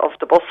availing of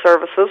the bus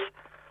services.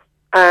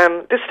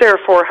 This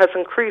therefore has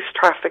increased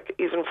traffic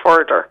even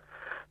further.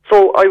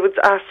 So I would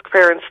ask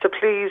parents to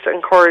please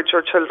encourage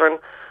your children,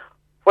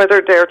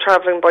 whether they're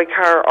travelling by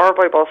car or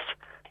by bus,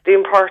 the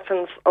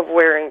importance of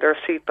wearing their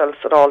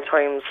seatbelts at all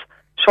times,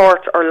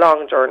 short or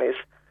long journeys.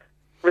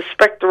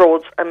 Respect the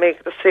roads and make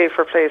it a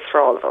safer place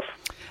for all of us.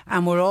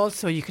 And we're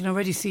also, you can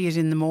already see it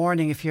in the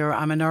morning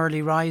I'm an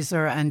early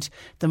riser, and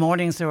the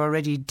mornings are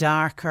already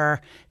darker,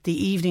 the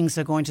evenings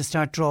are going to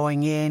start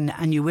drawing in,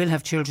 and you will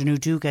have children who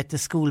do get the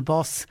school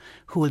bus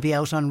who will be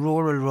out on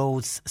rural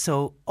roads,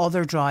 so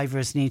other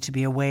drivers need to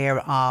be aware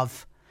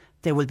of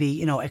there will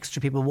be,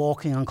 extra people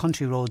walking on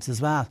country roads as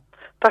well.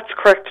 That's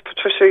correct,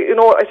 Patricia.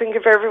 I think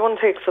if everyone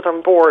takes it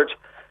on board,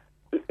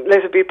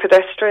 let it be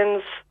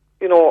pedestrians,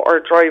 or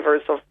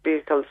drivers of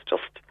vehicles,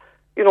 just,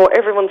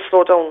 everyone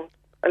slow down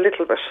a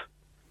little bit,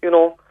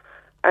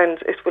 and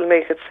it will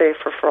make it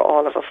safer for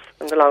all of us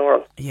in the long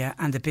run. Yeah,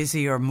 and the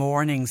busier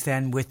mornings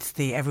then with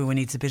everyone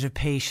needs a bit of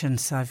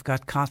patience. I've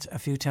got caught a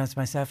few times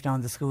myself now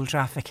in the school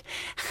traffic.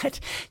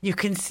 You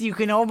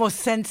can almost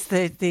sense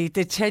the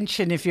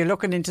tension if you're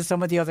looking into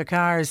some of the other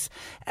cars.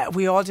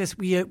 We'll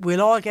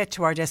all get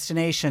to our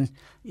destination.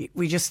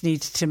 We just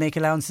need to make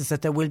allowances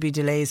that there will be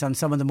delays on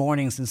some of the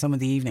mornings and some of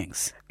the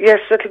evenings. Yes,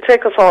 it'll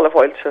take us all a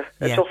while to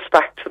adjust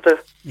back to the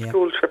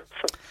school trip.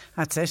 So.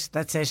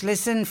 That's it.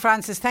 Listen,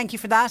 Frances, thank you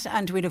for that,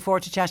 and we look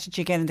forward to chatting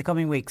to you again in the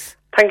coming weeks.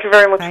 Thank you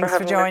very much Thanks for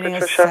having me.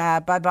 Thanks for joining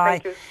us.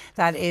 Bye-bye.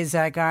 That is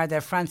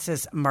Garda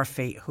Frances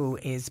Murphy, who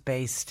is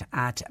based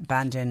at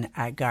Bandon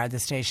Garda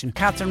Station.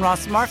 Catherine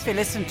Ross Murphy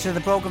listened to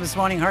the programme this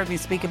morning, heard me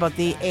speak about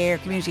the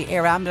community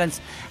air ambulance,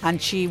 and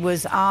she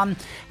was on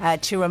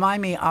to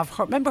remind me of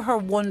her. Remember her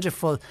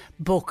wonderful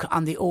book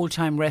on the old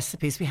time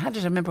recipes? We had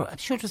it, I'm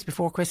sure it was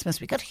before Christmas.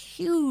 We got a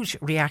huge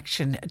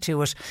reaction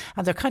to it,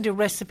 and they're kind of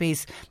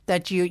recipes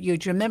that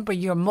you'd remember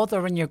your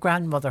mother and your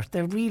grandmother.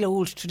 They're real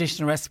old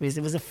traditional recipes.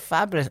 It was a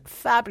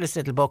fabulous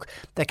little book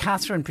that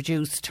Catherine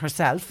produced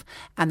herself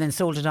and then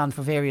sold it on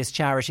for various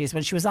charities.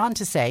 When she was on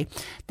to say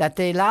that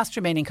the last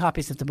remaining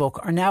copies of the book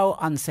are now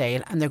on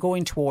sale and they're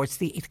going towards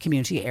the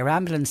community air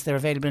ambulance. They're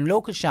available in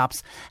local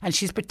shops, and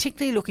she's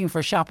particularly looking for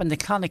a shop in the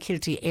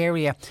Clonakilty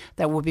area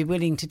that would be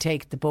willing to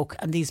take the book,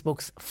 and these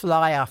books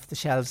fly off the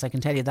shelves, I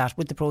can tell you that,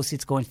 with the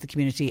proceeds going to the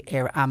community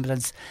air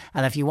ambulance.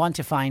 And if you want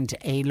to find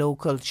a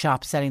local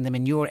shop selling them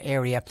in your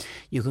area,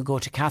 you can go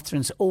to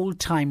Catherine's Old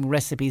Time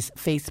Recipes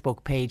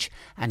Facebook page,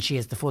 and she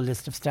has the full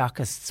list of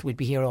stockists. We'd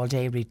be here all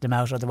day reading them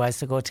out otherwise.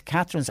 So go to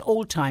Catherine's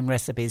Old Time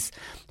Recipes,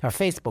 her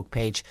Facebook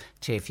page,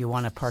 if you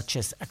want to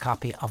purchase a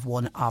copy of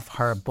one of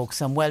her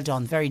books. And well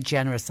done, very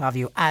generous of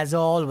you as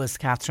always,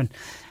 Catherine.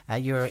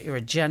 You're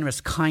a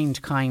generous, kind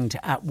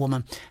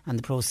woman, and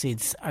the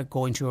proceeds are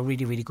going to a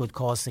really, really good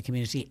cause, the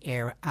community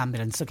air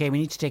ambulance. Okay, we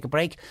need to take a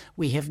break.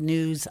 We have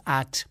news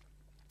at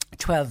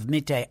 12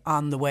 midday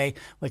on the way.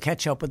 We'll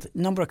catch up with a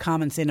number of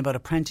comments in about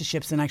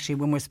apprenticeships, and actually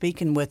when we're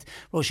speaking with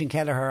Roisin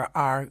Kelleher,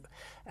 our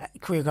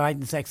career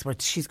guidance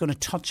expert, she's going to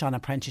touch on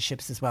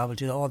apprenticeships as well. We'll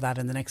do all that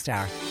in the next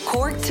hour.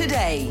 Cork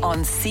Today on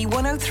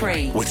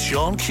C103 with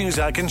Sean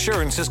Cusack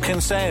Insurance's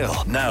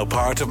Kinsale, now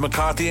part of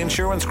McCarthy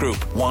Insurance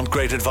Group. Want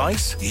great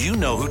advice? You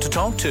know who to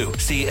talk to.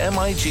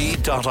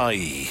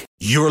 CMIG.ie.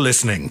 You're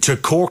listening to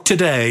Cork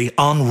Today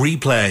on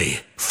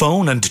replay.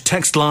 Phone and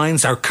text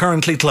lines are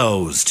currently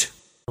closed.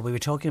 We were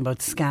talking about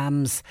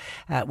scams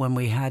when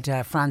we had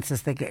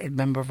Frances, the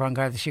member of An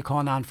Garda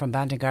Síochána, on from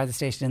Bandon Garda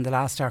Station in the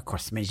last hour. Of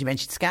course, when you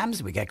mentioned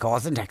scams, we get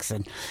calls and texts.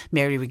 And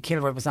Mary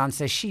Kilroy was on,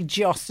 says she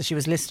just, as she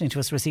was listening to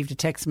us, received a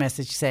text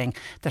message saying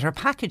that her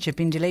package had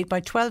been delayed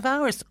by 12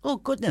 hours. Oh,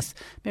 goodness.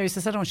 Mary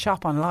says, I don't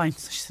shop online.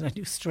 So she said, I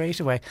knew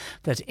straight away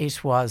that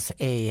it was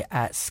a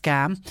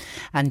scam.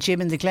 And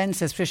Jim in the Glen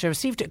says, Tricia, I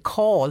received a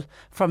call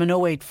from an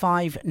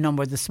 085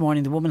 number this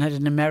morning. The woman had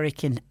an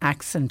American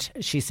accent.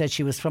 She said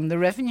she was from the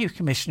Revenue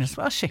Commission,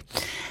 was she?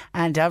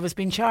 And I was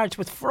being charged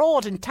with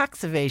fraud and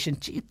tax evasion.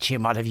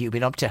 Jim, what have you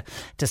been up to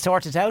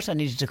sort it out? I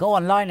needed to go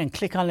online and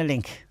click on a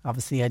link.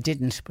 Obviously I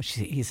didn't, but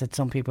he said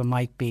some people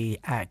might be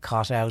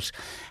caught out.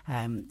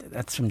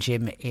 That's from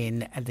Jim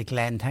in the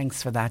Glen.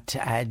 Thanks for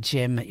that,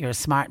 Jim. You're a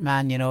smart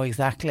man, you know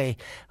exactly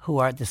who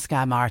are the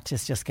scam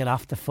artists. Just get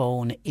off the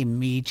phone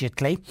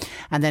immediately.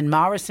 And then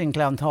Morris in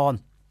Glenthorne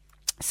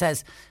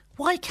says,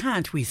 why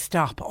can't we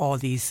stop all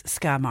these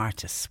scam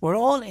artists? We're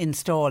all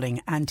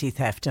installing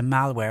anti-theft and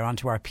malware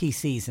onto our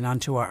PCs and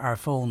onto our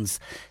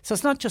phones. So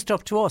it's not just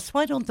up to us.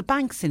 Why don't the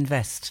banks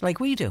invest like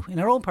we do in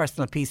our own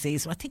personal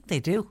PCs? I think they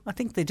do,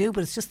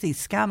 but it's just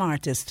these scam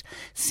artists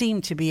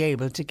seem to be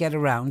able to get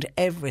around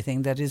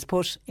everything that is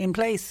put in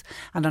place.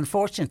 And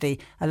unfortunately,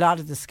 a lot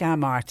of the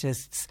scam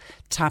artists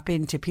tap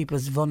into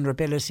people's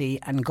vulnerability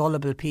and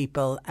gullible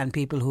people and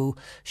people who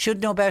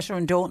should know better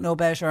and don't know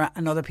better,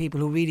 and other people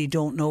who really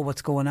don't know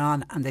what's going on,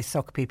 and they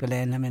suck people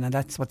in. I mean, and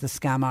that's what the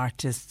scam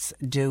artists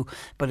do.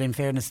 But in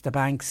fairness, the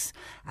banks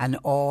and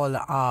all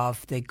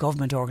of the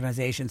government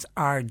organisations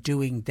are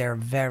doing their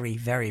very,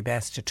 very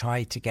best to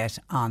try to get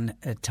on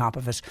top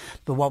of it.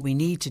 But what we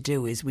need to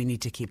do is we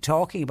need to keep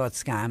talking about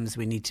scams.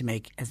 We need to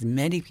make as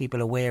many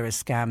people aware of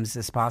scams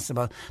as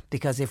possible,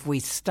 because if we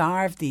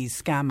starve these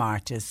scam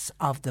artists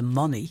of the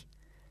money,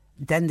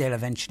 then they'll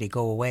eventually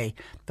go away.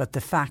 But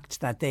the fact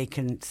that they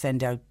can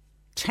send out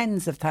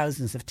tens of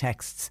thousands of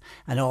texts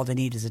and all they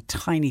need is a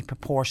tiny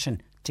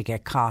proportion to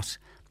get caught,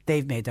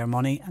 they've made their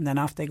money, and then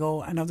off they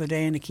go another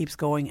day, and it keeps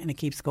going and it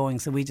keeps going.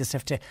 So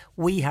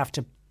we have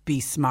to be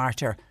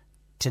smarter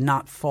to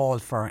not fall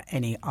for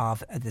any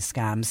of the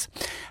scams.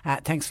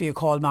 Thanks for your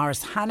call,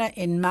 Morris. Hannah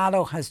in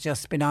Mallow has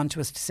just been on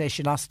to us to say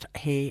she lost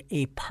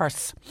a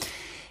purse.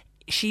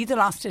 She either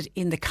lost it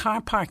in the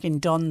car park in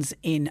Duns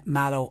in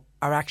Mallow,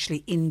 are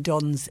actually in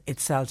Dunnes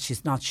itself.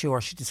 She's not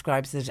sure. She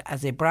describes it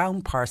as a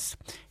brown purse.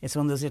 It's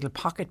one of those little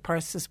pocket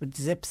purses with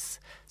zips.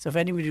 So if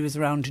anybody was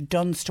around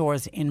Dunnes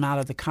stores in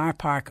Mallow, the car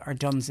park, or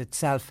Dunnes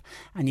itself,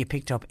 and you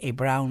picked up a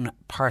brown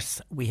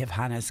purse, we have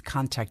Hannah's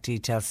contact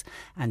details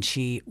and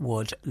she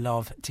would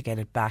love to get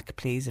it back,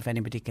 please, if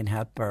anybody can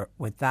help her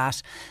with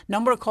that.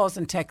 Number of calls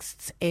and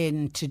texts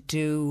in to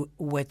do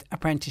with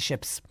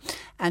apprenticeships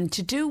and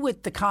to do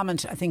with the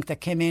comment, I think,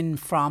 that came in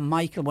from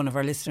Michael, one of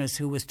our listeners,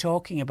 who was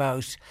talking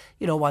about,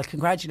 you know, while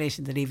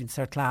congratulations on Leaving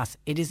Cert class,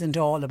 it isn't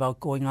all about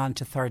going on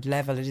to third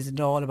level. It isn't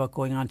all about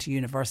going on to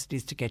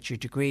universities to get your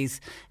degrees.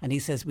 And he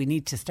says we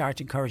need to start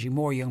encouraging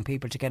more young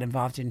people to get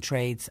involved in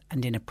trades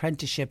and in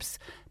apprenticeships,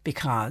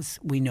 because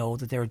we know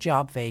that there are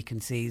job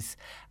vacancies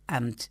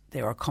and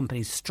there are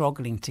companies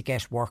struggling to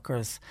get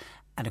workers.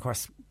 And of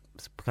course,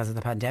 because of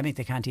the pandemic,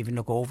 they can't even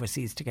look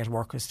overseas to get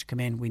workers to come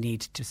in. We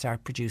need to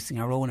start producing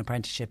our own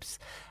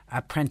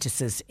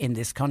apprentices in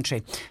this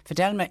country.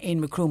 Fidelma in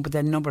Macroom, but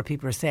then a number of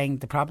people are saying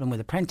the problem with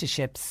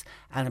apprenticeships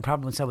and the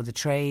problem with some of the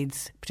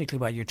trades,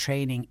 particularly while you're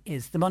training,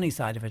 is the money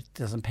side of it. It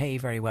doesn't pay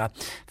very well.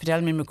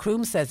 Fidelma in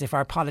Macroom says if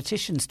our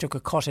politicians took a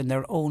cut in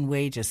their own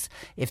wages,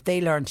 if they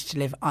learned to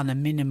live on a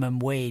minimum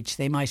wage,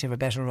 they might have a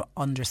better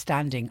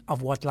understanding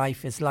of what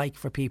life is like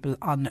for people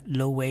on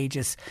low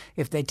wages.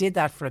 If they did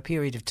that for a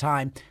period of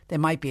time, they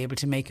might be able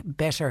to make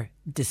better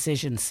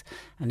decisions,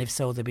 and if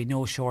so, there'll be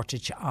no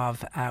shortage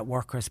of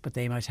workers, but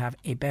they might have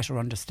a better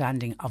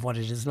understanding of what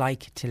it is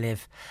like to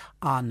live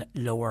on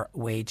lower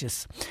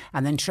wages.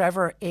 And then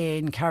Trevor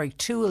in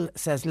Carricktool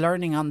says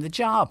learning on the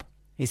job,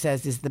 he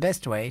says, is the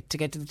best way to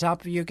get to the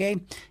top of your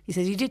game. He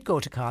says he did go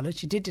to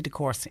college, he did a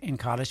course in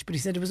college, but he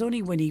said it was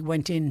only when he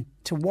went in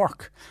to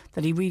work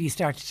that he really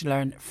started to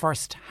learn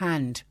first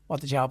hand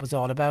what the job was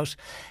all about.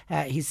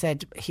 He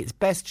said his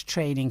best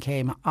training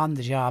came on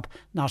the job,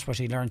 not what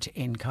he learned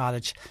in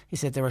college. He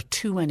said there are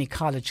too many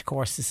college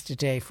courses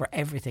today for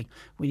everything.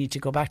 We need to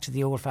go back to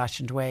the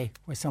old-fashioned way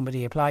where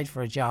somebody applied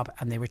for a job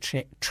and they were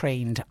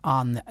trained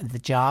on the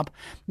job.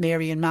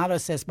 Mary in Mallow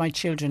says, my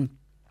children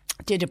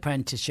did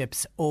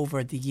apprenticeships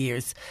over the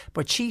years,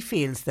 but she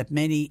feels that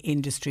many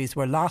industries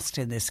were lost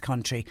in this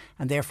country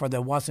and therefore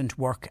there wasn't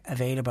work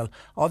available.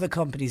 Other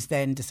companies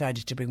then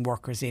decided to bring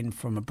workers in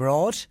from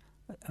abroad.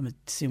 I'm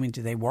assuming,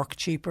 do they work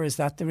cheaper? Is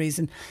that the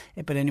reason?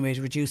 But anyway,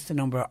 to reduce the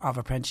number of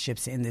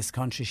apprenticeships in this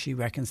country, she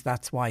reckons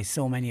that's why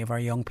so many of our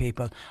young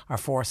people are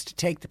forced to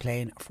take the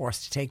plane,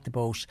 forced to take the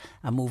boat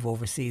and move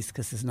overseas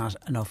because there's not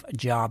enough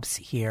jobs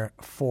here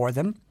for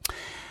them.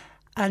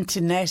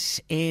 Antoinette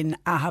in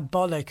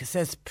Ahabullock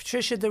says,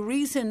 Patricia, the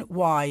reason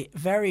why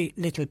very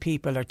little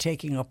people are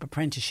taking up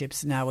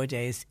apprenticeships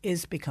nowadays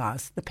is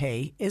because the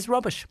pay is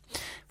rubbish.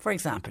 For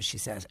example, she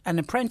says, an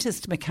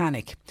apprenticed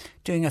mechanic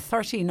doing a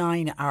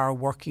 39-hour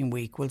working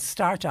week will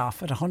start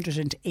off at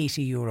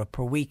 €180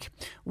 per week.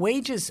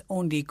 Wages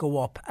only go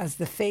up as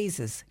the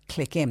phases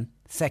click in.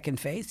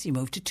 Second phase, you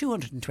move to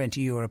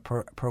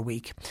 €220 per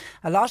week.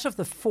 A lot of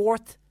the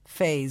fourth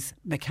phase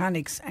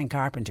mechanics and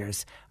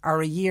carpenters are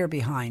a year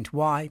behind.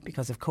 Why?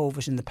 Because of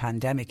COVID and the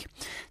pandemic.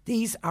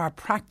 These are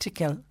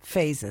practical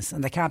phases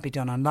and they can't be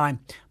done online.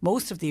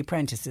 Most of the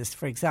apprentices,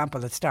 for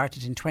example, that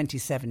started in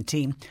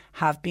 2017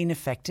 have been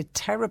affected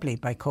terribly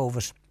by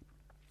COVID.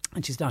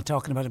 And she's not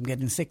talking about them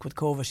getting sick with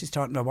COVID. She's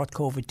talking about what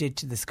COVID did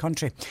to this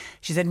country.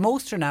 She said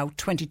most are now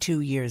 22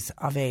 years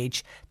of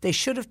age. They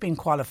should have been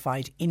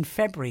qualified in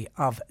February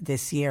of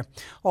this year.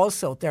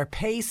 Also, their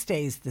pay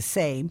stays the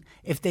same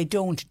if they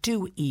don't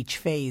do each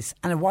phase.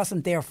 And it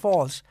wasn't their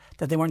fault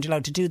that they weren't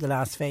allowed to do the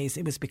last phase.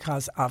 It was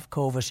because of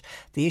COVID.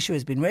 The issue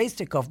has been raised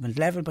at government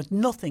level, but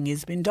nothing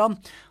has been done.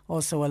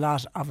 Also, a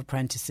lot of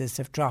apprentices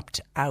have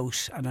dropped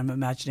out. And I'm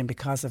imagining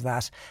because of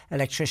that,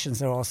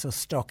 electricians are also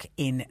stuck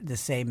in the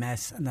same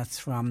mess. And that's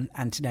from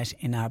Antoinette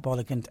in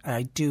Ahabullock. And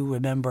I do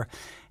remember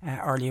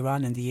earlier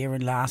on in the year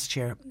and last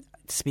year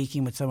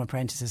speaking with some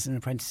apprentices and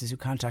apprentices who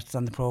contacted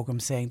on the programme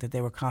saying that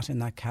they were caught in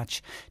that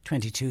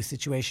catch-22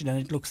 situation, and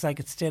it looks like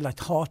it's still, I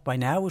thought by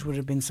now it would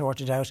have been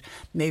sorted out,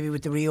 maybe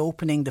with the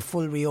reopening, the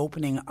full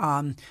reopening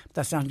on,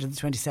 that's not until the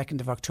 22nd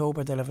of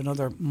October. They'll have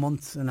another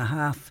month and a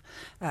half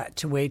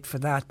to wait for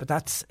that, but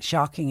that's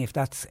shocking if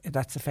that's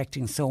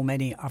affecting so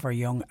many of our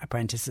young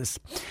apprentices.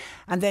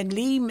 And then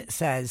Liam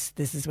says,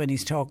 this is when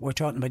we're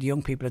talking about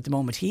young people at the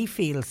moment, he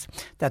feels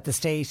that the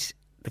state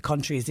the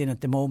country is in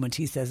at the moment,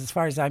 he says, as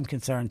far as I'm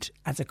concerned,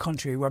 as a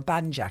country, we're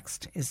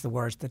banjaxed, is the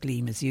word that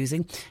Liam is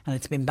using, and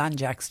it's been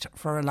banjaxed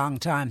for a long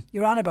time.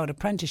 You're on about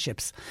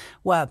apprenticeships.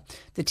 Well,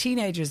 the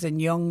teenagers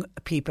and young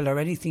people are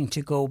anything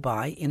to go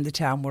by in the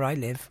town where I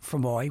live,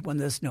 Fermoy, when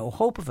there's no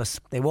hope of us.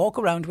 They walk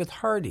around with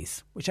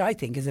hurleys, which I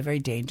think is a very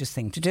dangerous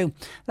thing to do.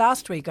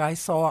 Last week I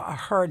saw a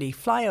hurley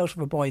fly out of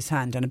a boy's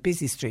hand on a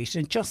busy street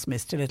and just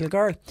missed a little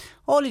girl.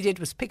 All he did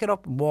was pick it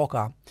up and walk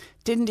on.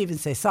 Didn't even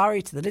say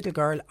sorry to the little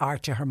girl or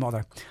to her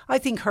mother. I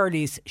think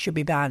hurleys should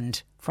be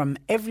banned from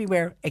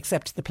everywhere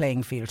except the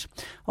playing field.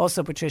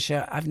 Also,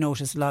 Patricia, I've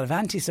noticed a lot of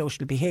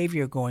antisocial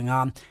behaviour going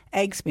on.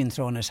 Eggs being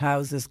thrown at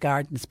houses,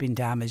 gardens being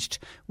damaged,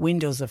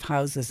 windows of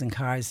houses and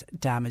cars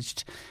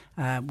damaged.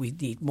 We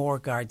need more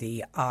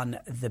Gardaí on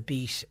the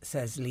beat,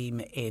 says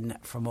Liam in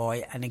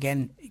Fermoy. And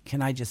again,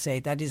 can I just say,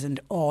 that isn't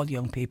all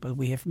young people.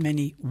 We have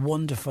many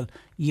wonderful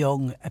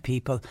young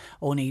people.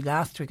 Only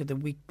last week or the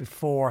week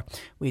before,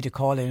 we had a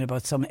call in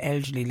about some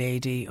elderly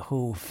lady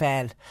who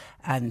fell,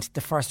 and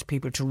the first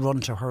people to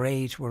run to her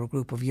aid were a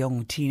group of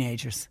young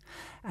teenagers.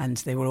 And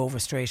they were over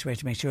straight away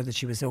to make sure that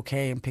she was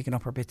okay and picking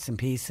up her bits and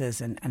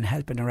pieces and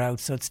helping her out.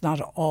 So it's not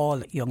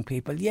all young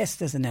people. Yes,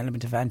 there's an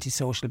element of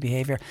antisocial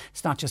behaviour.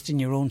 It's not just in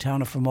your own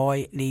town of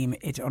Fermoy, Liam.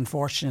 It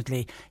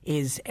unfortunately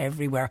is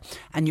everywhere.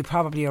 And you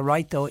probably are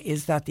right, though.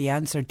 Is that the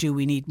answer? Do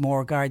we need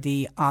more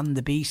Gardaí on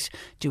the beat?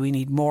 Do we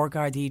need more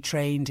Gardaí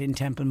trained in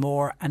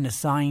Templemore and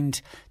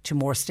assigned to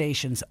more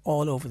stations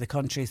all over the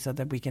country so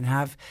that we can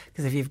have...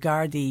 Because if you've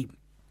Gardaí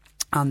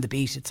on the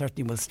beat, it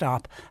certainly will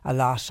stop a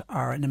lot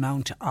or an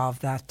amount of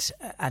that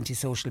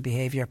antisocial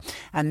behaviour.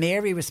 And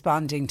Mary,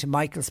 responding to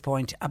Michael's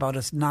point about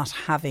us not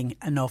having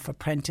enough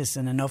apprentice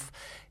and enough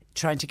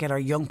trying to get our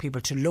young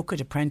people to look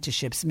at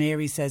apprenticeships.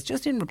 Mary says,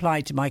 just in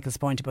reply to Michael's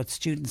point about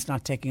students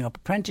not taking up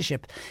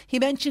apprenticeship, he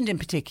mentioned in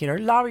particular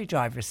lorry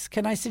drivers.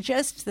 Can I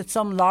suggest that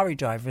some lorry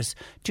drivers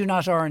do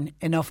not earn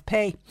enough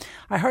pay?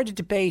 I heard a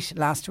debate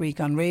last week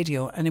on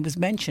radio and it was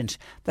mentioned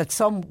that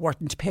some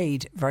weren't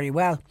paid very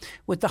well.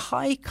 With the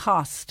high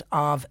cost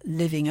of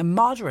living a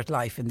moderate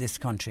life in this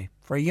country,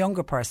 for a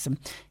younger person,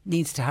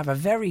 needs to have a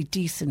very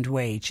decent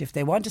wage. If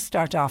they want to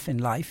start off in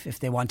life, if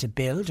they want to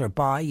build or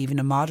buy even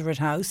a moderate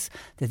house,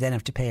 they then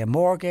have to pay a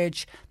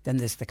mortgage. Then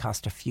there's the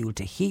cost of fuel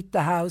to heat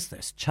the house.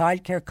 There's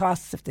childcare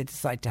costs if they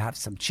decide to have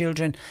some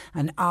children,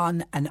 and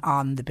on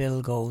the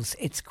bill goes.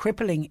 It's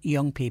crippling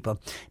young people.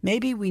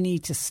 Maybe we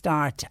need to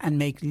start and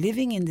make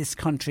living in this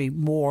country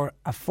more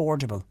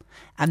affordable.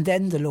 And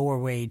then the lower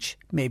wage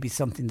may be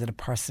something that a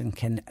person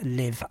can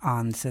live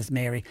on, says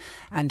Mary.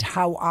 And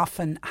how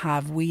often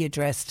have we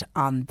addressed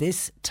on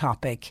this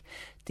topic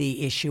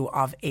the issue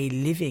of a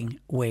living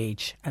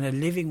wage? And a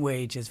living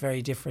wage is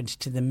very different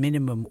to the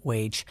minimum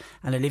wage,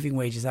 and a living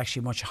wage is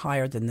actually much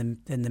higher than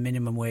the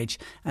minimum wage.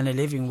 And a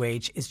living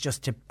wage is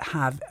just to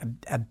have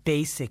a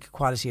basic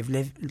quality of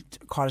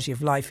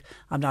life.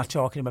 I'm not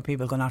talking about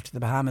people going off to the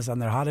Bahamas on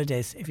their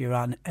holidays if you're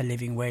on a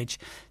living wage.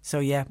 So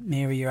yeah,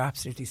 Mary, you're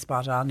absolutely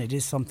spot on. It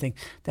is something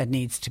that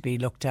needs to be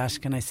looked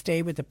at. Can I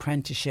stay with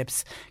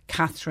apprenticeships?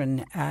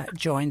 Catherine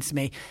joins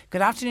me.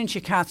 Good afternoon to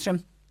you,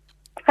 Catherine.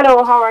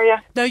 Hello, how are you?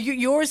 Now,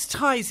 yours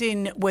ties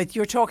in with,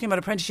 you're talking about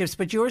apprenticeships,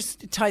 but yours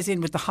ties in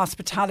with the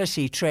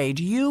hospitality trade.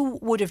 You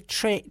would have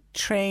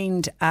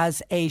trained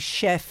as a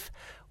chef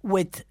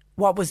with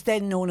what was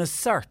then known as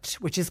CERT,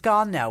 which is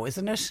gone now,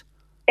 isn't it?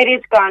 It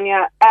is gone,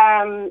 yeah.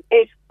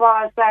 It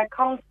was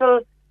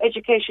Council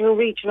Educational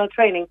Regional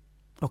Training.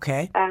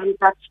 Okay.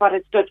 That's what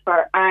it stood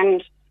for.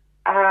 And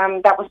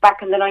that was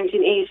back in the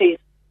 1980s.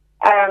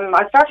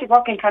 I started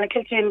working kind of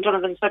Kilty in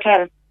Donovan's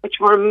Hotel, which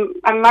were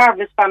a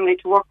marvellous family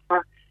to work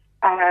for.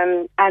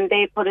 And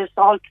they put us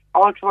all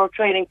through our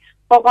training.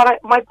 But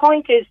my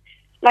point is,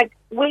 like,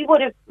 we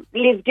would have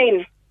lived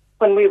in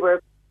when we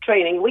were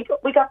training. We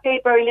got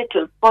paid very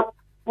little, but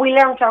we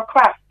learned our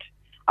craft.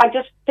 I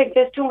just think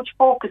there's too much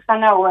focus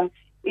on now, and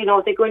you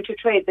know, they go into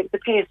trade, the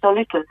pay is so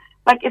little.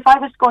 Like, if I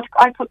was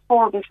I put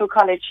forward into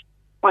college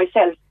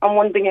myself, and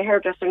one being a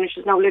hairdresser, and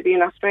she's now living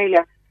in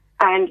Australia.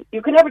 And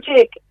you can never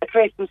take a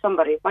trade from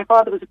somebody. My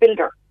father was a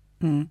builder,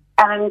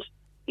 and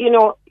you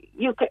know,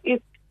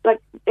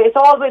 it's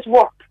always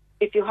work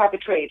if you have a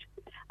trade.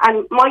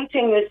 And my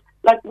thing is,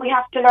 like, we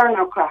have to learn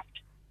our craft.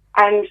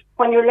 And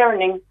when you're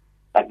learning,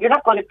 like, you're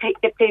not going to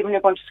get paid when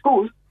you're going to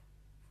school.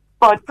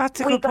 But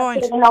that's a good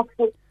point.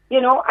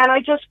 You know, and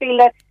I just feel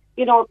that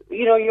you know,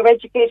 you're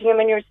educating them,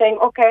 and you're saying,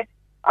 okay,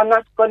 I'm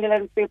not going to let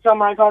them be a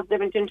plumber. I've also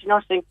went into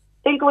nursing.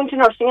 They'll go into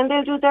nursing and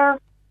they'll do their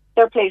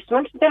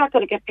placement. They're not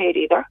going to get paid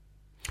either.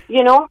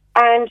 You know,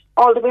 and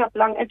all the way up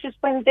along, and just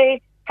when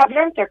they have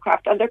learned their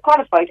craft and they're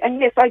qualified. And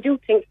yes, I do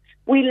think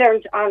we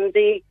learned on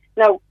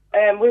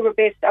we were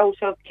based out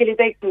of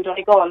Killybegs in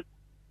Donegal,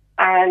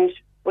 and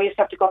we used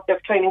to have to go up there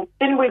for training.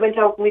 Then we went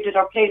out and we did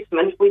our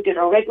placement. We did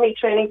our red meat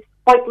training,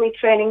 white meat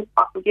training,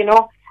 you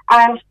know,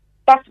 and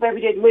that's what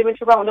we did. We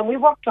went around and we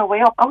worked our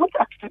way up. And we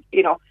got,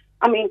 you know,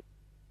 I mean,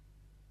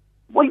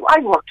 I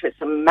worked with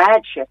some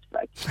mad chefs,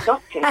 like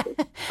stuff cases.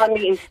 I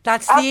mean,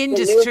 that's the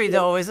industry,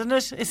 though, isn't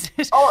it?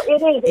 Oh,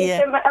 it is. Yeah.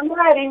 It's a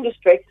mad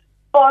industry.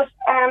 But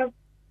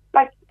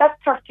like, that's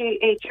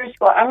 38 years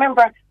ago. I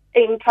remember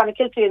in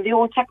Clonakilty, in the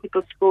old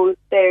technical school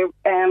there,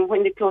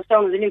 when they closed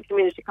down, the new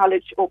community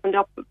college opened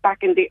up back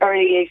in the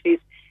early 80s.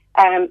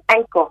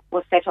 Anco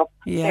was set up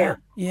there.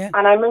 Yeah.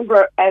 And I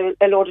remember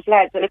a load of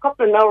lads, and a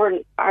couple of now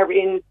are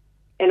in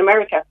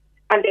America,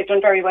 and they've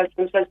done very well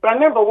for themselves. But I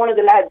remember one of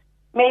the lads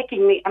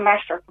making me a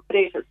masher for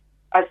potatoes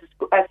as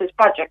his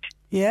project.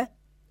 Yeah.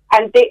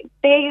 And they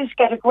used to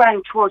get a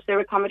grant towards their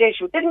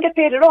accommodation. They didn't get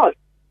paid at all.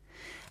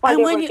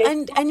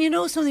 And you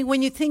know something,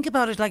 when you think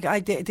about it, like I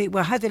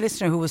had the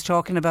listener who was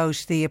talking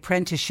about the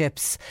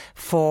apprenticeships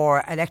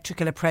for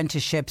electrical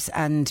apprenticeships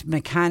and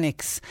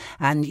mechanics,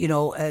 and you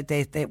know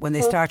they when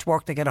they start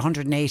work they get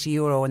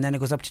 €180 and then it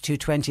goes up to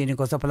 220 and it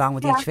goes up along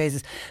with each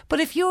phases. But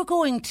if you're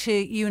going to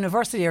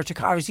university or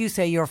as you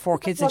say, your 4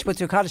 kids that you put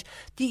through college,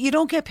 you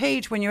don't get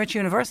paid when you're at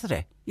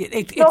university.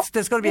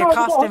 There's going to be a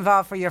cost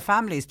involved for your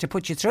families to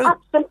put you through.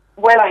 Absolutely.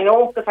 Well, I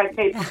know because I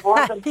paid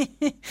for them.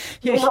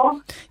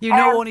 you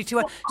know only too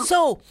well.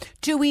 So,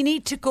 do we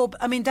need to go?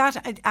 I mean, that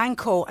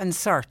ANCO and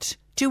CERT.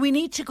 Do we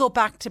need to go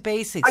back to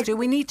basics? Do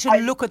we need to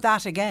look at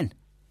that again?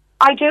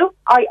 I do.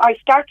 I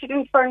started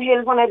in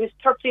Fernhill when I was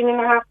 13 and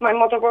a half. My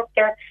mother worked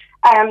there.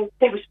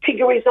 There was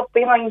piggeries up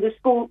behind the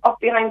school, up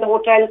behind the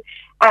hotel,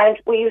 and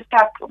we used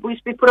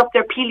to be put up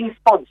there peeling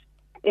spuds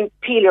in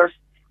peelers.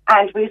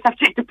 And we used to have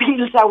to take the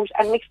peels out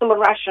and mix them with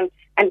ration,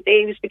 and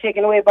they used to be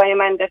taken away by a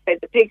man that fed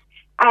the pigs.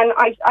 And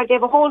I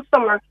gave a whole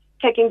summer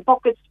taking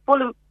buckets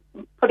full of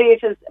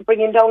potatoes,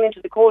 bringing down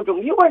into the cold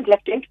room. You weren't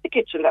left into the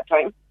kitchen that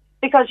time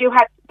because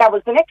that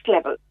was the next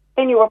level.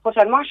 Then you were put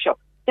on wash-up.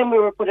 Then we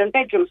were put in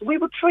bedrooms. We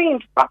were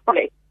trained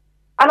properly.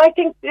 And I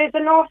think there's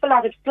an awful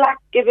lot of slack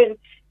given,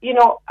 you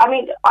know, I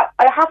mean,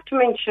 I have to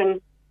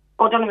mention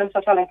O'Donovan's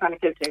Hotel in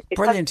Clonakilty.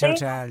 Brilliant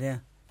hotel, yeah.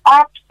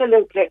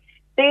 Absolutely.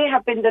 They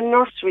have been the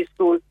nursery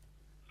school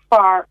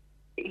for,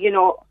 you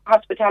know,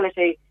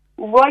 hospitality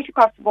right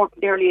across the board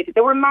with the early 80s.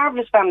 They were a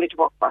marvellous family to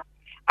work for.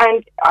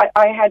 And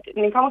I had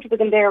an encounter with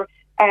them there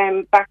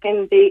back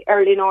in the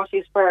early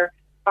 90s where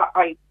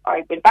I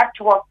went back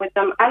to work with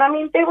them. And I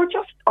mean, they were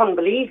just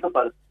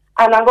unbelievable.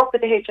 And I work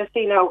with the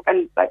HSC now,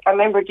 and like, I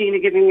remember Gina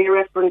giving me a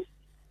reference,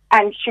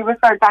 and she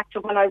referred back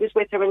to when I was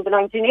with her in the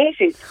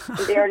 1980s,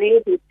 in the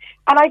early 80s.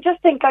 And I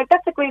just think like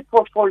that's a great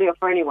portfolio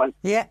for anyone.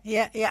 Yeah.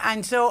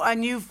 And so,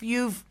 and you're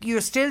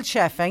still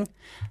chefing.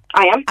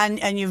 I am.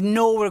 And you've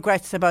no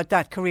regrets about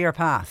that career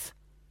path?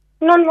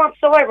 None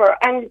whatsoever.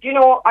 And, you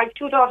know, I have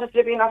 2 daughters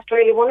living in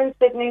Australia, one in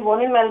Sydney,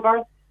 one in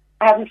Melbourne.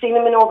 I haven't seen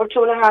them in over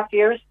 2.5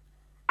 years.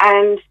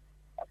 And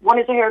one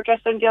is a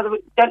hairdresser and the other,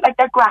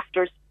 they're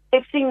grafters.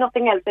 They've seen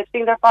nothing else. They've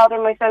seen their father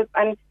and myself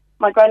and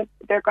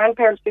their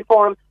grandparents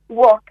before them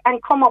work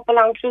and come up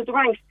along through the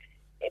ranks.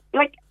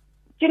 Like,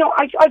 you know,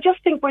 I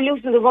just think we're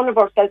losing the run of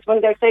ourselves when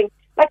they're saying,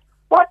 like,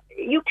 what?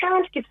 You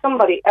can't give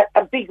somebody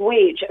a big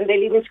wage and they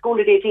leave in school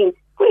at 18.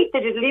 Great, they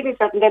did a leaving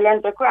cert and they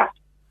learned their craft.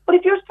 But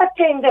if you're start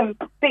paying them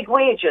big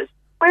wages,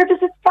 where does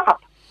it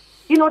stop?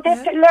 You know, they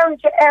have to learn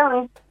to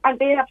earn, and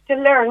they have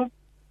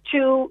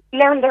to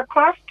learn their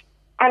craft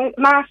and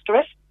master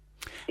it.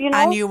 You know?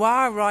 And you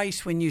are right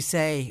when you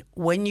say,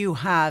 when you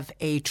have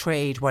a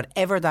trade,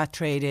 whatever that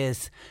trade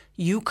is,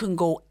 you can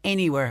go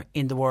anywhere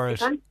in the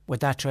world with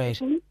that trade.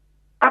 Mm-hmm.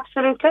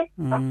 Absolutely.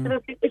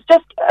 Absolutely. It's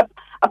just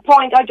a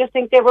point. I just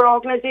think there were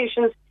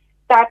organisations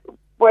that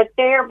were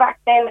there back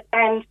then,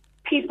 and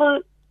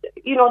people,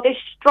 you know, they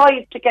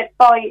strive to get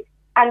by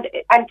and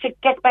to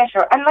get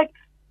better. And like,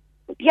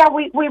 yeah,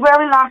 we were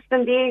last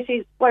in the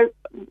 80s where,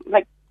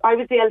 like, I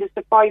was the eldest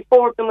of 5,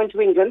 4 of them went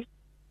to England.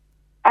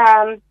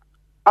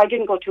 I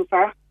didn't go too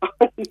far.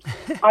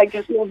 I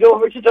just moved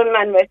over to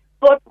Dunmanway.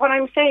 But what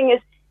I'm saying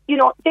is, you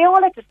know, they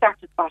all had to start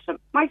at the bottom.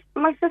 My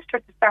sister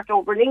had to start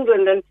over in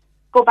England and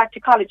go back to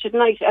college at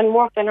night and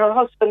work, and her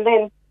husband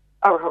then,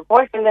 or her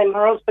boyfriend then,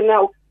 her husband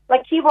now,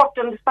 like he worked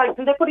on the site,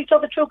 and they put each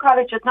other through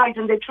college at night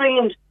and they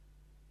trained.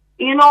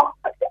 You know,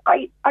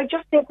 I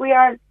just think we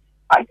are,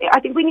 I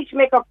think we need to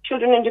make our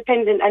children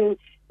independent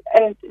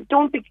and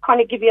don't be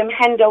kind of giving them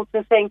handouts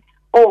and saying,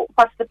 oh,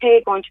 what's the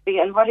pay going to be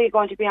and what are you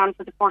going to be on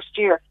for the first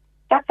year?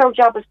 That's our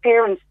job as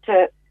parents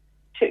to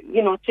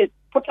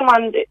put them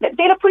on.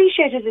 They'll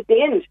appreciate it at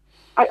the end.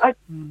 I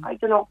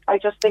don't know. I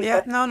just think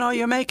that.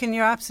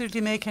 You're absolutely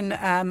making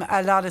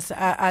a lot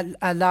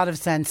of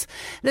sense.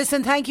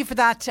 Listen, thank you for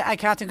that,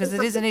 Catherine, because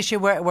it is an issue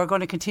we're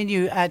going to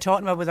continue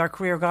talking about with our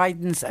career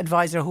guidance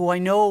advisor, who I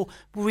know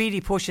really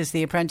pushes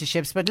the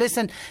apprenticeships. But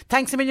listen,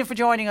 thanks a million for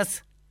joining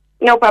us.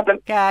 No problem.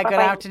 Good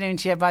afternoon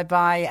to you.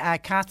 Bye-bye.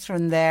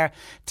 Catherine there.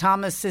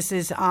 Thomas, this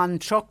is on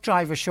truck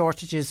driver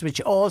shortages, which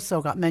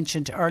also got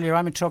mentioned earlier.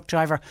 I'm a truck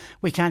driver.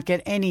 We can't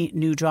get any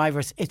new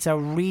drivers. It's a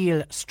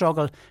real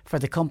struggle for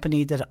the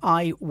company that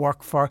I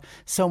work for,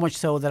 so much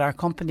so that our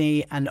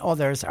company and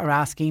others are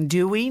asking,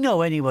 do we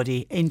know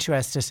anybody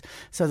interested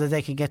so that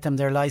they can get them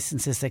their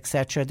licences,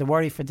 etc. The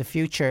worry for the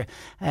future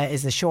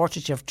is the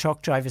shortage of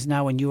truck drivers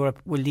now in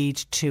Europe will lead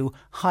to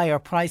higher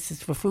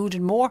prices for food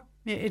and more.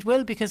 It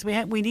will, because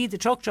we need the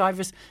truck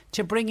drivers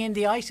to bring in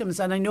the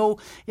items. And I know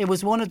it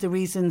was one of the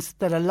reasons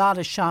that a lot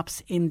of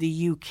shops in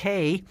the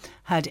UK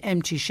had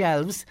empty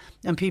shelves,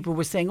 and people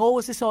were saying, oh,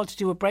 is this all to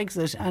do with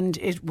Brexit? And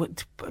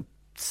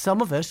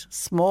some of it,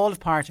 small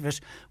part of it,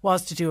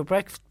 was to do with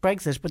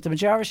Brexit, but the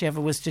majority of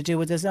it was to do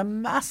with there's a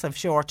massive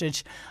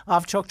shortage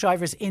of truck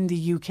drivers in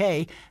the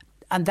UK.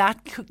 And that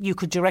you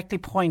could directly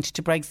point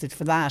to Brexit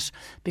for that,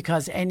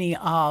 because any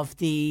of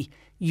the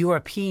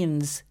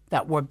Europeans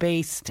that were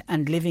based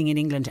and living in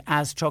England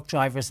as truck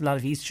drivers. A lot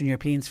of Eastern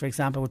Europeans, for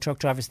example, were truck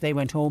drivers. They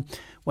went home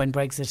when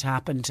Brexit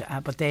happened,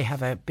 but they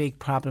have a big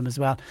problem as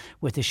well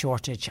with the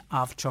shortage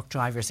of truck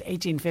drivers.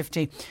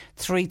 1850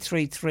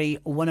 333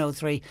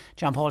 103.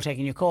 John Paul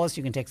taking your calls.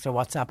 You can text or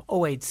WhatsApp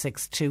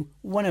 0862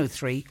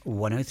 103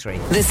 103.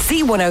 The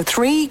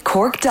C103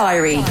 Cork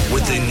Diary.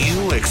 With the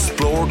new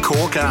Explore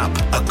Cork app,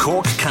 a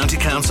Cork County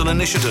Council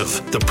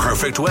initiative, the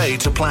perfect way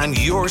to plan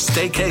your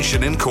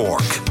staycation in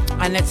Cork.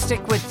 And let's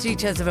stick with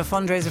details of a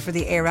fundraiser for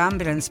the air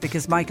ambulance,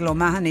 because Michael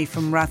O'Mahony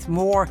from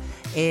Rathmore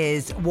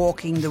is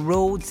walking the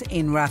roads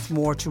in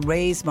Rathmore to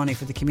raise money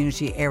for the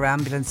community air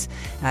ambulance.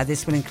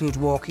 This will include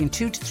walking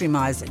 2 to 3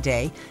 miles a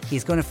day.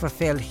 He's going to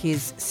fulfil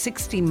his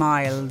 60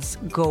 miles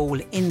goal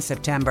in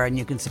September, and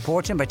you can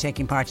support him by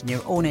taking part in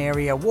your own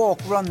area.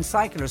 Walk, run,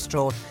 cycle or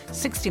stroll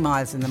 60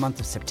 miles in the month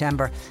of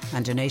September,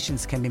 and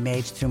donations can be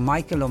made through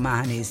Michael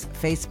O'Mahony's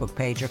Facebook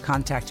page or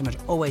contact him at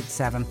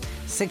 087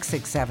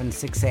 667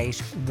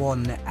 6817.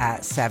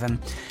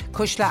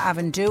 Cushla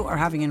Avondhu are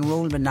having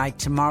enrolment night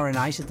tomorrow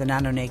night at the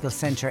Nanonagle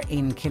Centre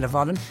in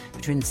Killavullen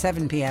between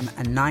 7pm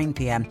and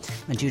 9pm,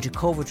 and due to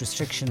COVID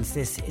restrictions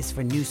this is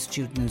for new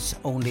students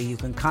only. You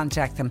can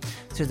contact them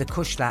through the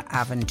Cushla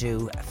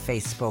Avondhu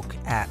Facebook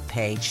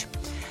page.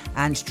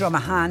 And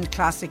Drumahan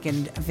Classic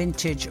and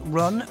Vintage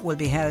Run will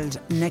be held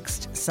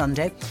next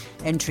Sunday.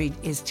 Entry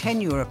is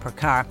 €10 per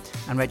car,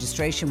 and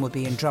registration will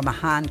be in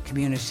Drumahan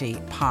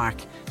Community Park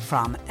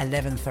from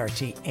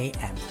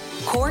 11:30am.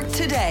 Cork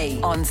Today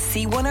on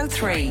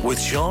C103 with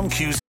Sean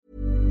Cusack.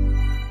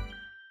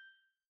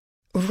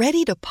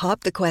 Ready to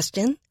pop the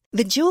question?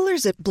 The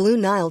jewelers at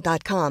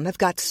BlueNile.com have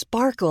got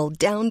sparkle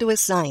down to a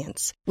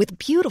science with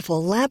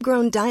beautiful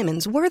lab-grown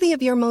diamonds worthy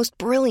of your most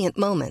brilliant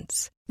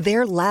moments.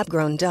 Their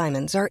lab-grown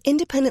diamonds are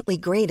independently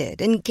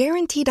graded and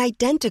guaranteed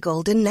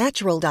identical to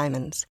natural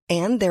diamonds,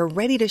 and they're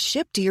ready to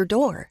ship to your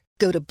door.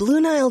 Go to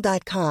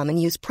BlueNile.com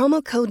and use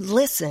promo code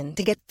LISTEN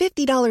to get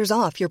 $50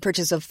 off your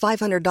purchase of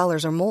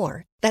 $500 or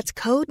more. That's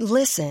code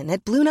LISTEN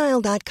at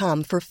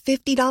BlueNile.com for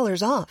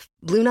 $50 off.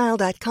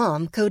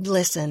 BlueNile.com, code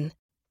LISTEN.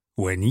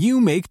 When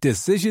you make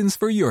decisions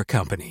for your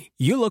company,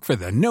 you look for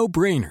the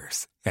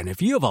no-brainers. And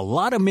if you have a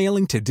lot of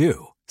mailing to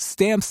do,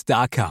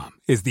 Stamps.com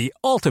is the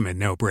ultimate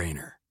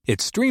no-brainer. It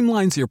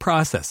streamlines your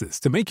processes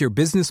to make your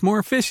business more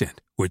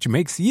efficient, which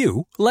makes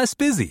you less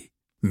busy.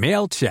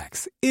 Mail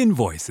checks,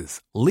 invoices,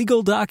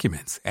 legal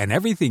documents, and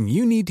everything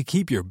you need to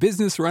keep your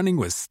business running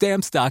with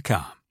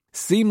Stamps.com.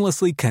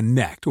 Seamlessly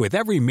connect with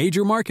every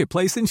major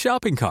marketplace and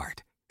shopping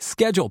cart.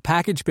 Schedule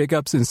package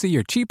pickups and see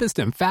your cheapest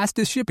and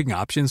fastest shipping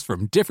options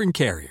from different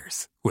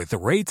carriers, with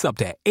rates up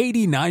to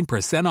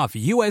 89% off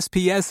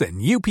USPS and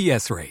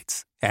UPS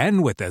rates.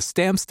 And with the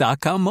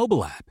Stamps.com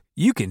mobile app,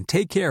 you can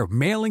take care of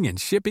mailing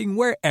and shipping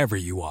wherever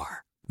you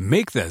are.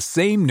 Make the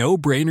same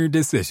no-brainer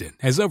decision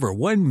as over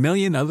 1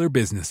 million other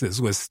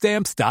businesses with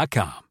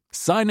Stamps.com.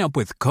 Sign up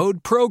with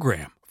code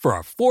PROGRAM for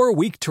a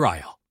 4-week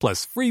trial,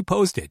 plus free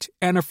postage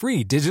and a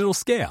free digital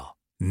scale.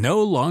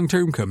 No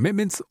long-term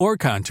commitments or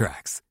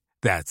contracts.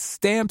 That's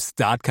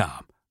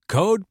Stamps.com.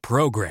 Code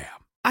PROGRAM.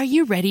 Are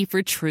you ready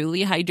for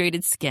truly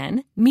hydrated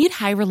skin? Meet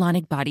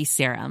Hyaluronic Body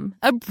Serum,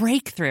 a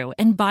breakthrough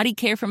in body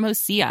care from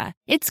Osea.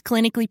 It's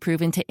clinically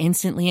proven to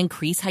instantly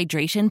increase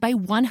hydration by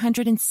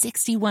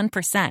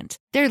 161%.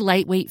 Their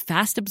lightweight,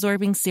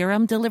 fast-absorbing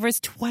serum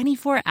delivers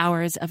 24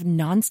 hours of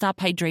nonstop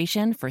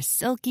hydration for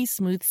silky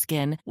smooth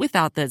skin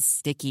without the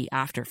sticky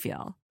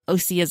afterfeel.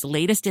 Osea's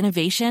latest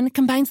innovation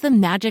combines the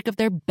magic of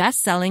their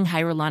best-selling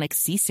Hyaluronic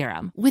C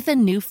Serum with a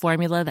new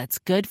formula that's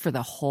good for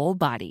the whole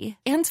body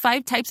and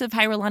 5 types of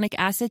hyaluronic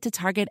acid to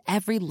target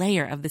every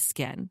layer of the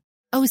skin.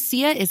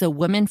 Osea is a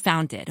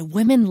women-founded,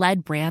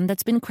 women-led brand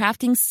that's been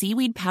crafting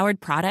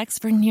seaweed-powered products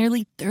for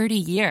nearly 30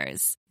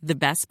 years. The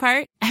best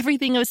part?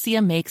 Everything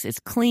Osea makes is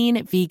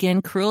clean,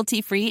 vegan,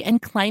 cruelty-free,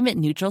 and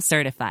climate-neutral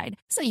certified,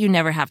 so you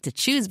never have to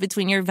choose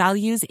between your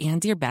values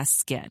and your best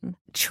skin.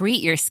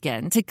 Treat your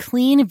skin to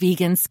clean,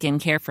 vegan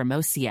skincare from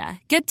Osea.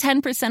 Get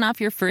 10%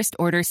 off your first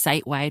order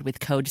site-wide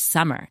with code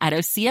SUMMER at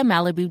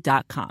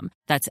OseaMalibu.com.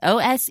 That's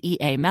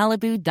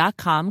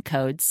OSEAMalibu.com,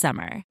 code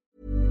SUMMER.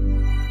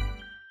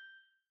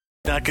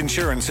 NAC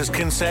Insurance is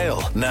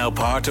Kinsale, now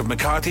part of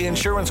McCarthy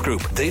Insurance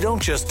Group. They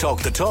don't just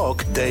talk the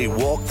talk, they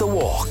walk the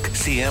walk.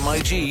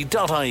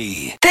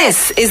 CMIG.ie.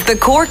 This is the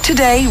Cork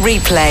Today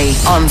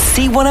replay on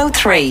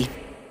C103.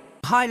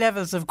 High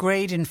levels of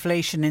grade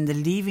inflation in the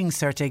Leaving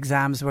Cert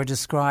exams were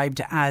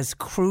described as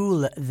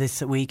cruel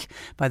this week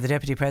by the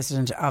Deputy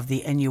President of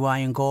the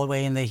NUI in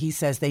Galway, and he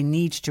says they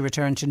need to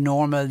return to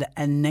normal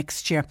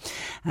next year.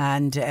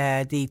 And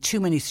the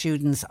too many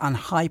students on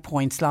high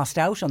points lost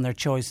out on their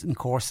chosen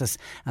courses,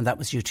 and that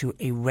was due to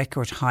a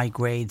record high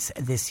grades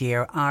this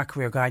year. Our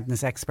career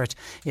guidance expert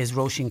is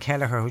Roisin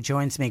Kelleher, who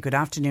joins me. Good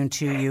afternoon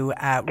to you,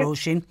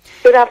 Roisin.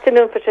 Good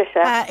afternoon,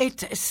 Patricia.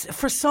 It's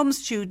for some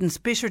students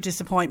bitter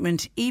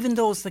disappointment, even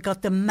those that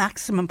got the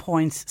maximum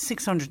points,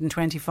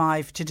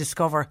 625, to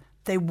discover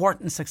they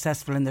weren't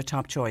successful in their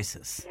top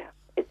choices. Yeah,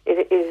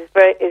 it is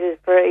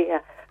very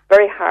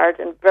very hard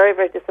and very,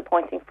 very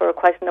disappointing for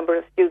quite a number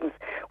of students,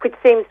 which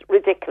seems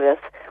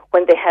ridiculous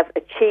when they have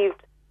achieved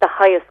the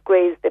highest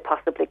grades they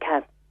possibly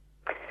can.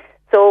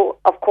 So,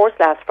 of course,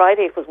 last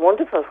Friday it was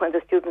wonderful when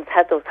the students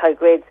had those high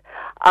grades.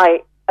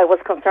 I was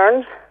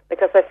concerned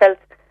because I felt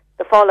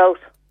the fallout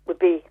would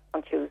be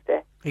on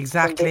Tuesday.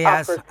 Exactly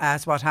as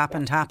what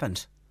happened. As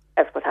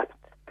what happened.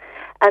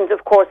 And,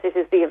 of course, it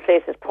is the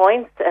inflated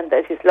points, and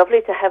it is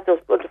lovely to have those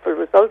wonderful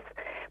results,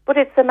 but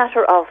it's a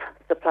matter of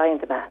supply and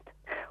demand.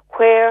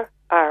 Where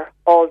are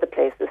all the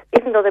places?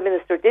 Even though the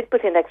Minister did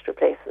put in extra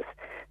places,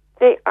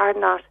 they are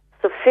not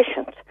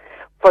sufficient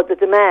for the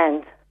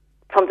demand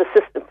from the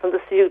system, from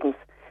the students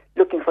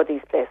looking for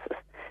these places.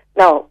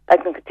 Now, I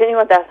can continue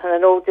on that, and I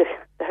know there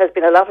has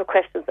been a lot of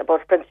questions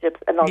about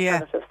apprenticeships and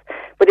alternatives. Yeah.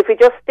 But if we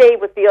just stay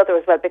with the other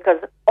as well, because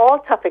all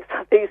topics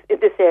of these in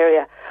this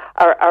area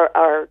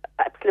are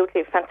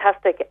absolutely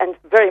fantastic and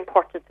very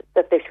important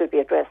that they should be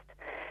addressed.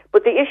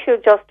 But the issue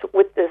just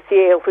with the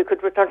CAO, if we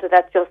could return to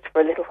that just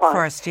for a little while.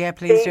 First, yeah,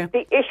 please do.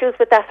 The issues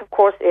with that, of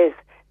course, is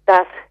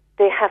that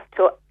they have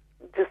to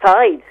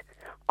decide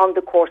on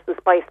the courses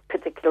by a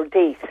particular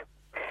date.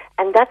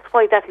 And that's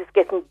why that is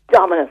getting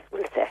dominant,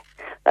 we'll say.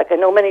 Like I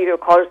know many of your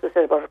callers have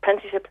said about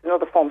apprenticeships and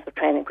other forms of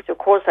training, which of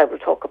course I will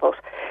talk about.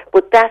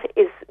 But that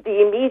is the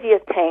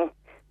immediate thing,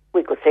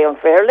 we could say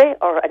unfairly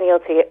or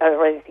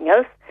anything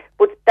else,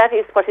 but that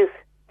is what is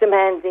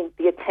demanding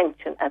the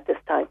attention at this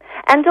time.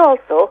 And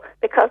also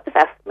because the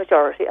vast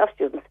majority of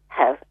students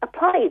have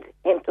applied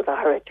into the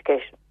higher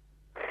education.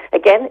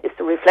 Again, it's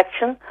a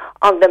reflection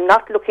on them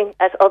not looking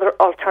at other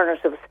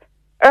alternatives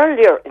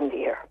earlier in the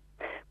year.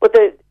 But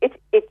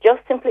it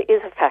just simply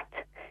is a fact.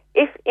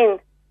 If in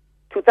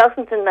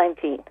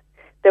 2019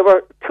 there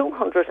were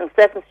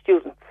 207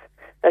 students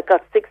that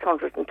got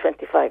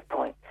 625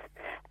 points,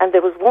 and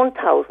there was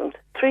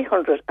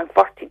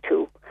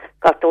 1,342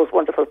 got those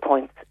wonderful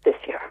points this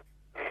year.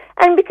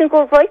 And we can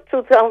go right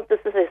through down the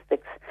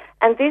statistics,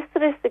 and these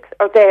statistics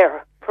are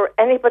there for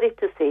anybody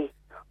to see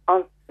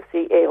on the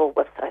CAO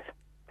website.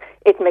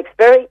 It makes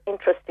very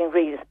interesting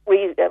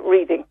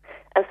reading,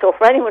 and so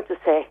for anyone to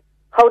say,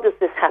 how does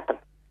this happen?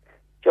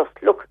 Just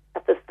look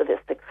at the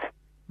statistics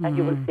and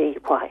you will see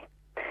why.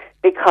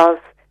 Because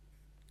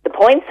the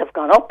points have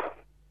gone up,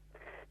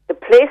 the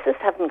places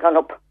haven't gone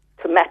up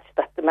to match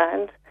that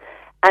demand,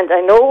 and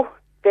I know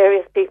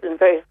various people in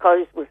various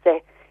colleges will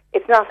say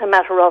it's not a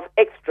matter of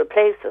extra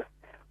places.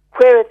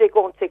 Where are they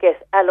going to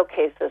get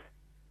allocated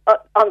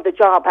on the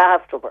job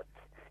afterwards?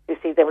 You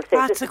see, they will say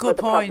that's a good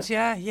point.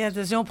 Yeah.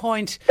 There's no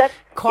point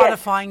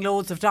qualifying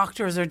loads of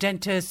doctors or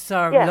dentists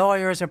or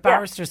lawyers or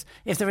barristers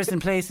if there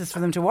isn't places for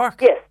them to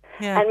work. Yes.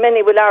 Yeah. And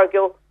many will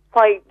argue,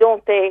 why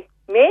don't they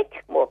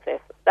make more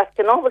places? That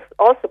can always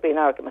also be an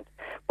argument.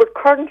 But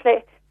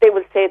currently, they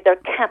will say they're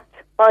capped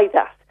by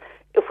that.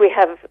 If we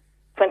have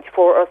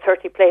 24 or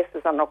 30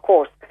 places on our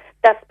course,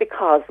 that's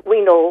because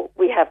we know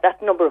we have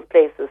that number of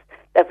places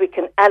that we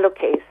can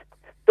allocate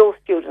those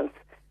students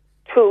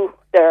to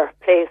their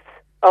place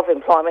of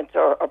employment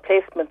or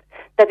placement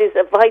that is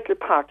a vital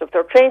part of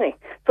their training.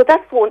 So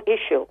that's one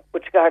issue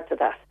with regard to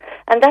that.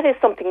 And that is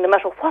something, no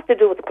matter what they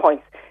do with the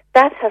points,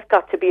 that has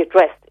got to be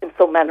addressed in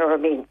some manner or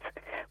means.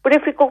 But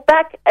if we go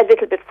back a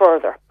little bit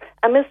further,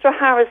 and Mr.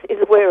 Harris is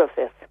aware of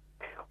this,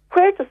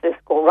 where does this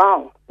go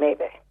wrong,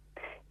 maybe?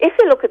 If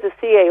you look at the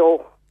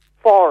CAO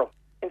forum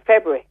in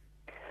February,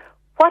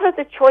 what are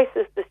the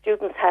choices the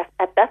students have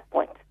at that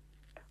point?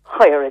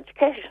 Higher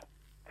education.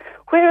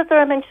 Where is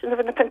there a mention of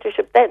an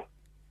apprenticeship then?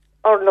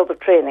 Or another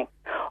training?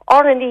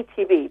 Or an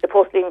ETB, the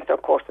post-leaving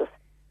cert courses?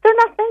 They're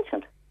not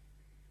mentioned.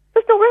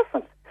 There's no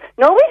reference.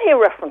 Now we hear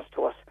reference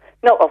to it.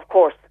 Now, of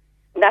course,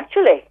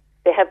 naturally,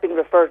 they have been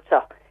referred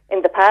to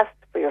in the past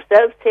for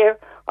yourselves here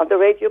on the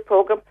radio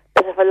programme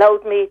that have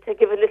allowed me to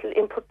give a little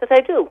input that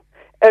I do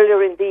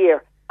earlier in the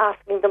year,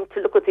 asking them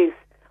to look at these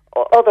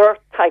other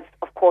types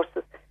of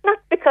courses, not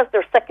because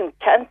they're second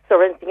chance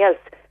or anything else,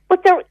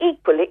 but they're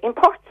equally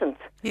important.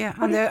 Yeah,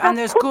 and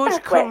there's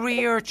good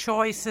career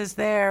choices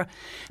there.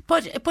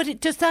 But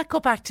does that go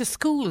back to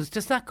schools?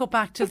 Does that go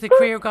back to the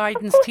career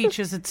guidance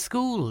teachers at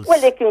schools?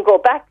 Well, it can go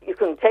back. You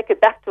can take it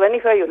back to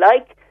anywhere you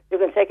like. You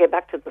can take it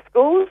back to the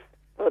schools,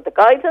 or the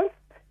guidance.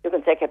 You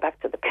can take it back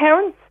to the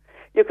parents.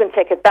 You can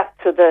take it back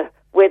to the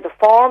way the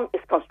form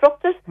is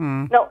constructed.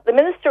 Now, the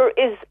Minister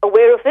is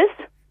aware of this,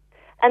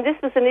 and this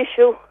was an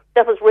issue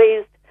that was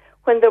raised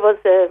when there was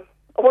a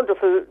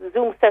wonderful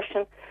Zoom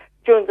session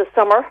during the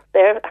summer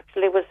there,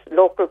 actually with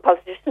local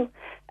politicians,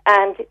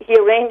 and he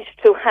arranged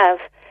to have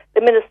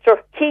the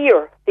Minister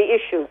hear the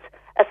issues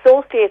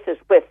associated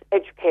with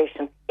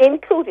education,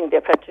 including the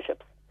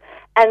apprenticeships.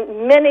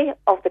 And many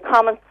of the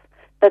comments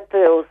that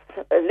those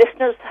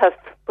listeners have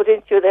put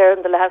into you there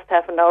in the last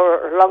half an hour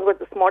or longer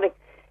this morning,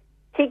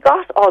 he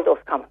got all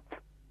those comments.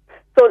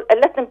 So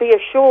let them be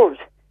assured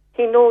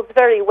he knows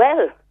very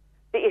well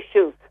the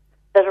issues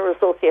that are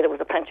associated with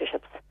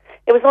apprenticeships.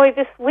 It was only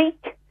this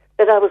week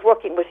that I was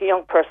working with a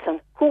young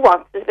person who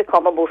wanted to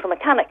become a motor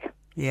mechanic.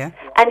 Yeah.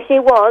 And he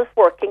was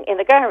working in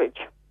a garage.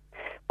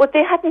 But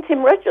they hadn't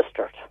him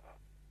registered.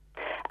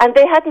 And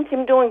they hadn't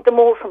him doing the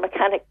motor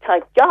mechanic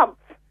type jobs.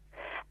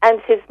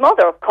 And his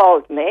mother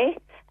called me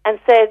and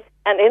said,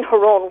 and in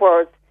her own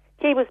words,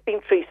 he was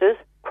being treated,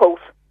 quote,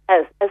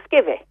 as a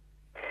skivvy.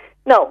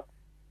 Now,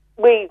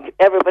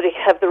 everybody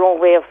have their own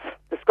way of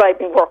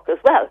describing work as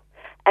well.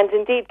 And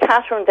indeed,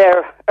 Catherine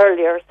there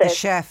earlier said, the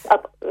chef.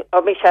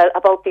 Or Michelle,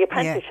 about the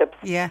apprenticeships.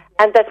 Yeah.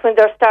 And that when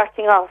they're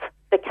starting off,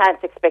 they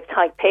can't expect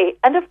high pay.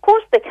 And of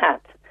course they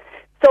can't.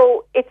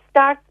 So it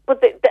starts,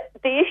 but the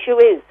issue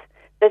is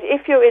that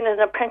if you're in an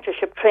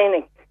apprenticeship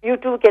training, you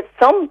do get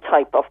some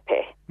type of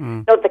pay.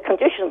 Now, the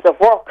conditions of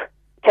work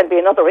can be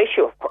another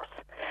issue, of course.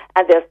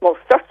 And they most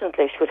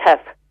certainly should have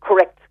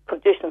correct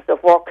conditions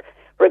of work,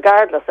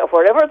 regardless of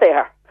wherever they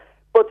are.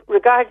 But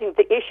regarding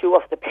the issue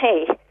of the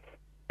pay,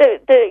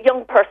 the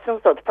young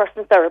persons or the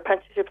persons that are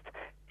apprenticeships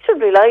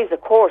should realise, of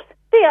course,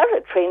 they are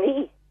a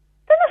trainee.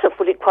 They're not a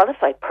fully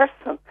qualified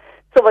person.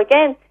 So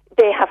again,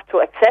 they have to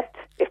accept,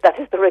 if that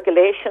is the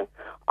regulation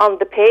on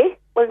the pay,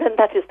 well then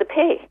that is the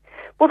pay.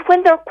 But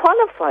when they're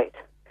qualified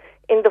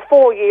in the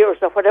 4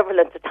 years or whatever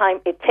length of time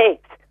it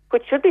takes,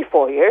 which should be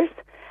 4 years,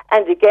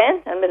 and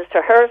again, and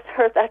Minister heard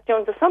that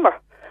during the summer,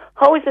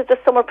 how is it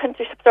that summer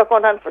apprenticeships are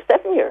going on for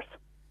 7 years?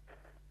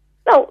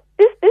 Now,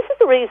 this is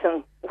the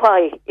reason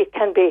why it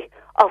can be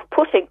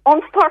off-putting,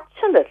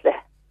 unfortunately,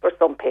 for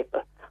some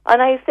people.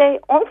 And I say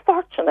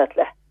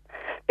unfortunately,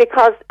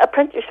 because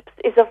apprenticeships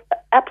is an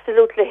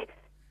absolutely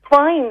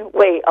fine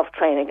way of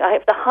training. I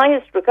have the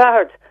highest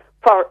regard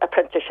for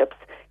apprenticeships,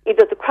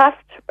 either the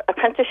craft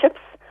apprenticeships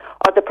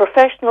or the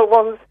professional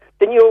ones,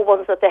 the newer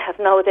ones that they have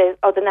nowadays,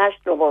 or the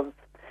national ones.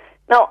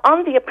 Now,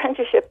 on the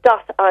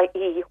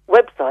apprenticeship.ie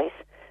website,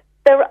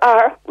 there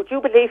are, would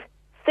you believe,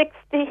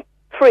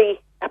 63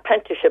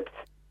 apprenticeships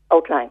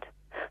outlined.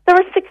 There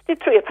are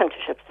 63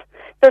 apprenticeships.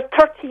 There's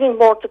 13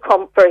 more to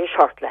come very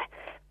shortly.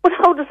 But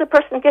how does a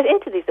person get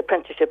into these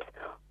apprenticeships?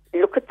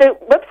 Look at the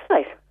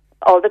website,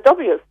 all the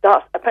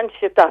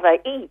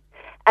w's.apprenticeship.ie,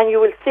 and you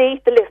will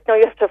see the list. Now,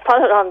 you have to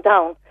follow it on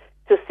down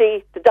to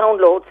see the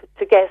downloads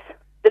to get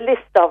the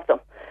list of them.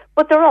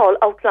 But they're all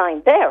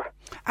outlined there.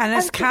 And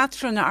as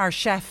Catherine, our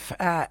chef,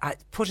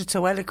 put it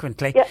so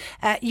eloquently,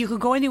 you can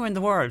go anywhere in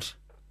the world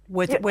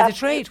with a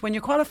trade when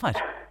you're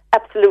qualified.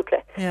 Absolutely.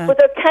 Yeah. But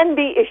there can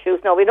be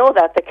issues. Now, we know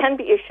that. There can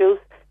be issues.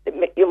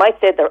 You might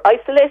say they're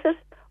isolated,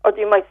 or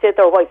you might say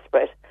they're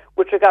widespread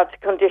with regard to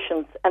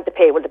conditions and the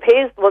pay. Well, the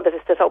pay is the one that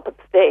is set up at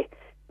today,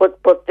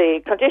 but the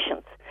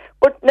conditions.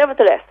 But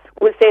nevertheless,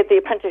 we'll say the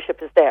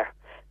apprenticeship is there.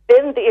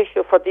 Then the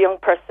issue for the young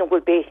person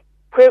will be,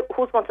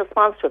 who's going to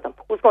sponsor them?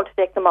 Who's going to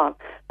take them on?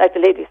 Like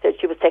the lady said,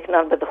 she was taken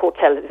on by the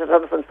hotel, the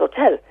Donovan's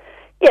Hotel.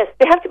 Yes,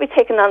 they have to be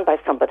taken on by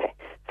somebody.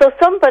 So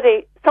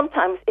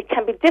sometimes it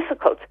can be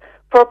difficult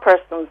for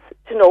persons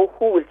to know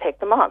who will take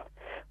them on.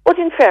 But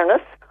in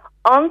fairness,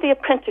 on the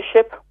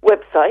apprenticeship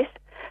website,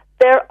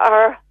 there's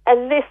a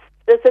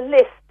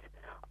list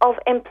of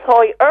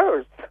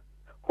employers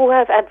who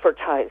have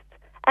advertised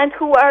and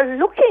who are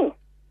looking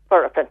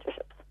for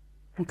apprenticeships.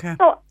 Okay.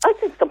 So I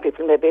think some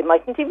people maybe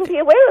mightn't even be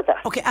aware of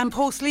that. Okay, and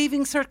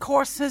post-leaving cert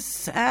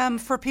courses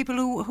for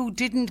people who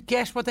didn't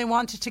get what they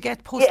wanted to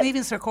get,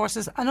 post-leaving cert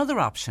courses, another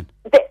option.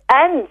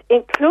 And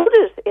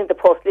included in the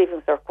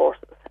post-leaving cert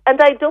courses. And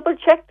I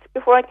double-checked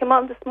before I came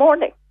on this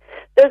morning.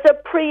 There's a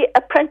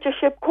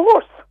pre-apprenticeship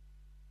course,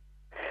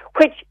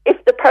 which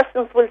if the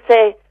persons will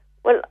say,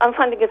 well, I'm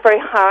finding it very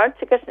hard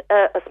to get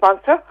a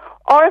sponsor,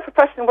 or if a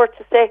person were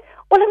to say,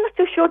 well, I'm not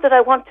too sure that I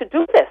want to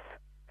do this,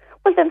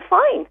 well, then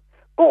fine.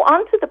 Go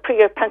on to the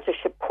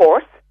pre-apprenticeship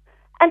course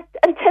and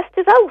test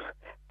it out.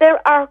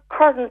 There are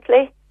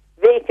currently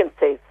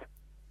vacancies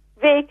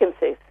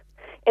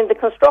in the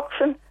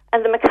construction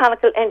and the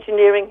mechanical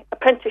engineering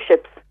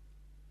apprenticeships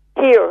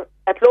here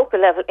at local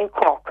level in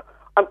Cork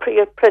on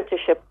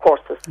pre-apprenticeship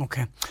courses.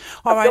 Okay.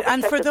 All right.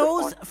 And for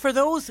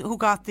those who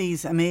got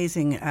these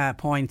amazing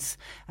points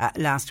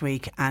last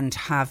week and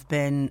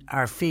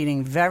are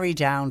feeling very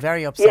down,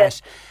 very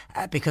upset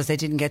because they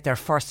didn't get their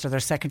first or their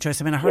second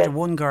choice. I mean, I heard of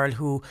one girl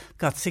who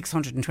got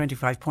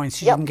 625 points.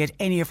 She didn't get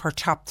any of her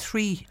top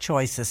 3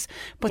 choices.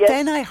 But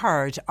then I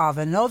heard of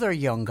another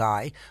young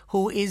guy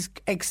who is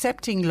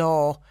accepting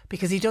law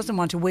because he doesn't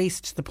want to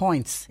waste the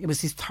points. It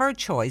was his third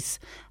choice.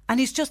 And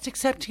he's just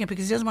accepting it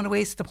because he doesn't want to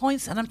waste the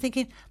points. And I'm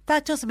thinking,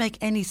 that doesn't make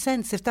any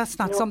sense if that's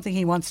not something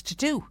he wants to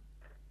do.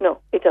 No,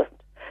 it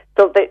doesn't.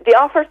 So the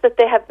offers that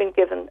they have been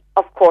given,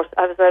 of course,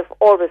 as I've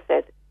always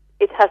said,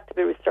 it has to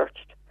be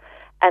researched.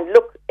 And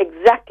look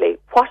exactly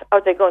what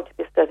are they going to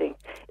be studying.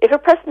 If a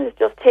person is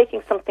just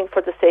taking something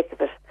for the sake of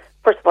it,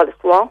 first of all,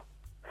 it's wrong.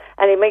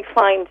 And he may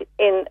find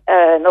in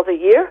another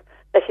year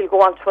that he'll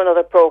go on to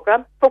another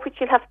programme for which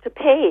he'll have to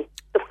pay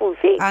the full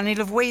fee. And he'll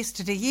have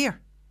wasted a year.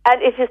 And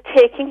it is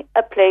taking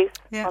a place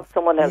on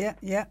someone else.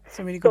 Yeah, it's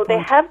a really good point.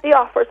 They have the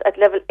offers at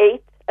level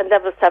 8 and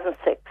level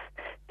 7-6.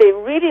 They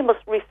really must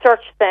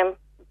research them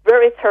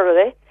very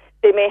thoroughly.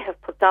 They may have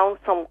put down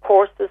some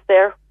courses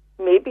there,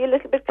 maybe a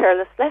little bit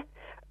carelessly,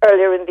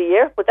 earlier in the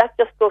year, but that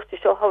just goes to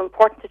show how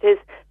important it is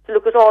to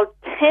look at all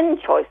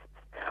 10 choices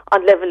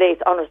on level 8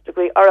 honours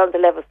degree or on the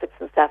level 6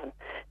 and 7.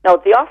 Now,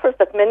 the offers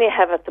that many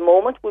have at the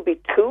moment will be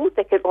 2.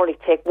 They could only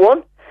take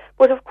 1.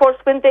 But of course,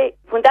 when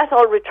that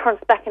all returns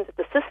back into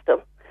the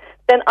system,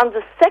 then on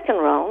the second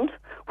round,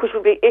 which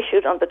will be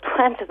issued on the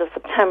 20th of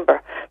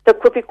September, there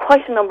could be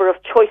quite a number of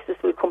choices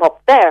will come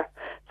up there.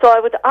 So I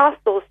would ask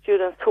those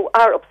students who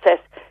are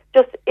upset,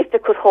 just if they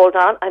could hold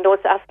on. I know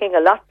it's asking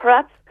a lot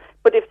perhaps,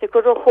 but if they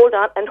could hold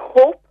on and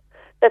hope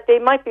that they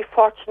might be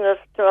fortunate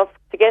enough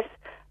to get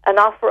an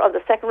offer on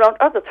the second round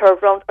or the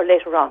third round or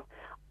later on.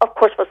 Of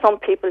course, for some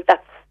people,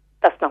 that's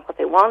not what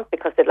they want,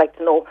 because they'd like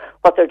to know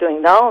what they're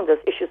doing now. And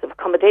there's issues of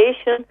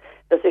accommodation,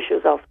 there's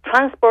issues of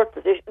transport,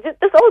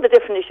 there's all the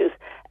different issues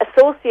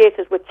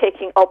associated with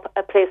taking up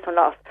a place or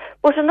not.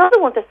 But another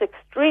one that's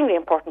extremely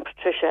important,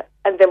 Patricia,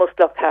 and they must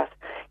look at,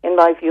 in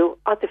my view,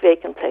 are the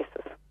vacant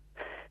places.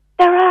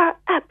 There are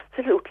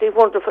absolutely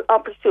wonderful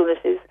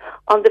opportunities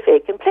on the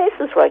vacant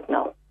places right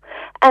now.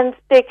 And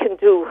they can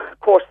do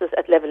courses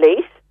at level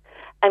 8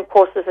 and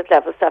courses at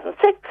level 7-6.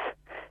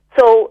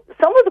 So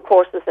some of the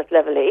courses at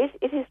level 8,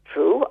 it is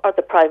true, are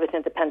the private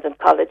independent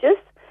colleges.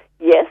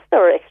 Yes,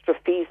 there are extra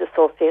fees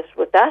associated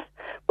with that,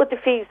 but the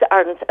fees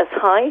aren't as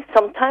high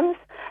sometimes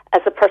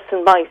as a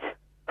person might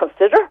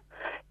consider.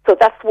 So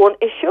that's one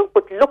issue.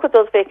 But look at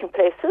those vacant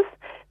places.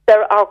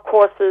 There are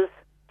courses,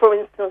 for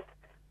instance,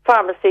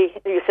 pharmacy,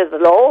 you said the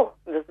law.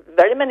 There's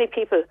very many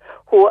people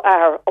who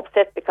are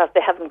upset because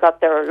they haven't got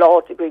their law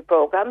degree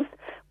programs.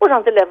 But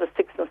on the level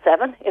 6 and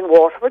 7 in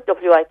Waterford,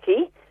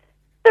 WIT,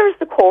 there is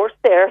the course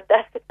there,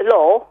 that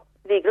law,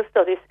 legal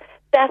studies,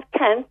 that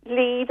can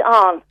lead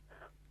on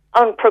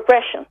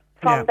progression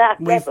from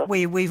that level.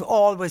 We've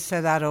always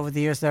said that over the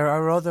years. There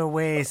are other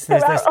ways.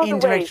 There's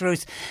indirect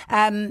routes.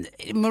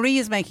 Marie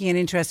is making an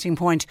interesting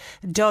point.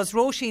 Does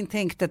Roisin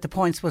think that the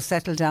points will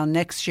settle down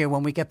next year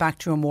when we get back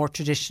to a more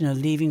traditional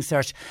leaving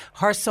cert?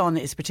 Her son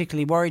is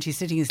particularly worried. He's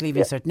sitting his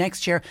leaving cert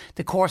next year.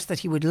 The course that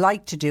he would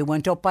like to do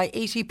went up by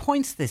 80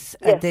 points this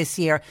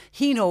year.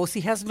 He knows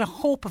he hasn't a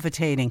hope of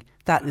attaining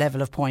that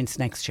level of points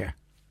next year.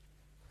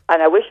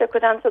 And I wish I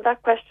could answer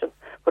that question,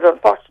 but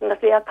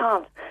unfortunately I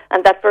can't.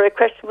 And that very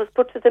question was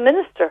put to the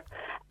Minister.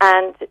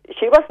 And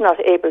she was not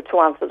able to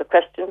answer the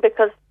question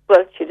because,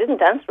 well, she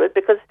didn't answer it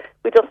because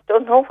we just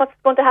don't know what's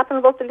going to happen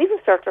about the Leaving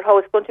Cert or how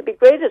it's going to be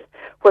graded,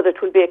 whether it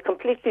will be a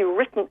completely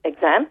written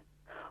exam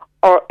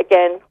or,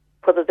 again,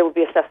 whether there will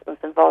be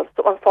assessments involved.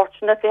 So,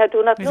 unfortunately, I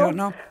do not know. I don't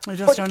know. I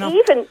just don't know.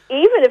 Even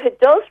if it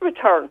does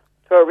return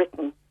to a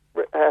written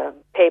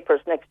papers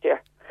next year,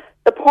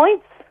 the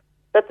points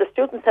that the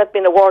students have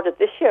been awarded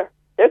this year,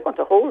 they're going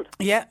to hold.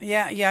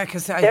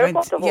 Because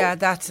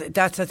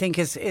that's I think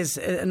is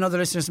another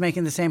listener's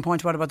making the same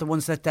point. What about the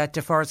ones that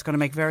defer? It's going to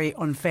make very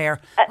unfair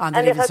on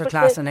the Leaving Cert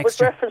class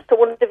next year. With reference to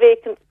one of the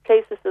vacant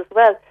places as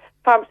well,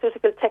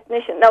 pharmaceutical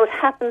technician. Now it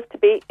happens to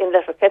be in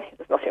Letterkenny.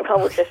 There's nothing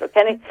wrong with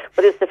Letterkenny,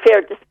 but it's a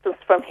fair distance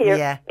from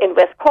here in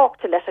West Cork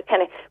to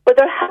Letterkenny. But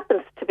there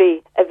happens to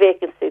be a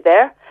vacancy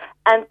there,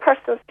 and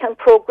persons can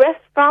progress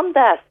from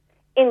that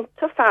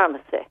into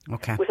pharmacy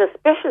with a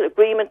special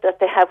agreement that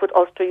they have with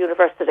Ulster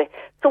University.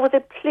 So would they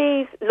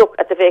please look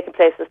at the vacant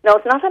places? Now,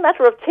 it's not a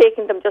matter of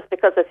taking them just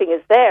because the thing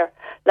is there,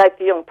 like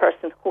the young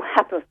person who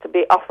happens to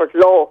be offered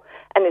law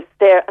and it's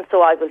there and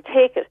so I will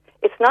take it.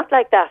 It's not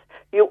like that.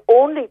 You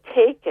only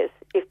take it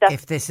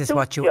if this is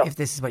what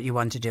you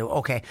want to do.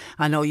 Okay,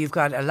 I know you've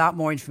got a lot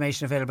more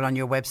information available on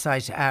your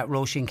website at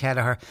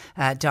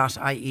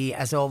roisinkelleher.ie.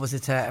 As always,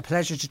 it's a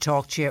pleasure to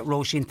talk to you,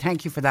 Roisin.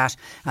 Thank you for that,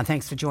 and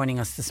thanks for joining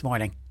us this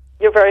morning.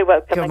 You're very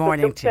welcome. Good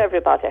morning to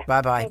everybody.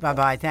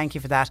 Bye-bye. Thank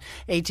you for that.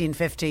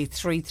 1850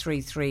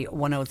 333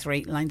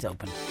 103. Lines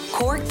open.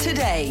 Cork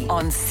Today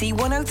on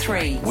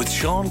C103. With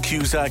Sean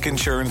Cusack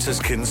Insurance's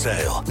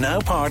Kinsale.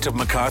 Now part of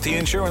McCarthy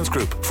Insurance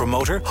Group. For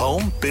motor,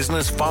 home,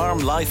 business, farm,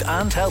 life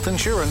and health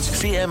insurance.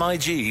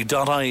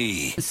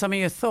 CMIG.ie. Some of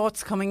your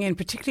thoughts coming in,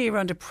 particularly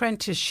around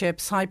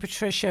apprenticeships. Hi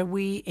Patricia,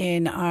 we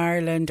in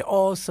Ireland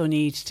also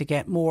need to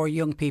get more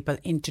young people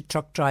into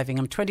truck driving.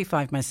 I'm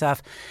 25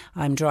 myself.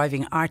 I'm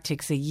driving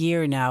Arctics a year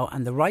now,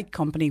 and the right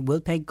company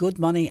will pay good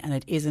money and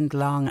it isn't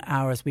long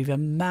hours. We've a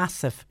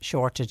massive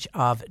shortage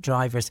of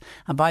drivers,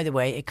 and by the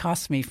way, it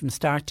cost me from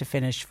start to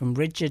finish, from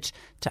rigid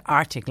to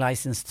Arctic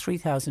licence,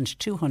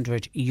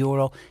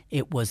 €3,200.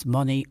 It was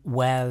money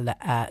well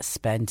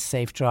spent.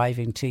 Safe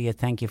driving to you.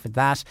 Thank you for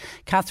that.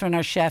 Catherine,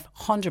 our chef,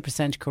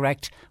 100%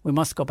 correct. We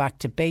must go back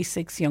to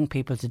basics. Young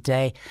people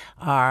today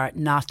are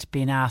not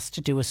being asked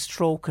to do a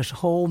stroke at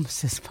home,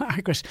 says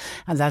Margaret,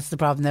 and that's the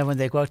problem. Then when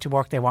they go out to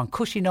work, they want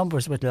cushy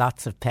numbers with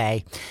lots of pay.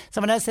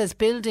 Someone else says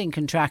building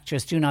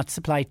contractors do not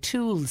supply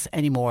tools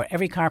anymore.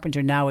 Every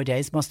carpenter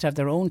nowadays must have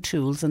their own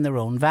tools and their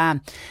own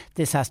van.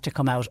 This has to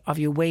come out of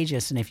your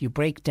wages, and if you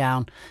break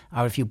down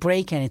or if you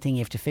break anything, you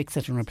have to fix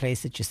it and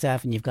replace it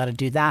yourself, and you've got to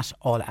do that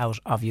all out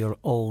of your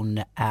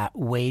own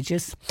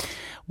wages.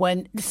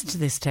 Listen to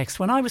this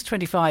text. When I was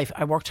 25,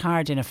 I worked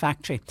hard in a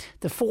factory.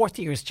 The fourth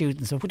year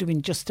students, it would have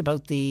been just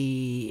about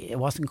it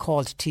wasn't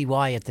called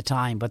TY at the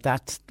time, but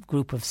that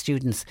group of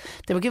students,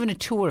 they were given a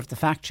tour of the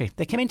factory.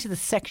 They came into the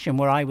section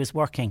where I was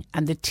working,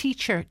 and the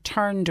teacher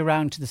turned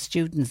around to the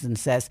students and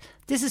says,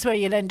 "This is where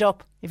you'll end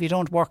up if you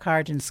don't work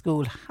hard in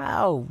school."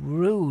 How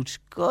rude.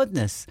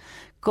 Goodness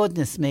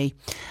me.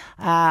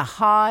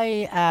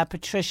 Hi,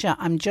 Patricia.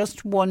 I'm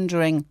just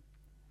wondering,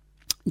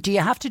 do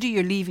you have to do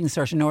your leaving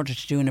cert in order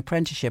to do an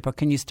apprenticeship, or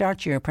can you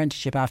start your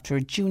apprenticeship after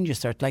a junior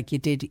cert like you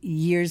did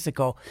years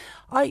ago?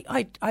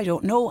 I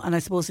don't know, and I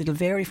suppose it'll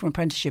vary from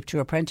apprenticeship to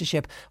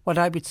apprenticeship. What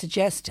I would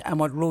suggest, and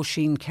what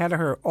Roisin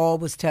Kelleher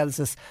always tells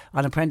us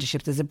on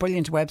apprenticeship, there's a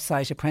brilliant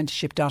website,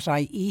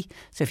 apprenticeship.ie.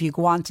 So if you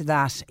go on to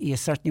that, you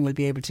certainly will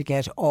be able to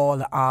get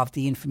all of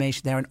the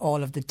information there and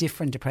all of the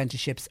different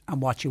apprenticeships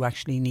and what you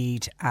actually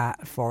need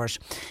for it.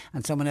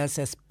 And someone else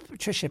says,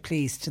 Patricia,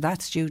 please, to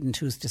that student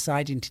who's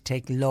deciding to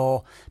take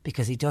law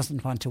because he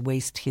doesn't want to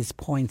waste his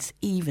points,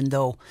 even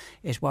though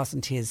it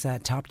wasn't his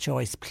top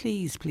choice,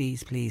 please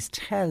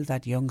tell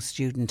that young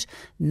student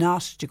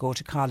not to go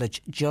to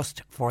college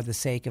just for the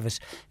sake of it.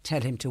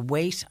 Tell him to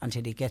wait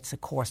until he gets a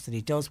course that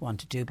he does want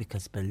to do,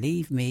 because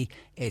believe me,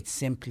 it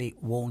simply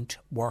won't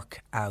work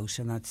out.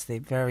 And that's the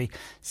very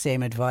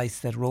same advice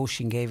that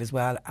Roisin gave as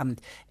well. And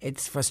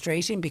it's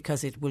frustrating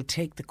because it will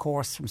take the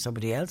course from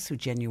somebody else who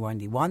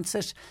genuinely wants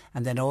it,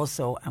 and then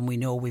also, and we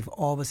know we've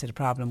always had a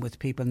problem with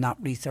people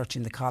not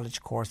researching the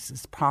college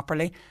courses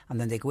properly, and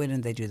then they go in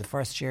and they do the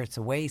first year, it's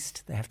a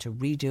waste. They have to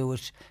redo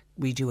it,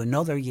 redo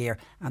another year,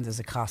 and there's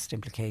a cost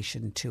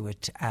implication to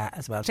it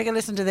as well. Take a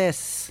listen to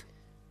this.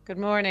 Good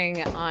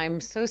morning.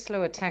 I'm so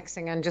slow at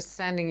texting and just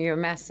sending you a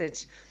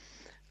message.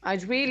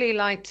 I'd really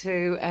like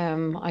to,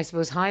 I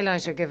suppose,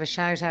 highlight or give a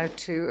shout out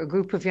to a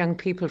group of young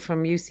people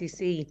from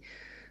UCC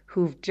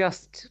who've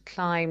just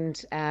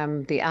climbed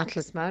the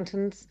Atlas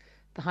Mountains,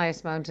 the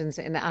highest mountains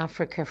in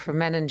Africa, for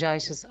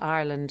Meningitis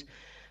Ireland,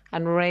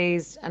 and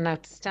raised an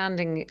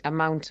outstanding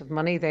amount of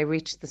money. They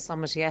reached the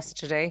summit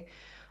yesterday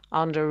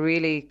under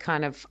really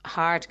kind of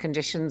hard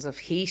conditions of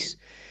heat,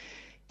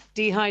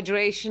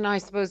 dehydration, I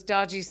suppose,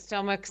 dodgy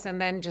stomachs, and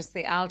then just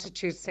the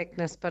altitude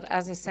sickness. But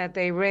as I said,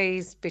 they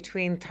raised,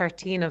 between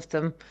 13 of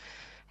them,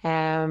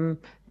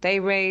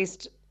 they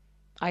raised,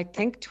 I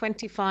think,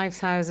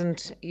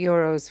 25,000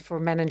 euros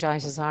for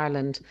Meningitis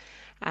Ireland.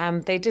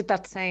 They did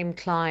that same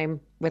climb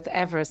with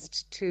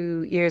Everest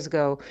 2 years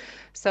ago.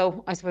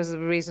 So I suppose the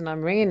reason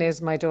I'm ringing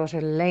is my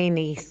daughter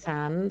Lainey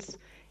Sands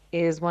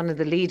is one of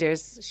the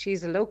leaders.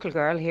 She's a local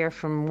girl here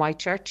from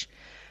Whitechurch,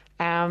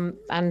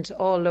 and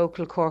all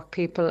local Cork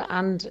people.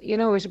 And, you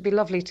know, it would be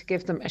lovely to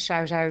give them a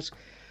shout out.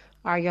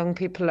 Our young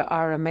people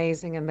are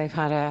amazing, and they've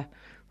had a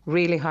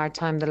really hard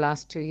time the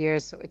last 2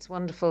 years. So it's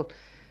wonderful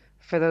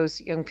for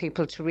those young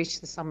people to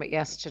reach the summit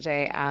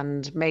yesterday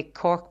and make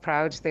Cork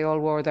proud. They all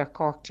wore their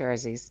Cork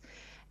jerseys.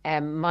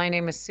 My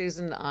name is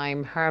Susan.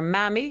 I'm her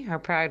mammy, her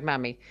proud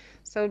mammy.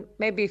 So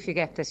maybe if you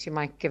get this, you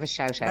might give a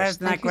shout out.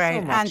 Isn't that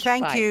great? So and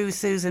thank you,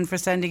 Susan, for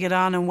sending it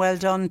on, and well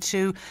done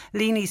to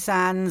Lainey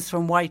Sands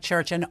from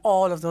Whitechurch and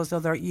all of those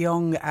other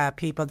young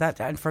people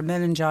and for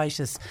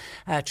Meningitis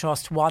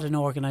Trust. What an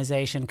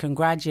organisation.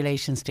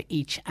 Congratulations to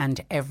each and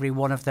every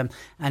one of them.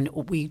 And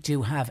we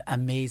do have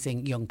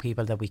amazing young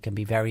people that we can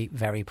be very,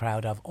 very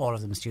proud of, all of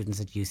them students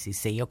at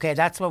UCC. OK,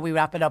 that's where we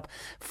wrap it up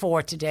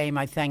for today.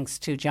 My thanks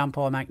to John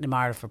Paul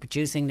McNamara for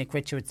producing, Nick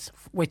Richards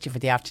with you for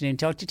the afternoon.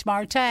 Talk to you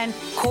tomorrow at 10.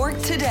 Cork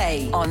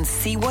Today on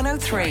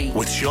C103.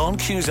 With Sean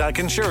Cusack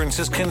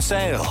Insurance's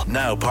Kinsale,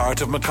 now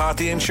part of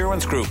McCarthy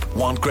Insurance Group.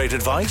 Want great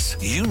advice?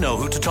 You know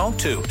who to talk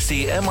to.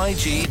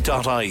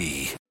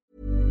 CMIG.ie.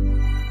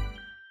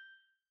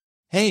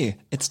 Hey,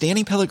 it's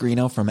Danny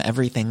Pellegrino from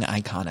Everything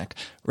Iconic.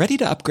 Ready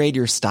to upgrade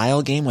your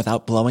style game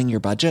without blowing your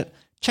budget?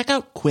 Check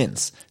out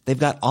Quince. They've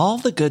got all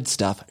the good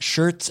stuff,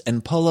 shirts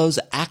and polos,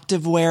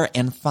 activewear,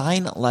 and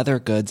fine leather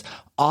goods,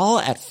 all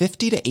at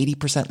 50 to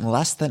 80%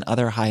 less than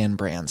other high-end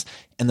brands.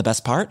 And the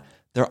best part?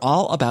 They're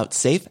all about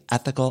safe,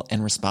 ethical,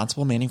 and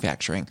responsible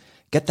manufacturing.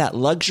 Get that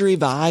luxury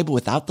vibe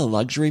without the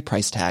luxury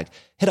price tag.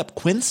 Hit up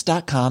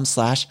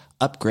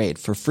quince.com/upgrade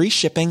for free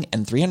shipping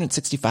and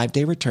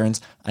 365-day returns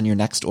on your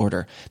next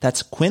order.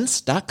 That's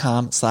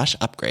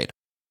quince.com/upgrade.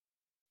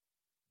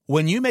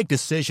 When you make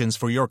decisions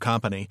for your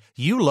company,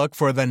 you look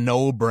for the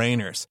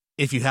no-brainers.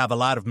 If you have a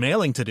lot of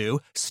mailing to do,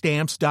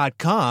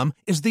 Stamps.com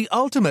is the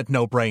ultimate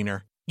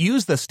no-brainer.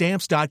 Use the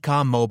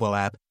Stamps.com mobile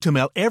app to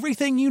mail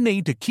everything you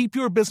need to keep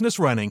your business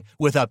running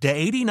with up to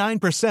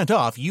 89%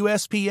 off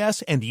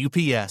USPS and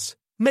UPS.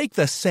 Make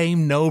the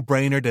same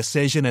no-brainer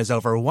decision as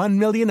over 1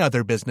 million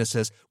other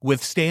businesses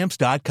with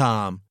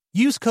Stamps.com.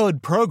 Use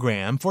code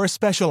PROGRAM for a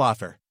special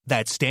offer.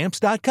 That's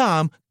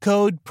Stamps.com,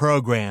 code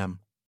PROGRAM.